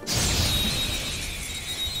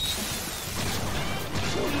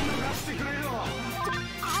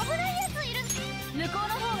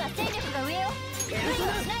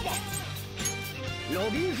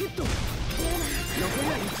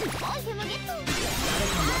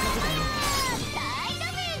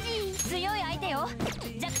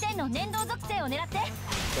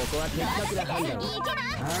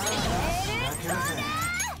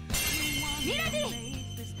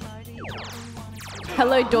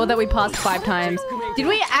 Hello, door that we passed 5 times. Did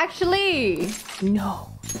we actually? No.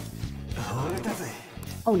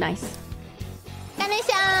 Oh, nice.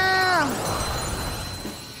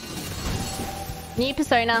 New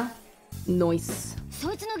persona. Nice.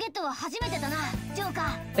 Wait,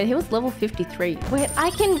 he was level 53. Wait,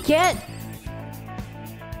 I can get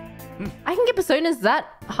personas that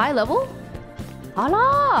high level?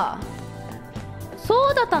 Ala!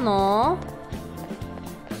 そうだったの?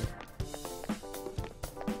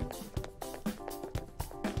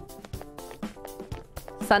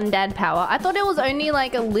 Sundad power. I thought it was only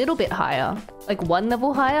like a little bit higher. Like 1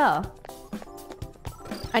 level higher.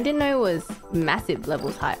 I didn't know it was massive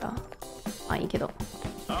levels higher. まあいいけど。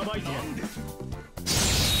暴いてやる。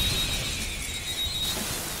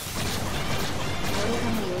俺か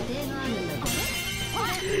らも予定があるんだけど。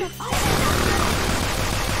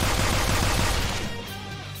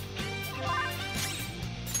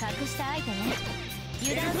隠した相手ね。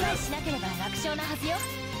油断さえしなければ楽勝なはずよ。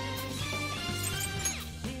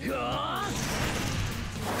うわ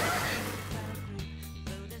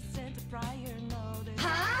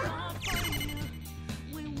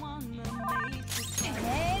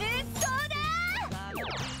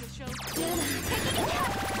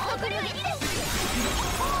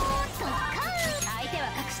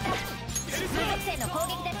の攻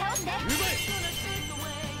撃で倒して。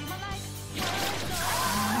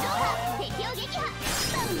敵を撃破。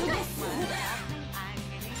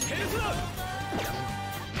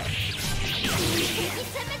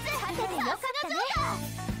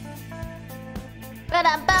バ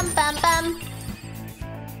ランバンバンバン。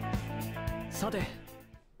さて。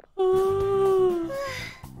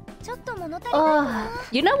ちょっと物足りな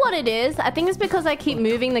い。You know what it is? I think it's because I keep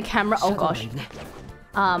moving the camera. Oh gosh.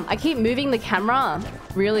 I keep moving the camera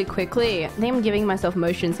really quickly. I think I'm giving myself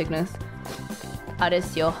motion sickness.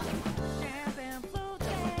 Aresyo.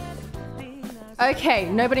 Okay,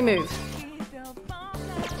 nobody move.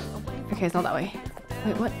 Okay, it's not that way.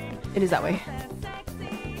 Wait, what? It is that way.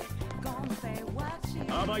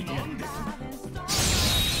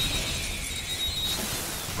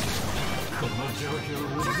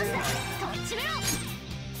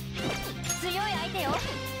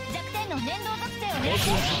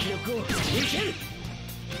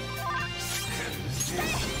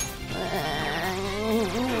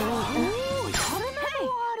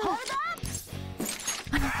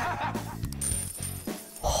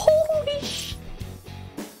 Holy sh!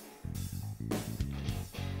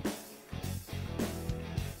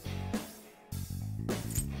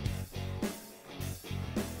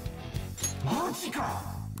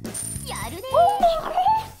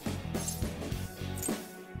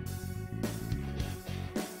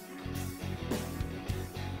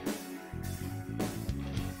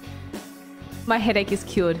 My headache is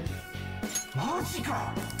cured. Oh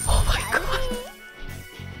my god.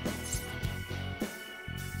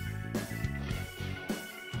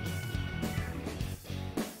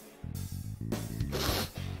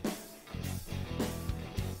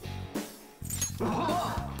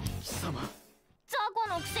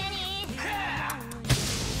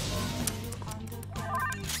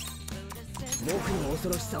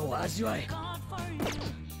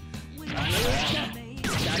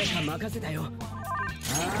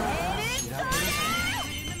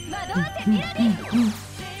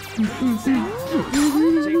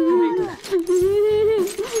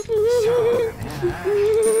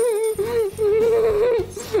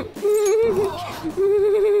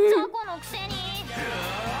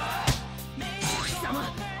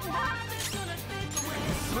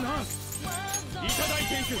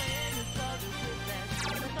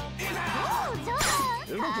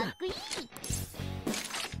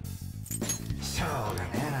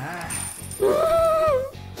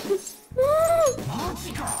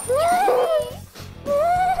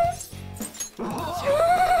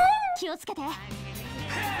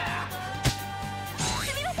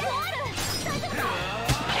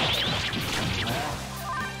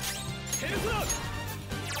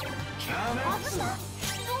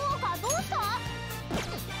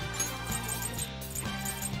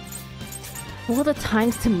 All the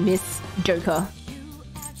times to miss Joker.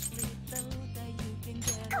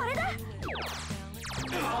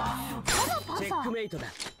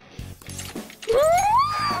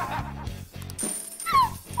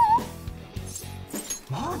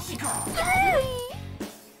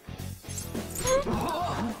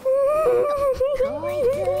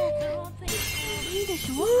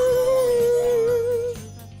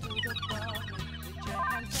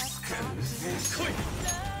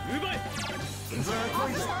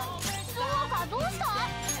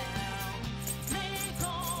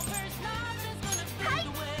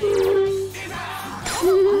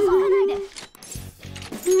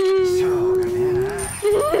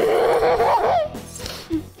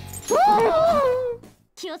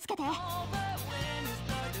 Checkmate.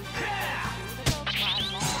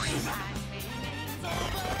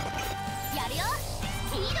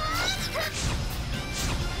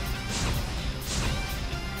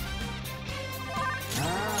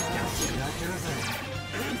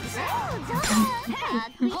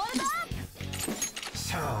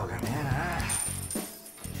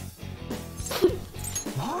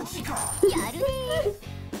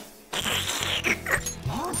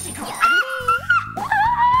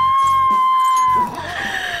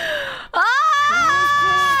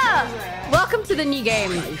 the new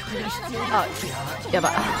game. Oh, yeah,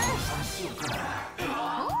 but...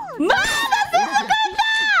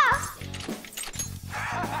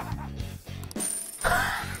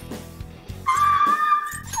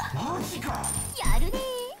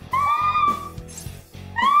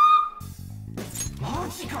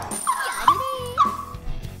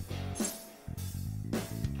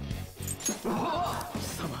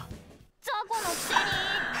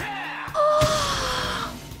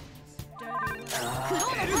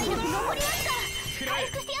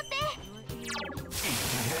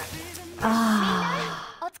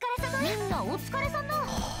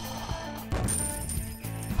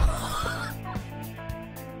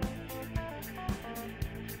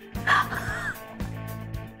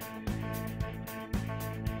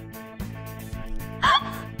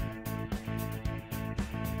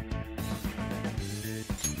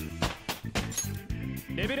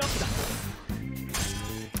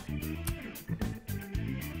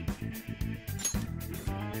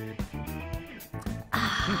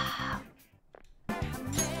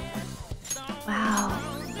 Wow.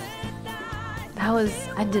 That was...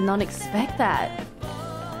 I did not expect that.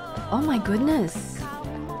 Oh my goodness.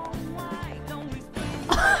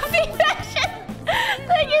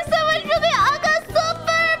 Thank you so much for the Aga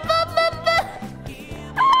Super!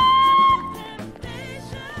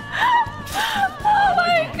 Oh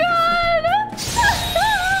my god!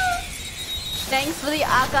 Thanks for the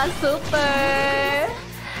Aga Super!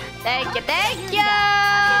 Thank you, thank you!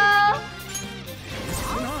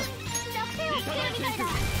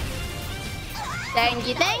 Thank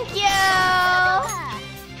you, thank you!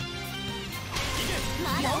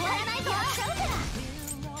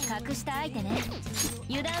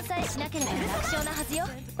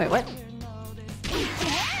 Wait, what?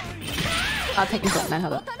 I'll take this one, man.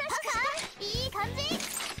 Hold on.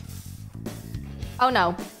 Oh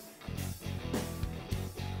no.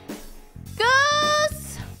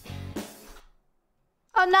 Goose!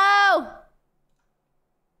 Oh no!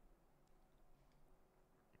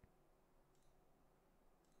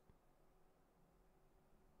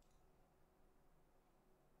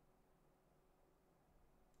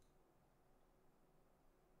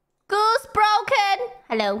 Goose broken!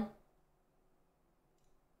 Hello.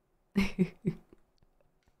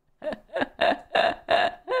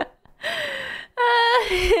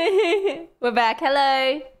 We're back.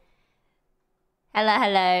 Hello. Hello,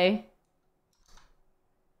 hello.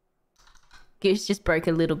 Goose just broke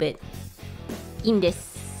a little bit. In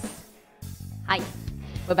this. Hi.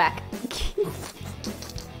 We're back.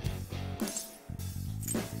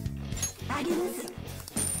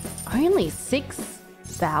 Only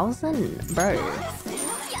 6,000? Bro.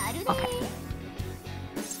 Okay.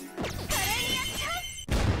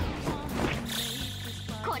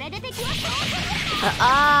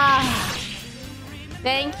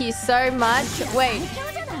 Thank you so much. Wait.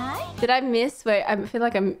 Did I miss? Wait, I feel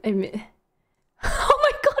like I'm... Oh my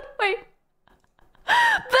god, wait.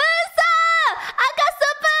 Bursa! Aka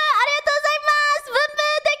super! Arigatou gozaimasu! Boom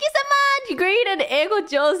boom! Thank you so much! Green and ego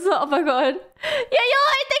jozo. Oh my god.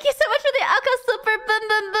 Yayoi! Thank you so much for the Aka super! Boom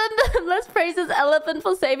boom boom boom! Let's praise this elephant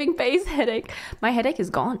for saving face headache. My headache is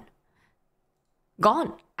gone.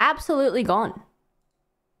 Gone. Absolutely gone.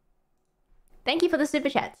 Thank you for the super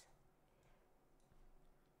chats.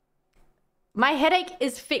 My headache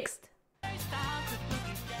is fixed.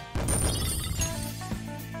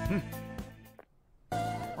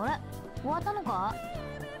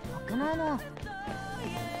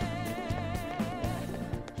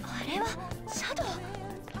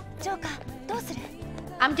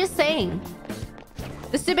 I'm just saying.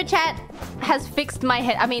 The super chat has fixed my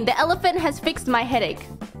head. I mean, the elephant has fixed my headache.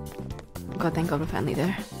 God, thank God we're finally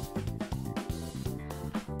there.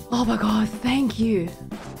 Oh my god, thank you.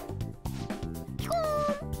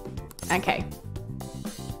 Okay.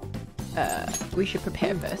 We should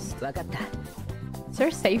prepare first. Is there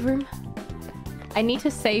a save room? I need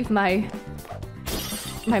to save my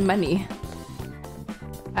money.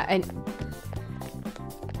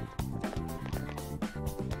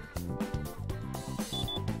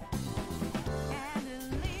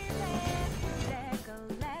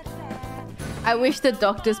 I wish the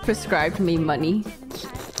doctors prescribed me money.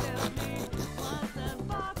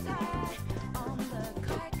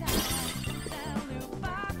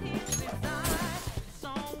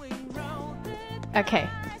 Okay.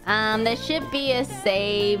 There should be a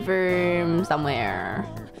save room somewhere.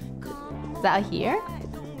 Is that here?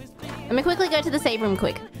 Let me quickly go to the save room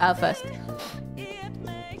first.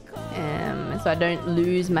 So I don't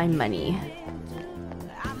lose my money.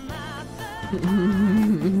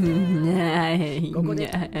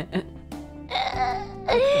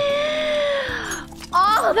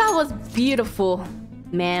 Oh, that was beautiful.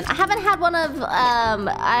 Man, I haven't had one of,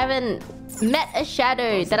 I haven't met a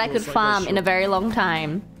shadow that I could farm in a very long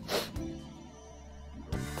time.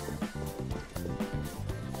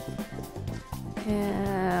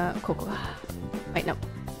 Cool. Wait, no.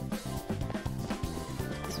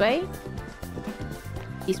 This way?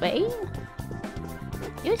 This way?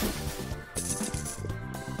 Good.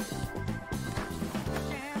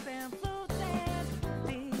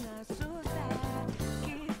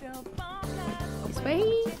 This way?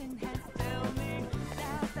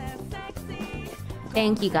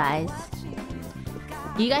 Thank you guys.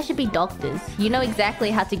 You guys should be doctors. You know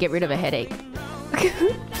exactly how to get rid of a headache.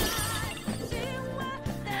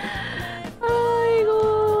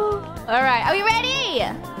 Alright, are we ready?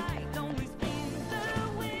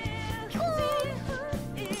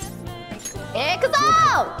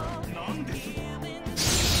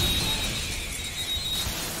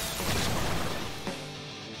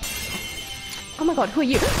 Oh my god, who are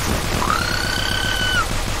you?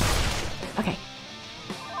 Okay.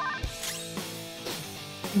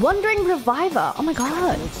 Wandering Reviver. Oh my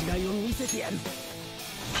god.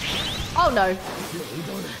 Oh no.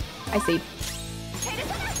 I see.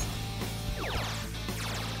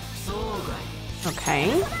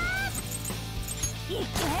 Okay.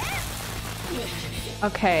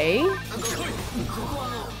 Okay.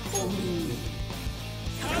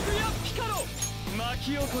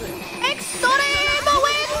 Extreme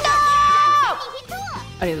window!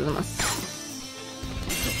 ありがとうございます。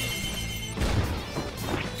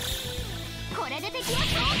これで敵は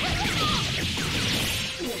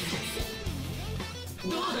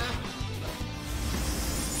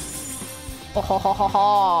ほほほほ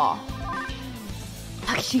ほ。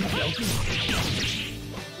たけし。たけし！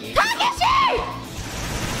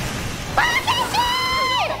たけし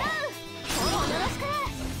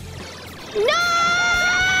！No!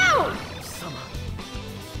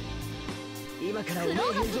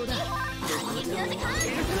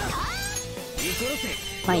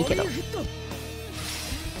 まあいいけど。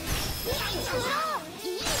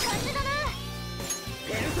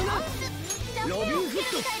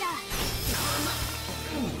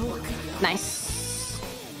ナイス。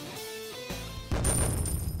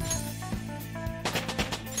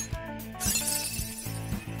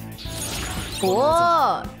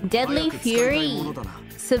Oh, Deadly Fury.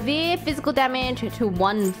 Severe physical damage to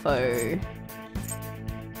one foe.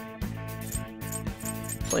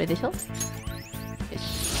 これでしょ?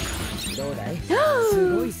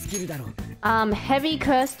 Heavy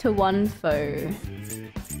curse to one foe.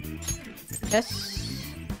 Yes.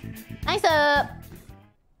 Nice up.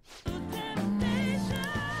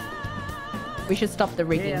 We should stop the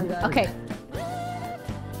rigging. Okay.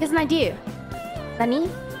 Here's an idea. Nani?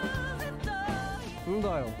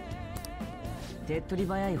 手っ取り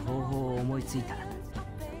早い方法を思いついた。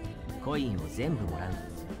コインを全部もらう。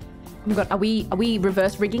Oh my god, are we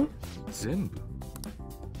reverse rigging? 全部。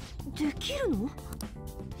できるの？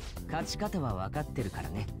勝ち方は分かってるから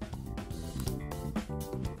ね。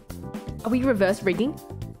Are we reverse rigging?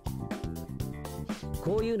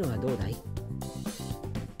 こういうのはどうだい？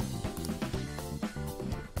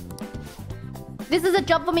 This is a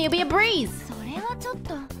job for me, it'll be a breeze. それはちょっ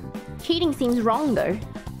と。Cheating seems wrong though.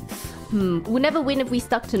 We'll never win if we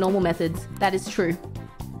stuck to normal methods. That is true.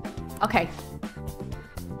 Okay.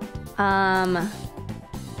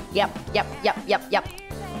 Yep.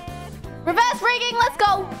 Reverse rigging, let's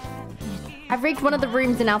go! I've rigged one of the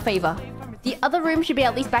rooms in our favor. The other room should be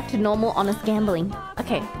at least back to normal honest gambling.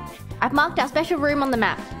 Okay. I've marked our special room on the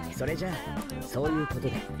map. それじゃあ、そういうこと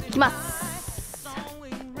で。行きます。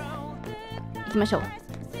行きましょう。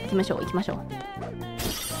行きましょう。行きましょう。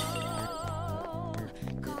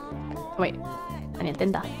Wait, 何やって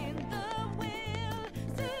んだ?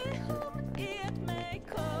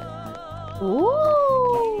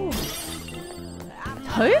 Ooh,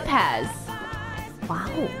 Topaz.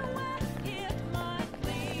 Wow.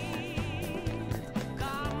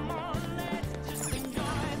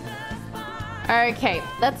 Okay,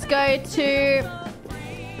 let's go to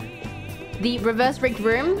the reverse rigged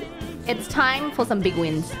room. It's time for some big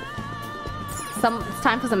wins. It's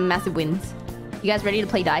time for some massive wins. You guys ready to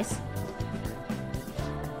play dice?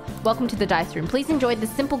 Welcome to the dice room. Please enjoy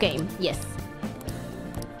this simple game. Yes.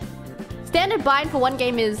 Standard bind for one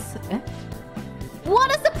game is...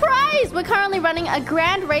 What a surprise! We're currently running a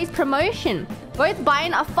grand race promotion. Both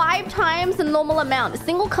buy-in are 5 times the normal amount. A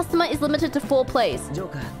single customer is limited to 4 plays.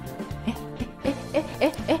 Joker.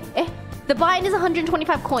 The buy-in is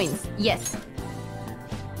 125 coins. Yes.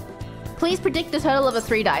 Please predict the total of a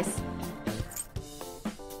 3 dice.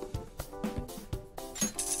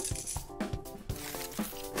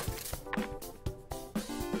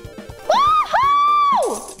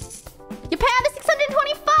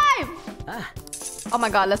 Oh my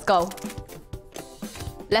god, let's go.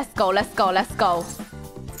 Let's go, let's go, let's go.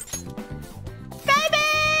 Baby!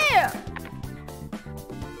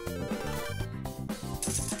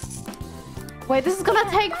 Wait, this is gonna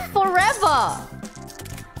take forever.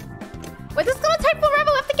 Wait, this is gonna take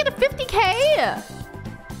forever. We have to get a 50k.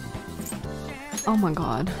 Oh my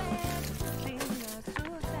god.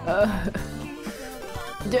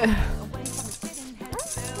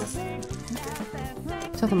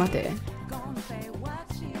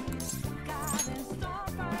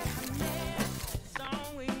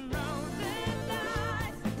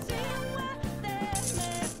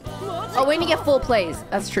 Oh, we only get 4 plays.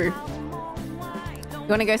 That's true. You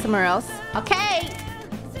wanna go somewhere else? Okay.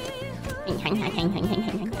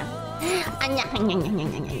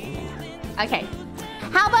 Okay.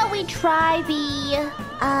 How about we try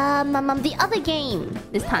the other game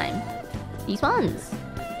this time? These ones.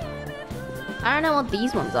 I don't know what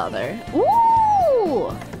these ones are though.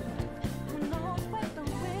 Ooh!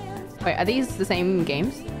 Wait, are these the same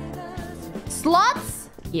games? Slots?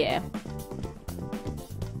 Yeah.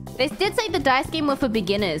 They did say the dice game were for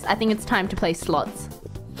beginners. I think it's time to play slots.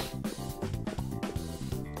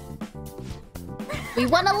 We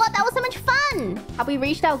won a lot. That was so much fun. Have we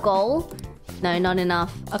reached our goal? No, not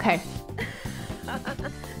enough. Okay.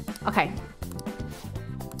 Okay.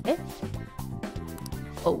 Eh?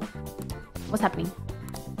 Oh. What's happening?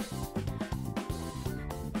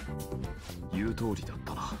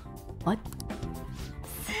 What?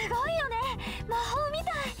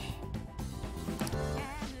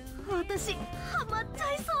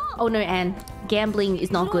 Oh no, Anne. Gambling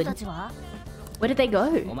is not good. Where did they go?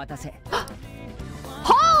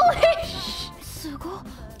 Holy sh!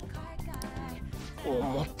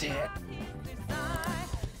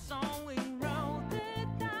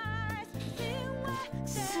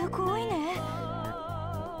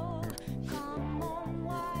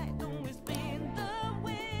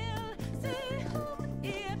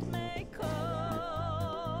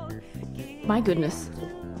 My goodness.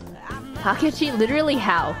 Takechi, literally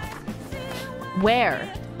how? Where?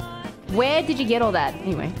 Where did you get all that?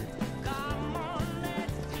 Anyway.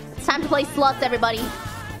 It's time to play slots, everybody.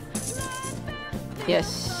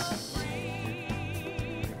 Yes.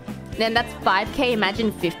 Then that's 5k,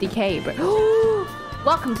 imagine 50k, bro.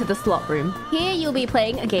 Welcome to the slot room. Here you'll be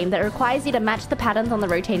playing a game that requires you to match the patterns on the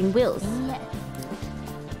rotating wheels.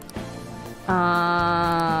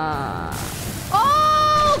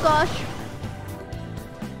 Oh gosh.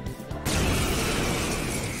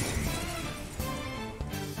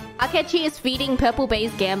 Akechi is feeding Purple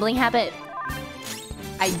Bay's gambling habit.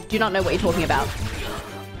 I do not know what you're talking about.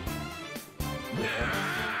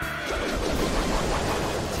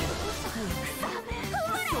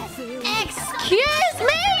 Excuse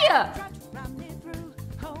me!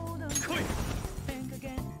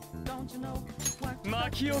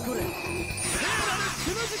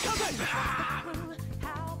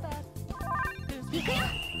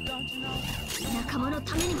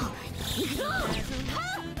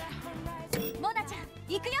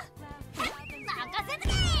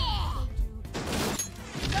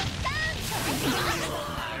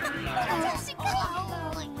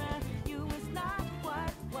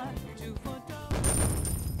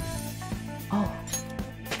 Oh.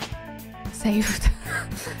 Saved.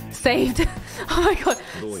 Saved. Oh my god.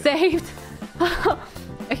 Saved.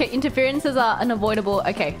 Okay, interferences are unavoidable.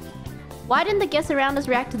 Okay. Why didn't the guests around us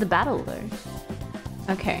react to the battle, though?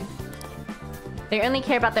 Okay. They only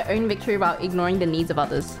care about their own victory while ignoring the needs of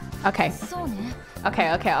others. Okay.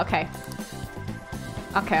 Okay, okay, okay.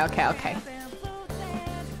 Okay, okay, okay.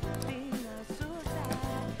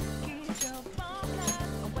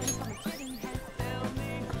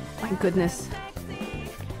 My goodness.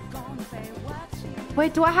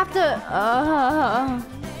 Wait, do I have to...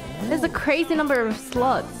 there's a crazy number of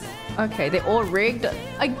slots. Okay, they're all rigged.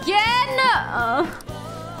 Again!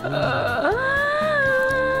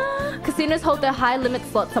 Casinos hold their high limit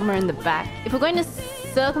slot somewhere in the back. If we're going to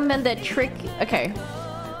circumvent their trick... Okay.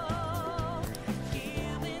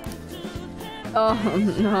 Oh,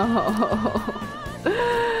 no.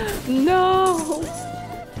 No!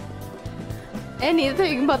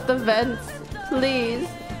 Anything but the vents, please.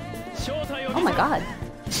 Oh my god.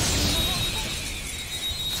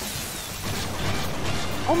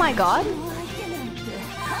 Oh my god.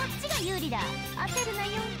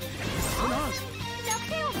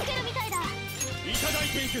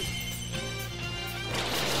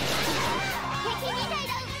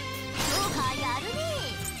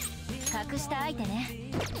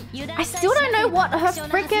 I still don't know what her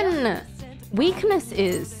freaking weakness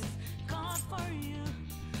is.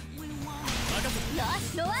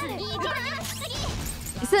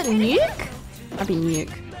 Is it nuke? I'd be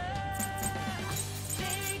nuke.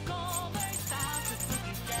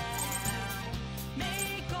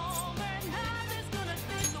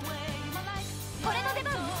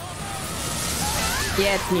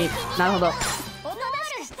 Yeah, it's nuke. Naruhodo.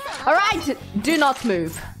 Alright! Do not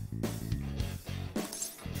move.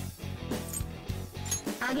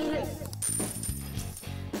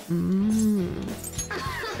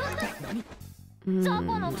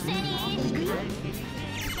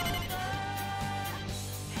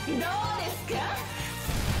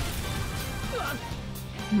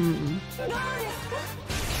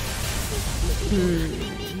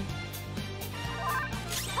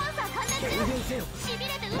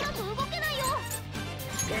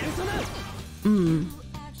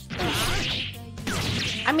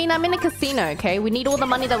 I mean, I'm in a casino, okay? We need all the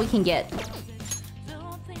money that we can get.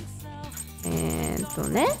 And so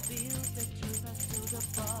ne?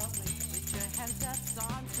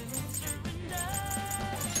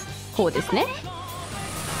 Ko desu ne?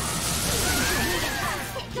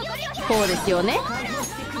 Ko desu yo ne?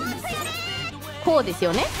 Ko desu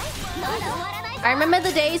yo ne? I remember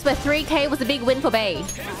the days where 3K was a big win for Bay.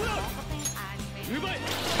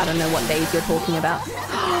 I don't know what days you're talking about.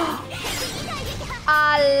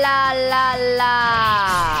 Ah la la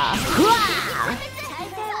la.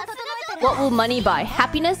 What will money buy?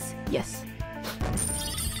 Happiness? Yes.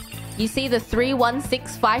 You see the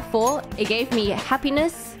 31654? It gave me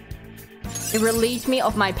happiness. It relieved me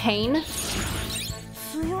of my pain.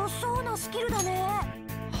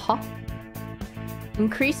 Huh?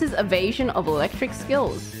 Increases evasion of electric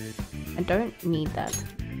skills. I don't need that.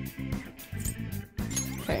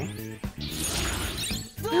 Okay.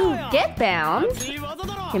 Get bound.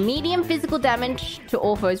 Okay, medium physical damage to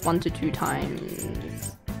all foes 1 to 2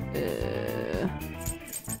 times.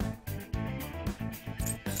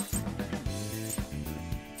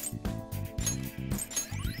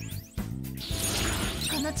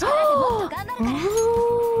 Ooh,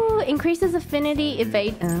 increases affinity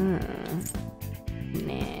evade. Nah.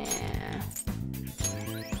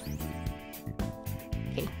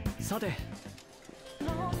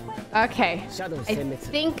 Okay. I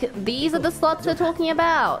think these are the slots we're talking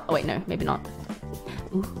about. Oh wait, no, maybe not.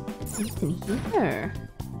 Ooh, what's in here?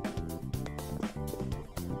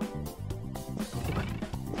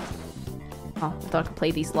 Oh, I thought I could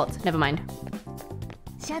play these slots. Never mind.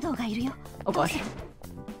 Oh gosh.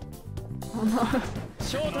 Oh no.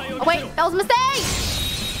 Oh wait, that was a mistake!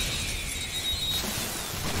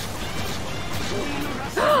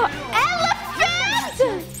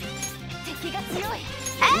 Elephant!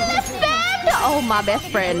 Elephant! Oh, my best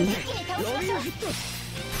friend.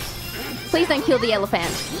 Please don't kill the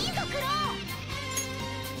elephant.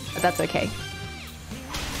 But that's okay.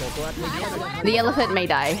 The elephant may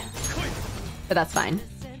die. But that's fine.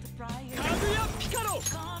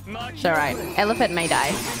 It's alright. Elephant may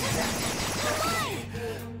die.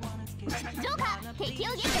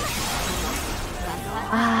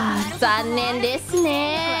 Ah, 残念です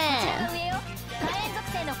ね。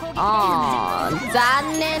あー、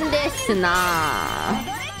残念ですな。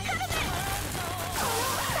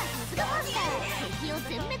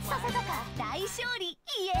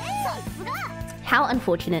How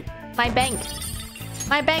unfortunate. My bank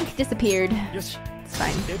disappeared. It's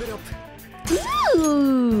fine.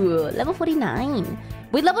 Ooh, level 49.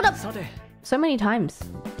 We leveled up so many times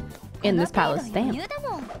in this palace. Damn.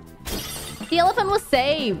 The elephant was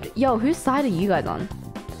saved. Yo, whose side are you guys on?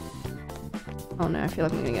 Oh no, I feel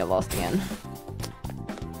like I'm gonna get lost again.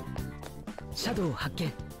 Shadow 発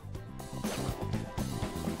見.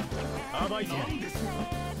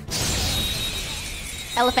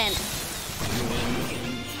 Elephant.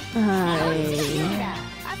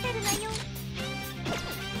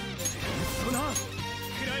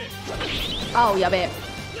 Oh, yabe.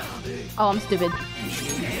 Oh, I'm stupid.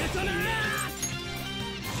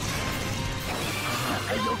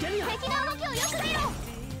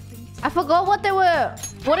 I forgot what they were.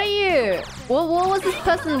 What are you? What was this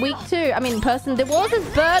person weak to? I mean, what was this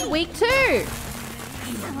bird weak to?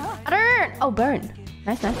 I don't. Oh, burn.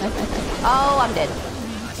 Nice. Oh, I'm dead.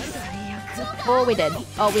 Oh, we're dead.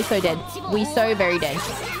 Oh, we're so dead. We're so very dead.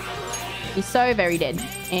 We're so very dead.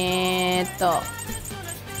 And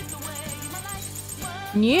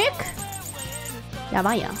nuke?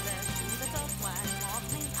 Yabaya.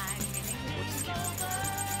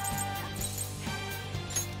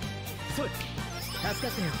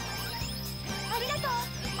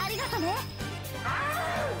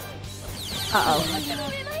 Uh-oh.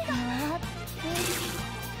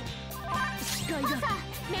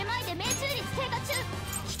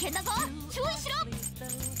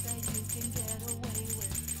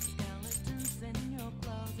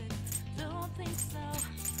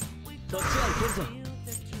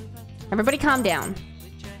 Everybody calm down.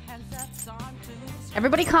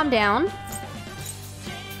 Everybody calm down.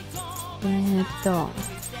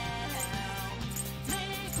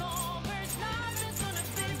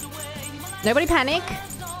 Nobody panic.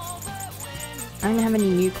 I don't have any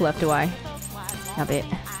nuke left, do I? やべえ。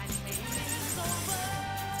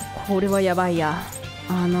これはやばいや。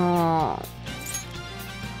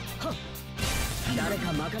誰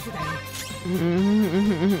か任せたよ。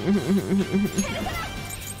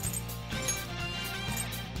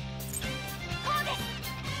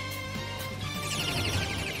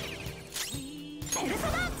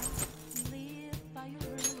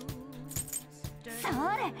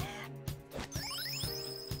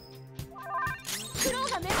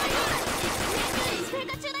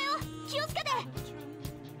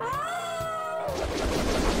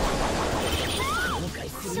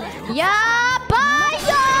やばいよ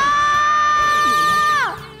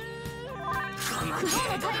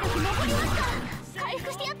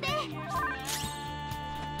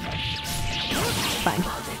Fine.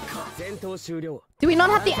 Do we not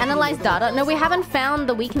have the analyzed data? No, we haven't found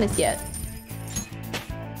the weakness yet.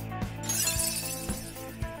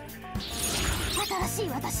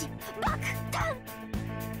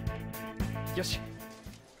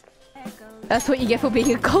 That's what you get for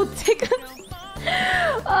being a gold digger.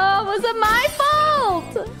 Oh, was it my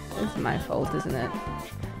fault? It's my fault, isn't it?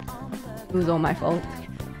 It was all my fault.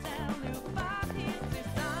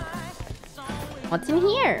 What's in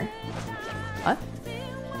here? What?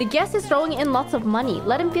 The guest is throwing in lots of money.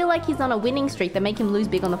 Let him feel like he's on a winning streak that make him lose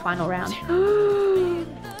big on the final round.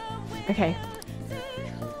 Okay.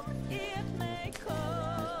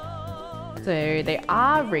 So they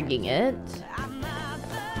are rigging it.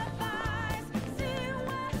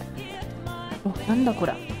 Oh, なんだこ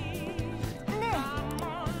れ?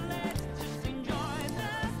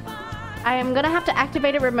 I am gonna have to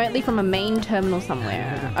activate it remotely from a main terminal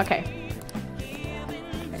somewhere. Okay.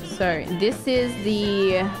 So this is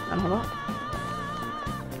the... hold on.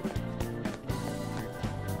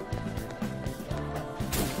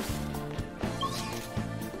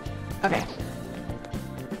 Okay.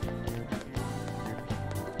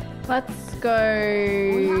 Let's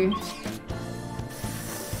go...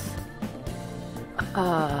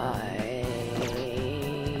 I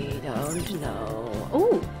don't know.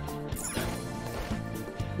 Oh,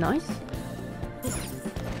 nice.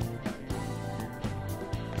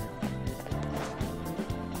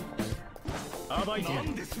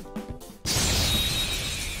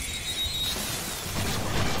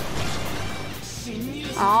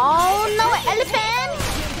 Oh no, elephant!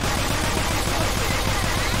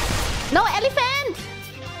 No elephant!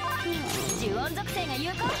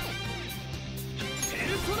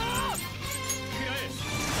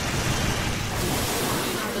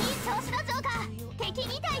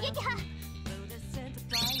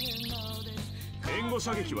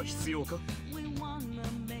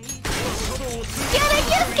 Get it,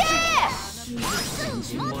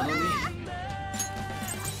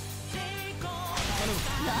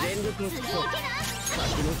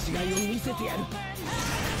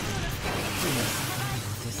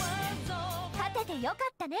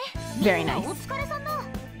 Very nice.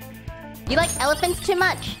 You like elephants too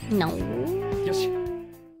much? No.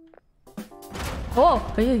 Oh!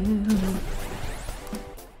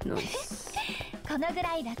 Nice.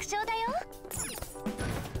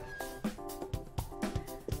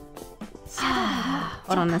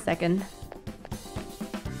 Hold on a second.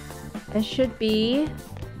 There should be...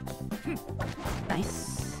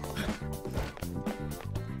 Nice.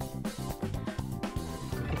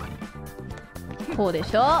 Pull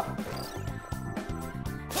this up.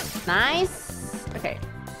 Nice. Okay.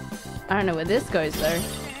 I don't know where this goes though.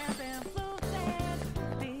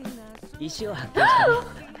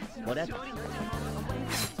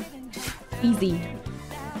 Easy.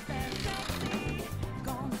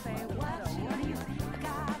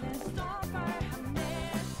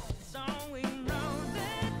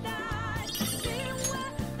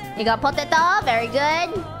 You got potato, very good.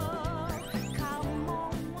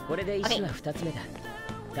 Okay.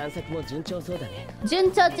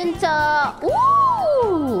 Juncho.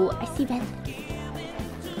 Ooh, I see that.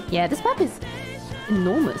 Yeah, this map is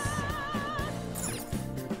enormous.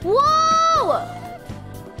 Whoa!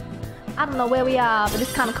 I don't know where we are, but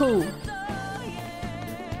it's kind of cool.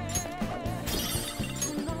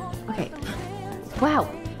 Okay. Wow.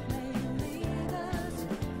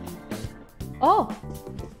 Oh.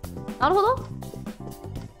 なるほど。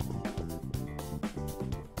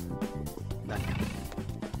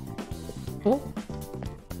お。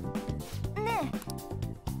ね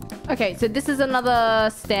え。Okay, so this is another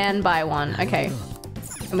standby one. Okay.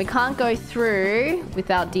 And we can't go through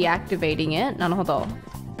without deactivating it. Naruhodo.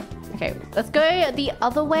 Okay, let's go the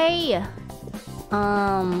other way.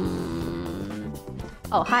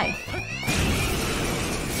 Oh, hi.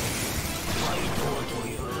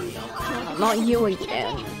 Not you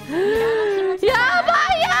again. Yabaya!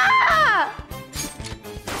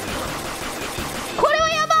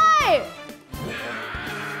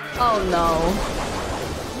 Oh no.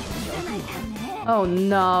 Oh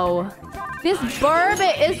no. This burb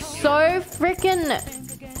is so freaking...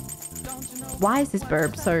 Why is this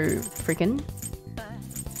burb so freaking?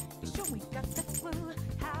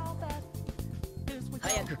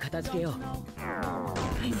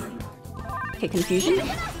 Okay, confusion.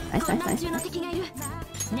 Nice, nice, nice.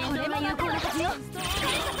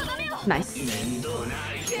 Nice.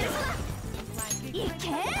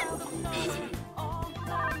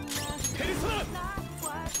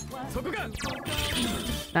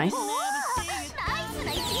 Nice.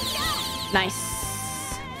 Nice.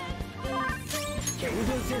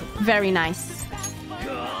 Very nice.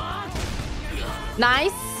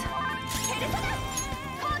 Nice.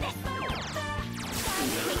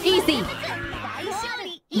 Easy.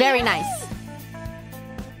 Very nice.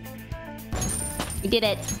 We did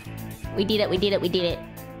it. We did it, we did it, we did it.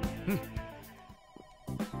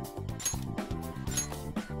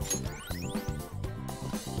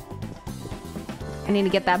 I need to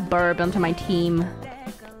get that burb onto my team.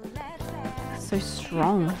 So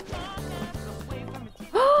strong.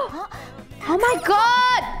 Oh my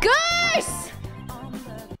god! Goose!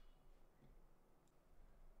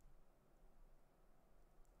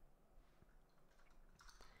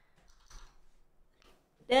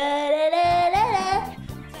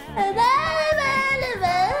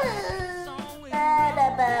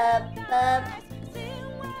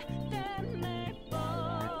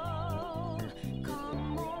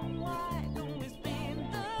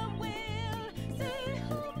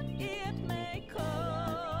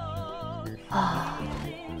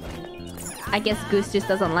 I guess Goose just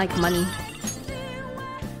doesn't like money.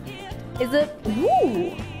 Is it?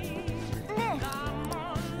 Ooh.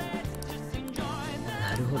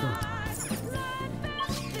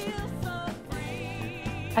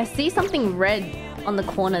 I see something red on the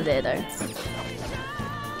corner there though.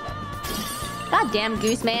 God damn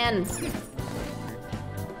Goose man.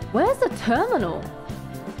 Where's the terminal?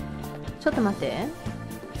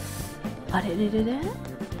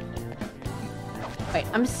 Wait,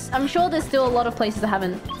 I'm sure there's still a lot of places I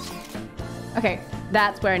haven't. Okay,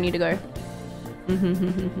 that's where I need to go.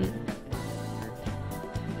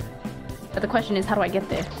 But the question is, how do I get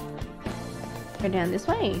there? Go down this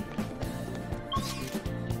way.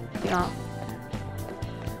 Yeah.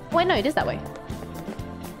 Wait, no, it is that way.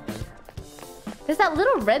 There's that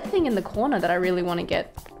little red thing in the corner that I really want to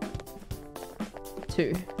get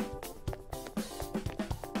to.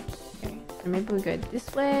 Okay, so maybe we go this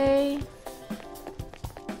way.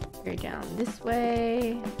 Go down this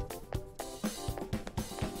way.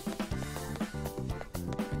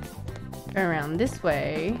 Go around this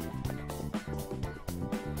way.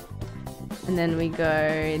 And then we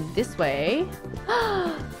go this way.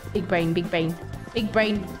 Big brain, big brain, big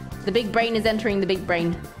brain. The big brain is entering the big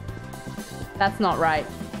brain. That's not right.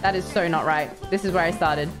 That is so not right. This is where I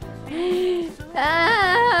started.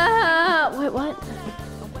 Ah, wait, what?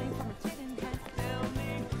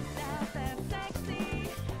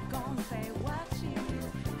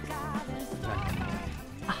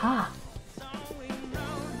 Aha.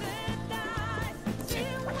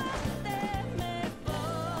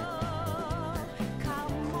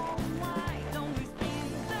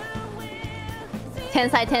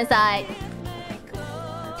 Tensai, tensai.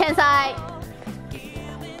 Tensai.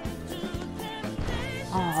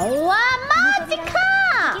 Oh, Majika!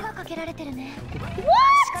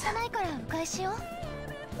 What?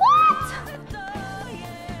 What?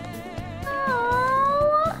 Oh.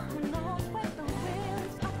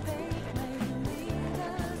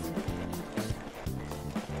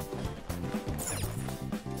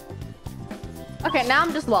 Okay, now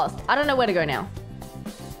I'm just lost. I don't know where to go now.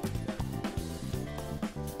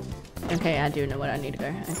 Okay, I do know where I need to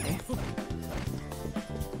go. Okay.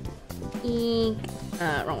 Eek.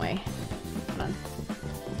 Wrong way. Hold on.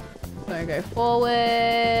 So I go forward.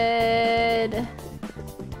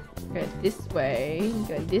 Go this way.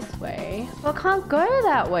 Go this way. Well, I can't go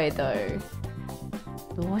that way though.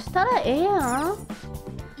 どうしたらええやん?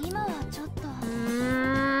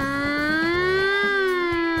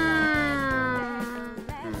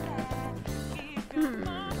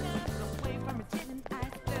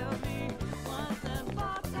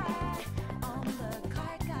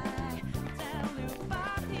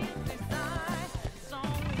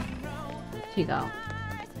 you go.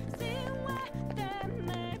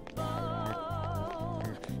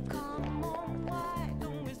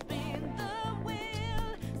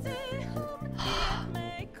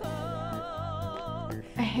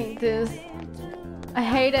 I hate this. I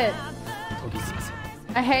hate it.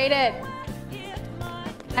 I hate it.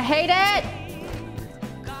 I hate it.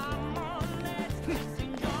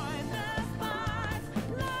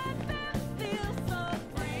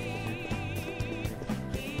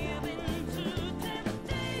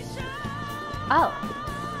 Oh.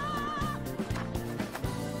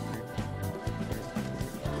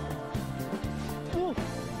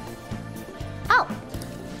 Oh.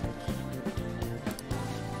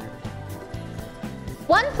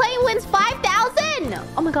 One play wins 5,000.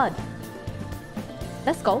 Oh my god.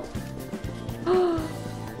 Let's go.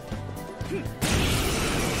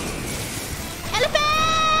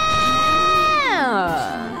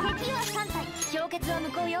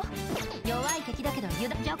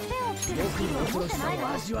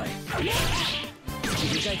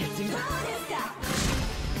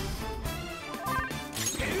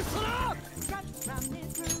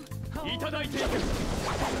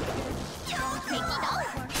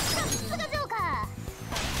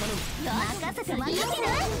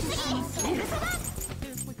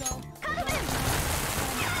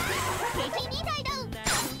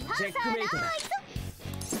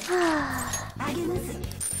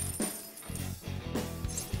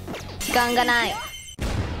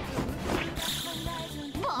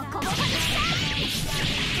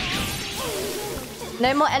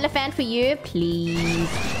 No more elephant for you, please.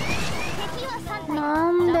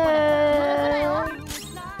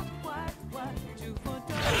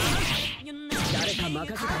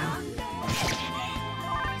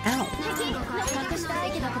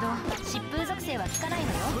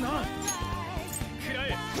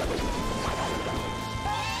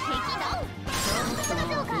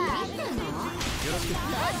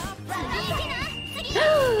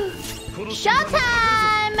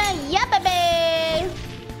 Showtime! Yeah, baby!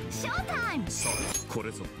 Showtime!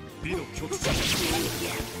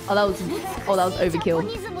 Oh, that was overkill.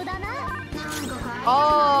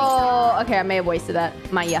 Oh, okay, I may have wasted that.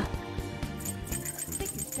 Maya.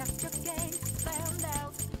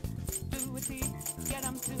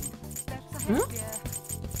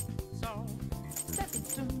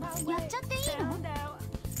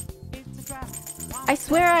 I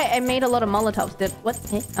swear I made a lot of Molotovs. What?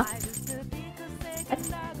 Hey? Oh. What?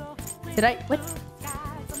 Did I? What?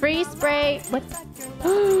 Free spray? What?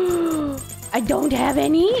 I don't have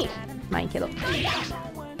any! Mine kill.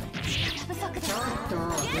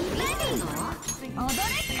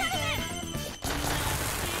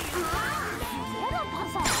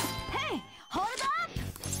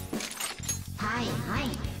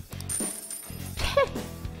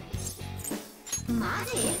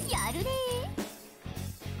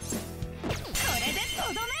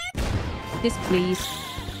 This, please.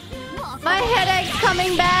 My headache's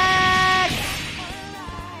coming back!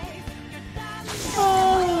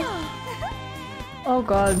 Oh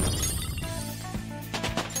god.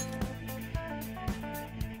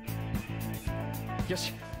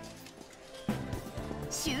 Yoshi.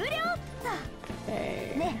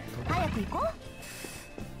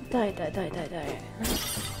 Okay. Die.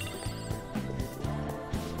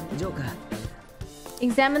 Joker.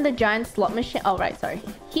 Examine the giant slot machine. Oh, right, sorry.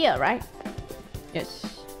 Here, right? Yes.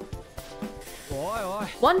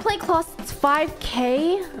 One play costs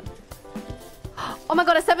 5k. Oh my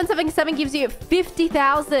god, a 777 gives you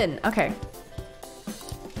 50,000. Okay.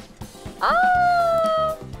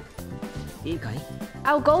 Oh!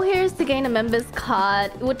 Our goal here is to gain a member's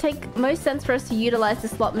card. It would take most sense for us to utilize the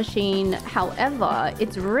slot machine. However,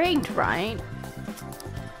 it's rigged, right?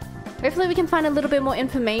 Hopefully we can find a little bit more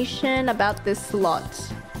information about this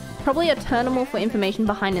slot. Probably a terminal for information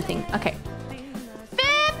behind the thing. Okay.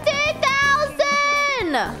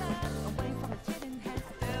 50,000!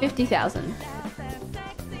 50,000.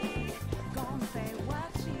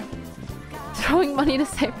 Throwing money to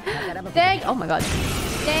save. Oh my god.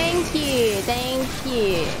 Thank you.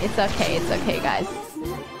 It's okay, guys.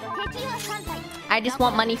 I just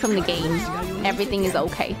want money from the game. Everything is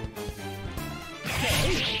okay.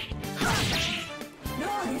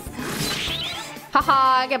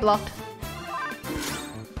 Haha, I get blocked.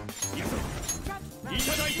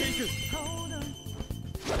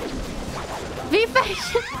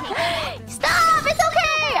 V-Fashion! Stop! It's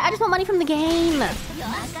okay! I just want money from the game.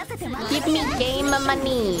 Give me game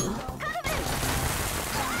money.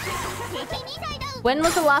 When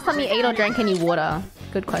was the last time you ate or drank any water?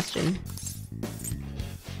 Good question.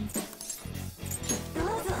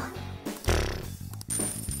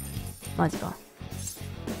 マジか。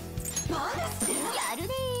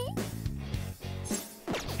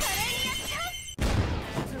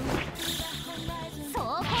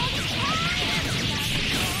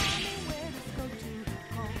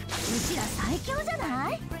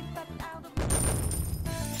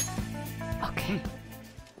Okay.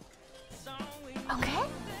 Okay.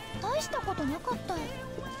 大したことなかったよ。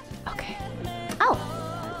 Okay. Oh.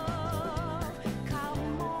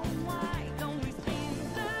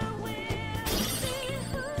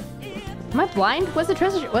 Am I blind? Where's the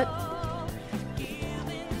treasure? What?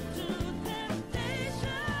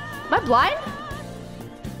 Am I blind?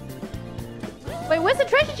 Wait, where's the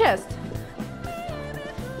treasure chest?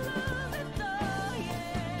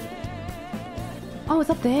 Oh, it's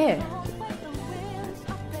up there.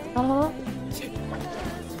 Oh.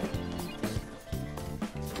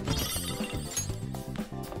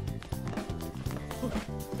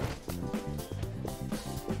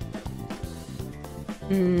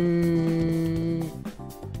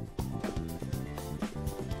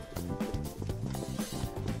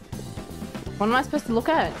 What am I supposed to look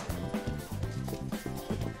at?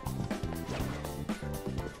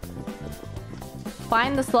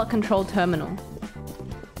 Find the slot control terminal.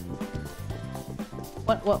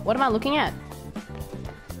 What am I looking at?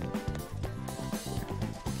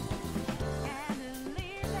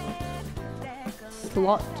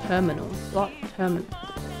 Slot terminal. Slot terminal.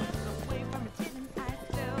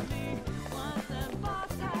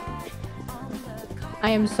 I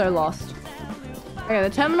am so lost. Okay, the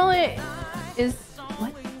terminal is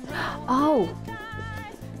what? Oh.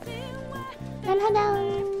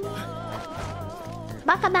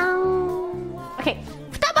 Okay.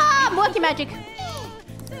 Stop! Working magic.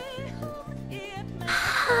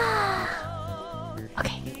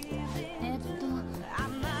 Okay.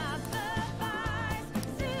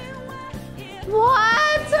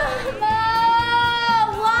 What? No!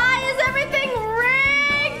 Why is everything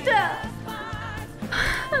rigged?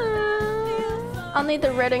 I'll need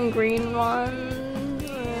the red and green one.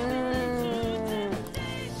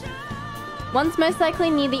 One's most likely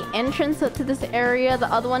near the entrance to this area.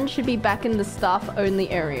 The other one should be back in the staff-only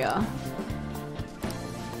area.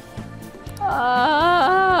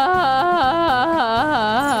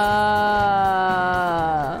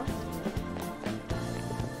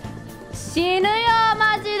 시누요,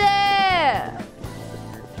 마지데!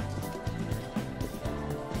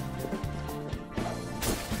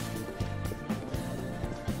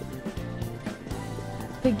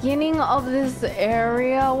 Beginning of this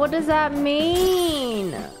area? What does that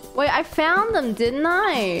mean? Wait, I found them, didn't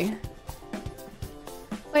I?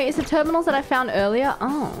 Wait, it's the terminals that I found earlier?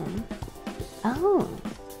 Oh. Oh.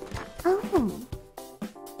 Oh.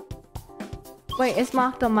 Wait, it's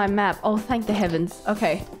marked on my map. Oh, thank the heavens.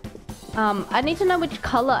 Okay. I need to know which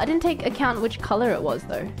color. I didn't take account which color it was,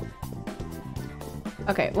 though.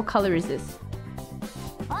 Okay, what color is this?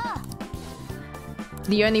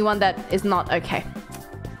 The only one that is not okay.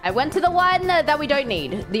 I went to the one that we don't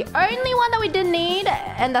need. The only one that we didn't need,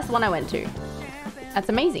 and that's the one I went to. That's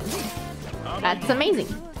amazing. That's amazing.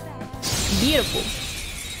 Beautiful.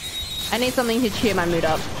 I need something to cheer my mood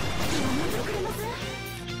up.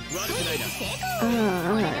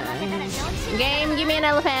 Game, give me an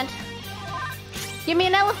elephant. Give me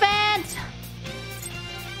an elephant!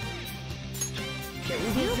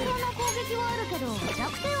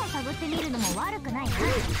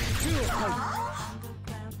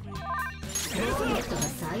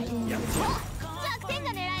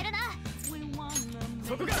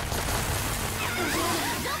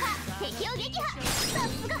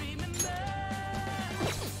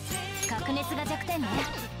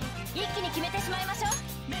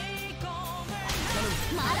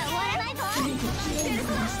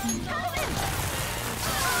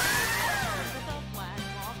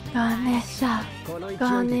 Ganesha.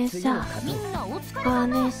 Ganesha.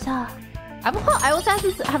 Ganesha. I also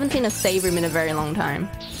haven't seen a save room in a very long time.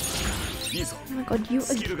 Oh my god, you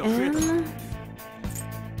again?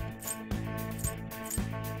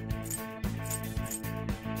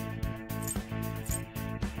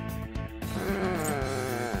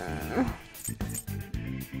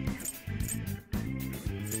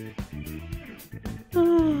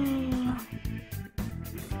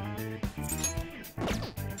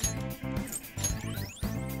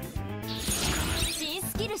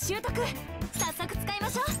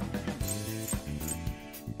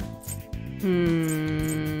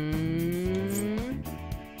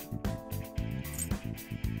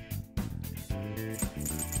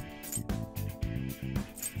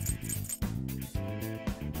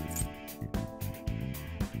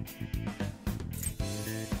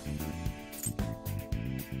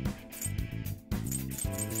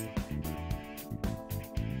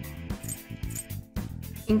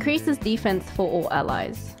 Increases defense for all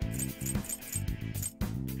allies.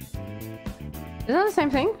 Isn't that the same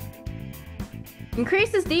thing?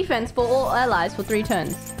 Increases defense for all allies for 3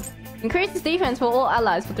 turns. Increases defense for all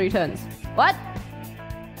allies for 3 turns. What?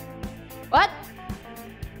 What?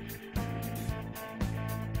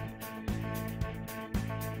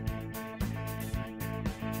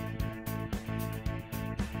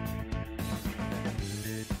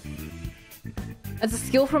 It's a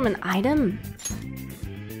skill from an item.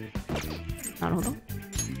 Hold on.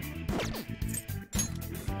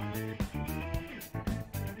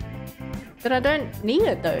 But I don't need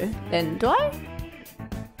it though, then do I?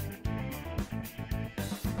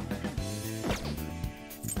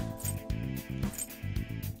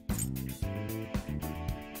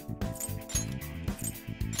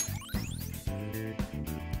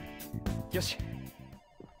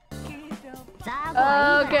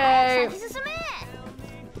 Okay.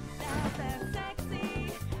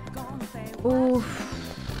 Oof.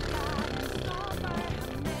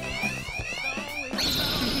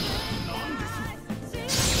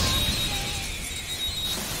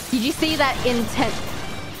 Did you see that intent?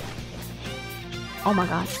 Oh my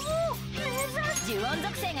god.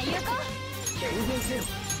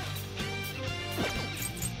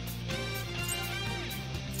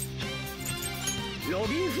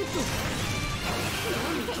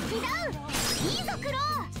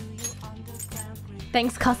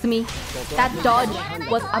 Thanks, Kasumi. That dodge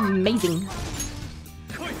was amazing.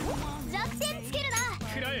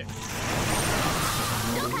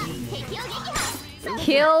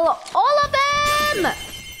 Kill all of them!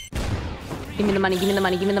 Give me the money, give me the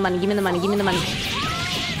money, give me the money, give me the money, give me the money.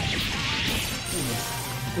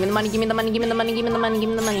 Give me the money, give me the money, give me the money, give me the money, give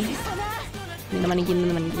me the money. Give me the money, give me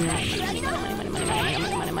the money, give me the money, money, money,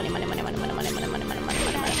 money, money, money, money, money, money, money, money, money, money, money, money, money, money,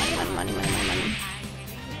 money, money, money.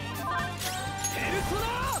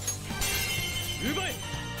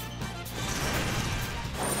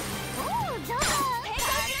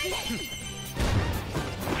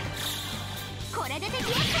 これで敵を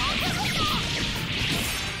消去。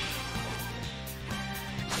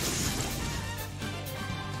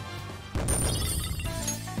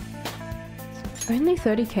 Only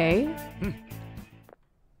 30k?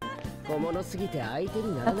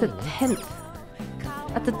 That's a tenth.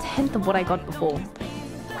 That's a tenth of what I got before.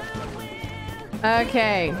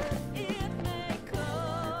 Okay.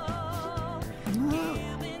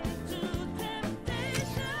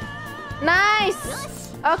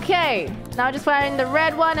 Nice! Okay. Now just find the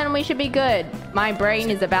red one and we should be good. My brain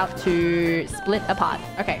is about to split apart.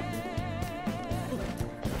 Okay.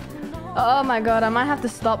 Oh my god, I might have to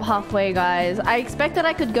stop halfway, guys. I expected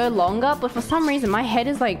I could go longer, but for some reason my head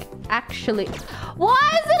is like actually... Why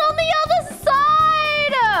is it on the other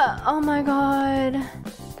side? Oh my god.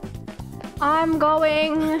 I'm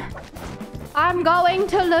going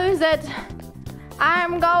to lose it.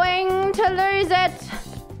 I'm going to lose it.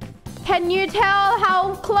 Can you tell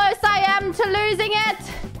how close I am to losing it?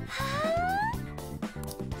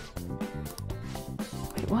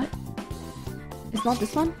 Wait, what? It's not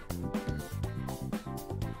this one?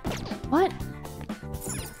 What?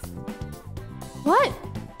 What?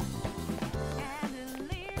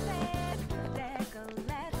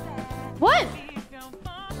 What?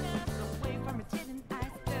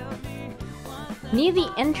 Near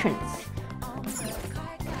the entrance.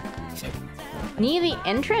 Near the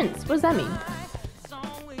entrance? What does that mean?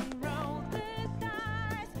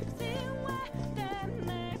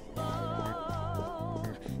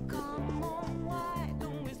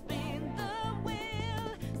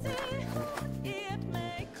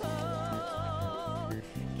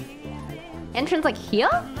 Entrance like here?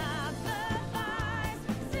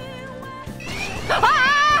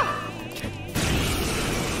 Ah!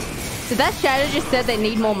 Did that shadow just said they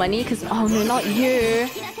need more money? Because, oh no, not you.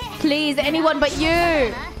 Please, anyone but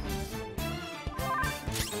you.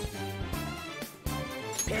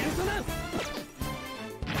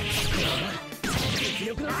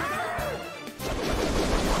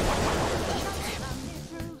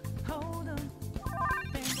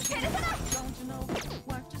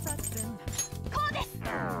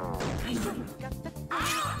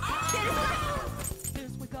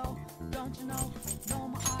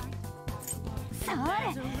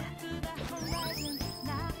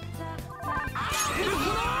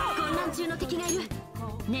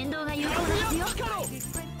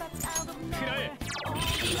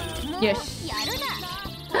 Yes.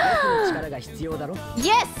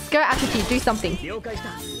 Yes! Go Akachi, do something.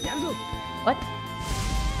 What?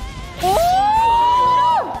 Oh!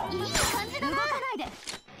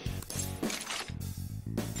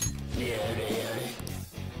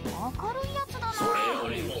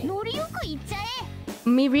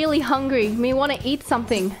 Me really hungry. Me wanna eat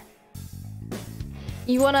something.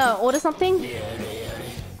 You wanna order something?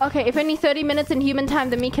 Okay, if only 30 minutes in human time,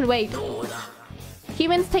 then me can wait.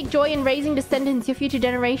 Humans take joy in raising descendants, your future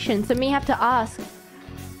generation. So me have to ask,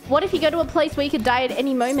 what if you go to a place where you could die at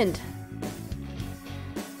any moment?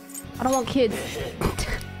 I don't want kids.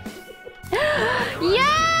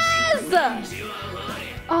 Yes!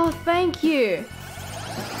 Oh, thank you.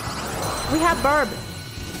 We have Burb.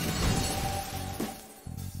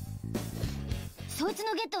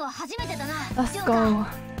 Let's go.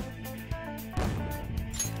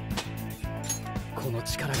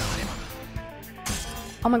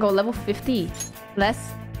 Oh my god, level 50. Let's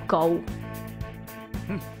go.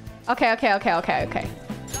 Okay.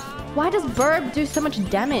 Why does Burb do so much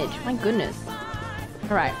damage? My goodness.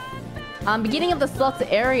 Alright. Beginning of the slots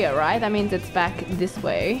area, right? That means it's back this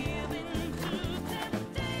way.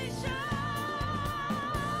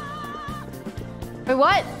 Wait,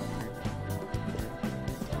 what?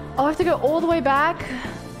 Oh, I have to go all the way back?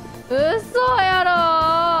 Oh,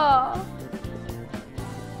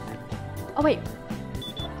 wait.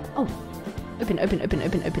 Oh. Open.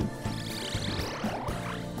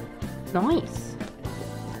 Nice.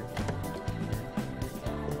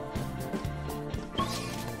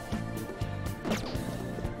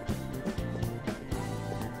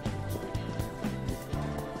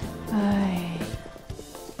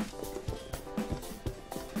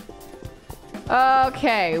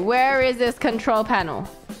 Okay, where is this control panel?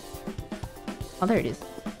 Oh, there it is.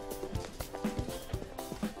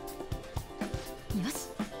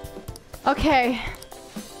 Okay.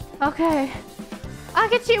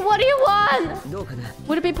 Akachi, what do you want?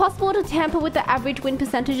 Would it be possible to tamper with the average win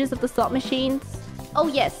percentages of the slot machines? Oh,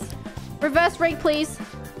 yes. Reverse rate, please.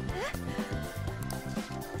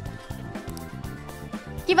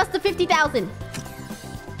 Give us the 50,000.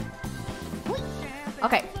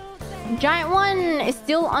 Okay. Giant one is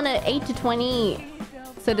still on an 8 to 20.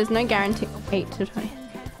 So there's no guarantee. 8 to 20.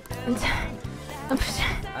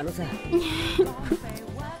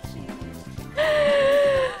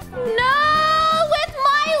 No! With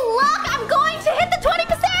my luck, I'm going to hit the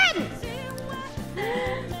 20%!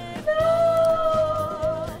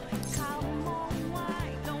 No!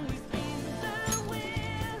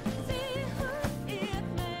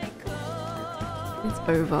 It's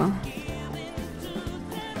over.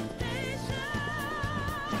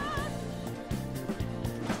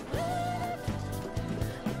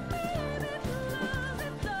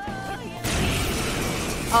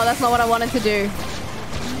 Oh, that's not what I wanted to do.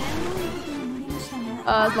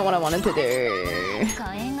 That's not what I wanted to do.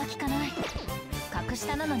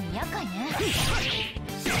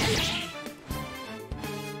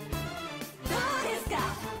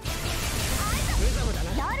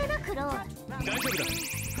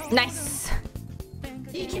 Nice.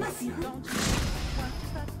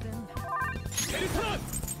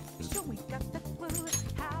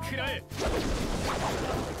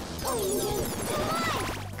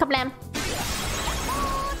 Kablam.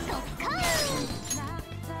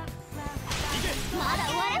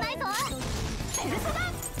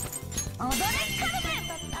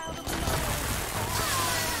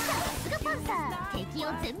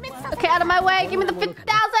 Okay, out of my way. Give me the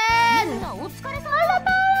 50,000. I'm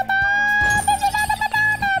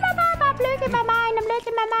losing my mind. I'm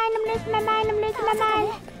losing my mind. I'm losing my mind. I'm losing my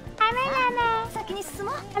mind.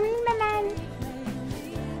 I'm losing my mind.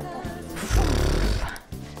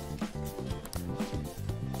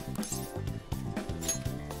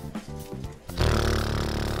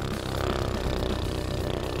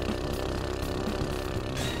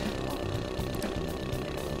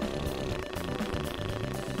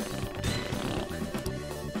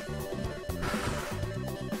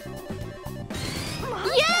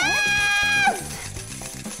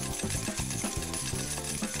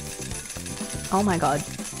 Oh my god.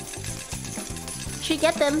 Should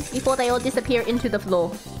get them before they all disappear into the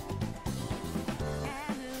floor.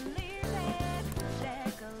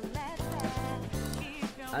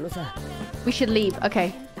 We should leave.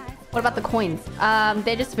 Okay. What about the coins?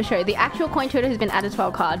 They're just for show. The actual coin total has been added to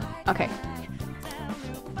our card. Okay.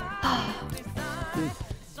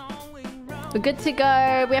 We're good to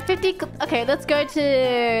go. We have 50. Okay, let's go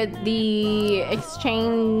to the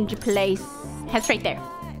exchange place. Head straight there.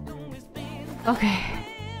 Okay.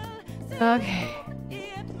 Okay.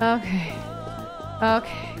 Okay.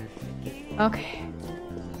 Okay. Okay.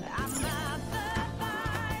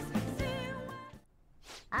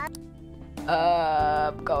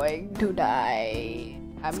 I'm going to die.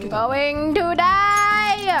 I'm going to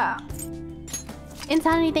die.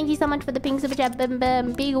 Insanity, thank you so much for the pink super chat. Bim,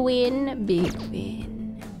 bim. Big win. Big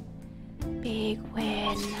win. big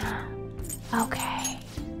win. Okay.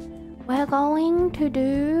 We're going to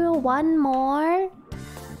do one more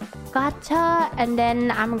gacha and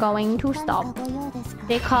then I'm going to stop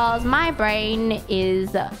because my brain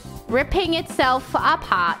is ripping itself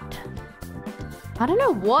apart. I don't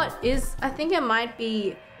know what is... I think it might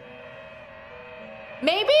be...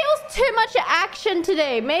 Maybe it was too much action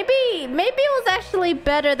today. Maybe it was actually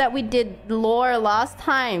better that we did lore last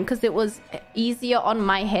time because it was easier on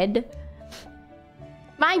my head.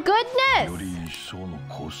 My goodness!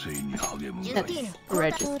 Let's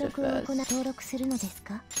register first.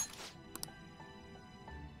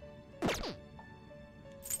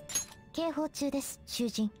 警報中です、囚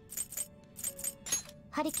人。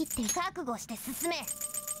張り切って覚悟して進め。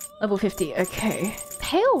Level 50, okay.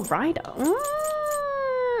 Pale Rider.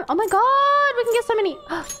 Oh my god, we can get so many.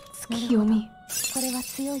 Tsukiyomi. これは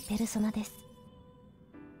強いペルソナです。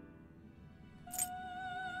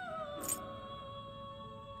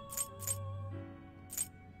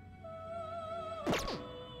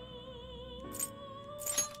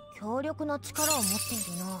強力な力を持ってい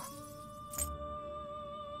るな。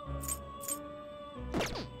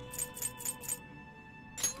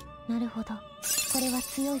なるほど。これは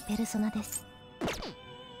強いペルソナです。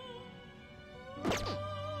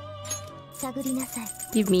探りなさい。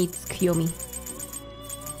Give me Tsukiyomi.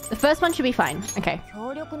 The first one should be fine. Okay.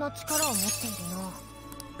 強力な力を持ってい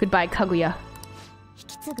るな。Goodbye, Kaguya. 引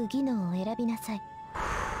き継ぐ技能を選びなさい。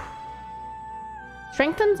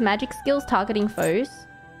Strengthens magic skills targeting foes.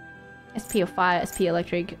 SP of fire, SP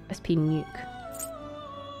electric, SP nuke.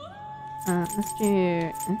 Let's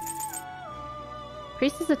do...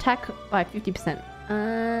 Increases attack by 50%.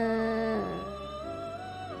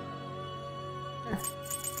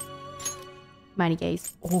 Mighty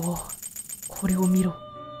gaze. Oh, これを見ろ.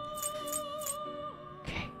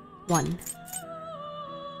 Okay. 1,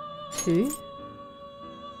 2,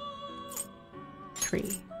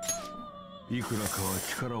 3. いくらかは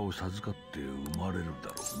力を授かって生まれるだ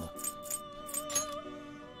ろうな。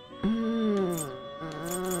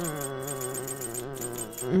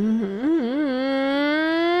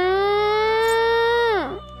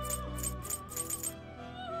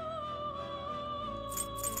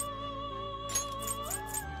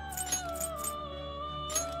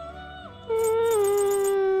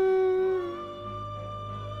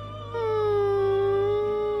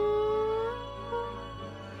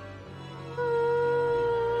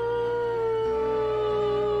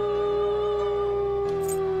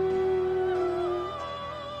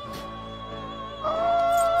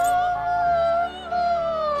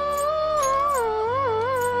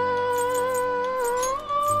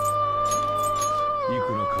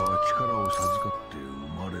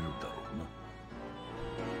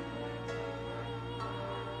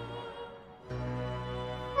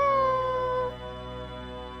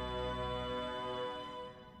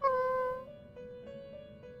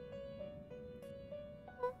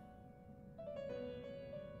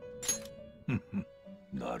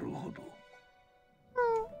なるほど。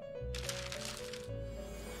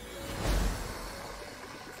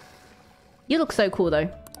You look so cool though.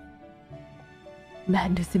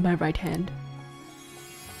 Madness in my right hand.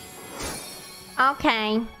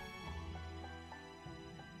 Okay.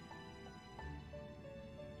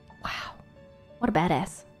 Wow. What a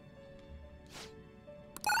badass.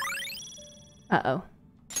 Uh-oh.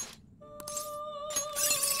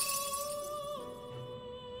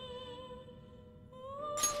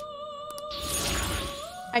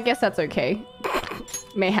 I guess that's okay.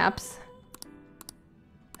 Mayhaps.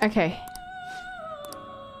 Okay.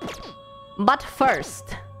 But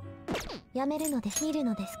first. やめるのです。見る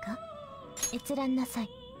のですか？閲覧なさい。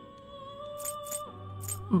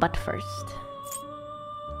But first.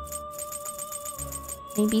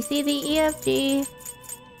 A, B, C, D, E, F, G.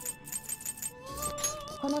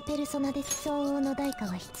 このペルソナで相応の代価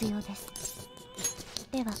は必要です。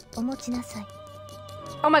では、お持ちなさい。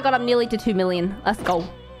Oh my god, I'm nearly to 2 million. Let's go.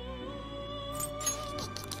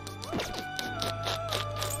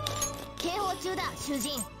 警報中だ、囚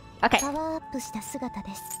人。Okay. パワーアップした姿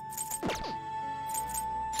です。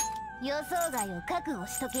予想外を覚悟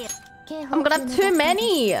しとけよ。I'm gonna have too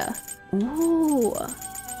many. Ooh. I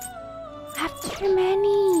have too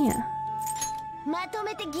many. まと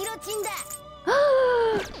めてギロチンだ。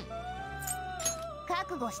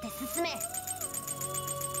覚悟して進め。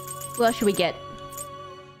What else should we get?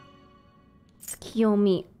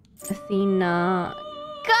 Tsukiyomi, Athena,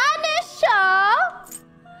 Ganesha.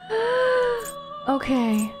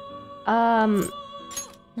 Okay.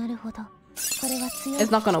 なるほど。これは強い。 It's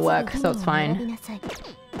not gonna work, so it's fine.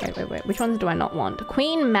 Wait. Which ones do I not want?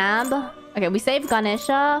 Queen Mab. Okay, we save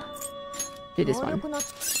Ganesha. do this one. Okay.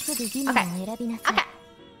 Okay.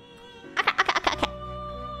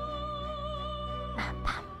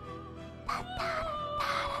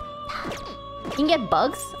 You can get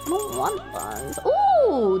bugs? I don't want bugs.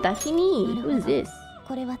 Ooh, Dahini. Who is this?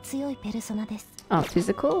 Oh,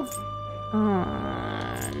 physical?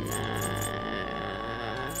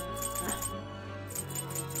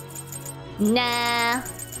 Nah.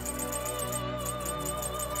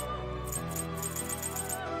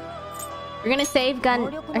 We're gonna save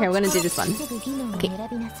gun. Okay, we're gonna do this one. Okay.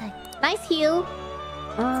 Nice heal.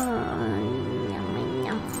 Ah,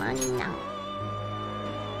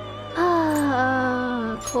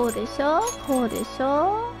 こうでしょこうでし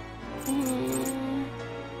ょ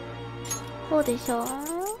こうでしょこ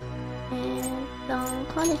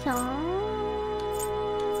うでしょ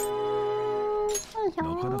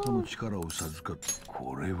なかなかの力を授かって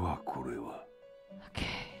これは。Okay.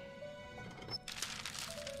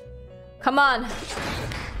 Come on.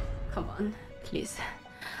 Come on. Please.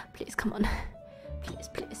 Please, come on. Please,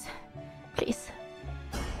 please. Please.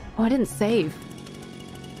 Oh, I didn't save.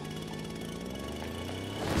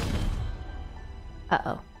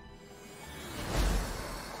 Uh-oh.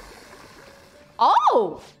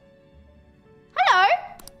 Oh! Hello!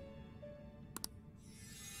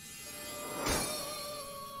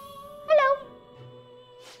 Hello!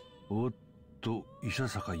 おっと、いさ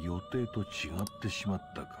さか予定と違ってしま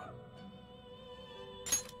ったか。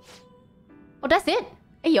Oh, that's it?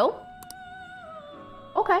 Hey, yo.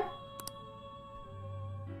 Okay.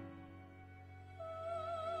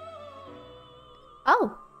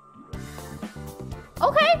 Oh.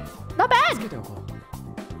 Okay. Not bad.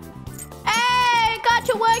 Hey, got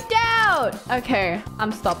you worked out. Okay,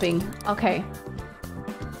 I'm stopping. Okay.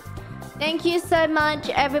 Thank you so much,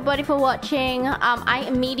 everybody, for watching. I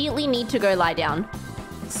immediately need to go lie down.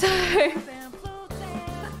 So...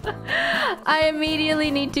 I immediately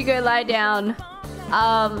need to go lie down.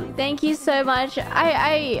 Thank you so much.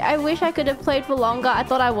 I wish I could have played for longer. I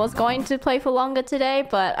thought I was going to play for longer today,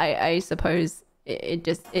 but I suppose it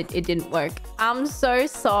didn't work. I'm so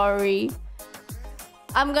sorry.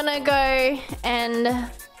 I'm gonna go and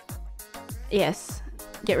yes,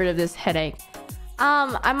 get rid of this headache.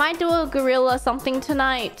 I might do a gorilla something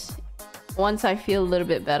tonight once I feel a little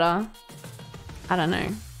bit better. I don't know.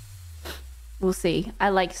 We'll see. I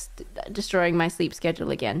like destroying my sleep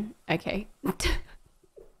schedule again. Okay.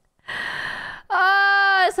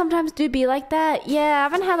 Sometimes do be like that. Yeah, I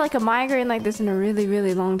haven't had like a migraine like this in a really,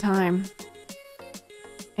 really long time.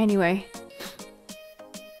 Anyway.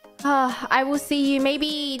 I will see you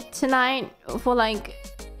maybe tonight for like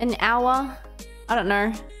an hour. I don't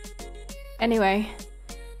know. Anyway.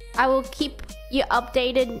 I will keep you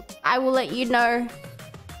updated. I will let you know.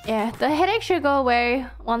 Yeah, the headache should go away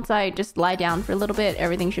once I just lie down for a little bit.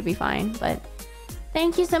 Everything should be fine. But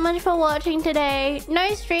thank you so much for watching today.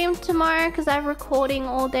 No stream tomorrow because I'm recording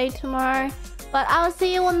all day tomorrow. But I'll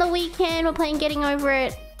see you on the weekend. We're playing Getting Over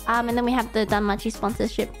It. And then we have the Danmachi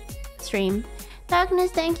sponsorship stream. Darkness,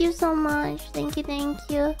 thank you so much. Thank you, thank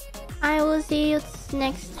you. I will see you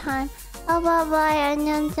next time. Bye bye.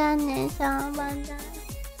 안녕, 짠네.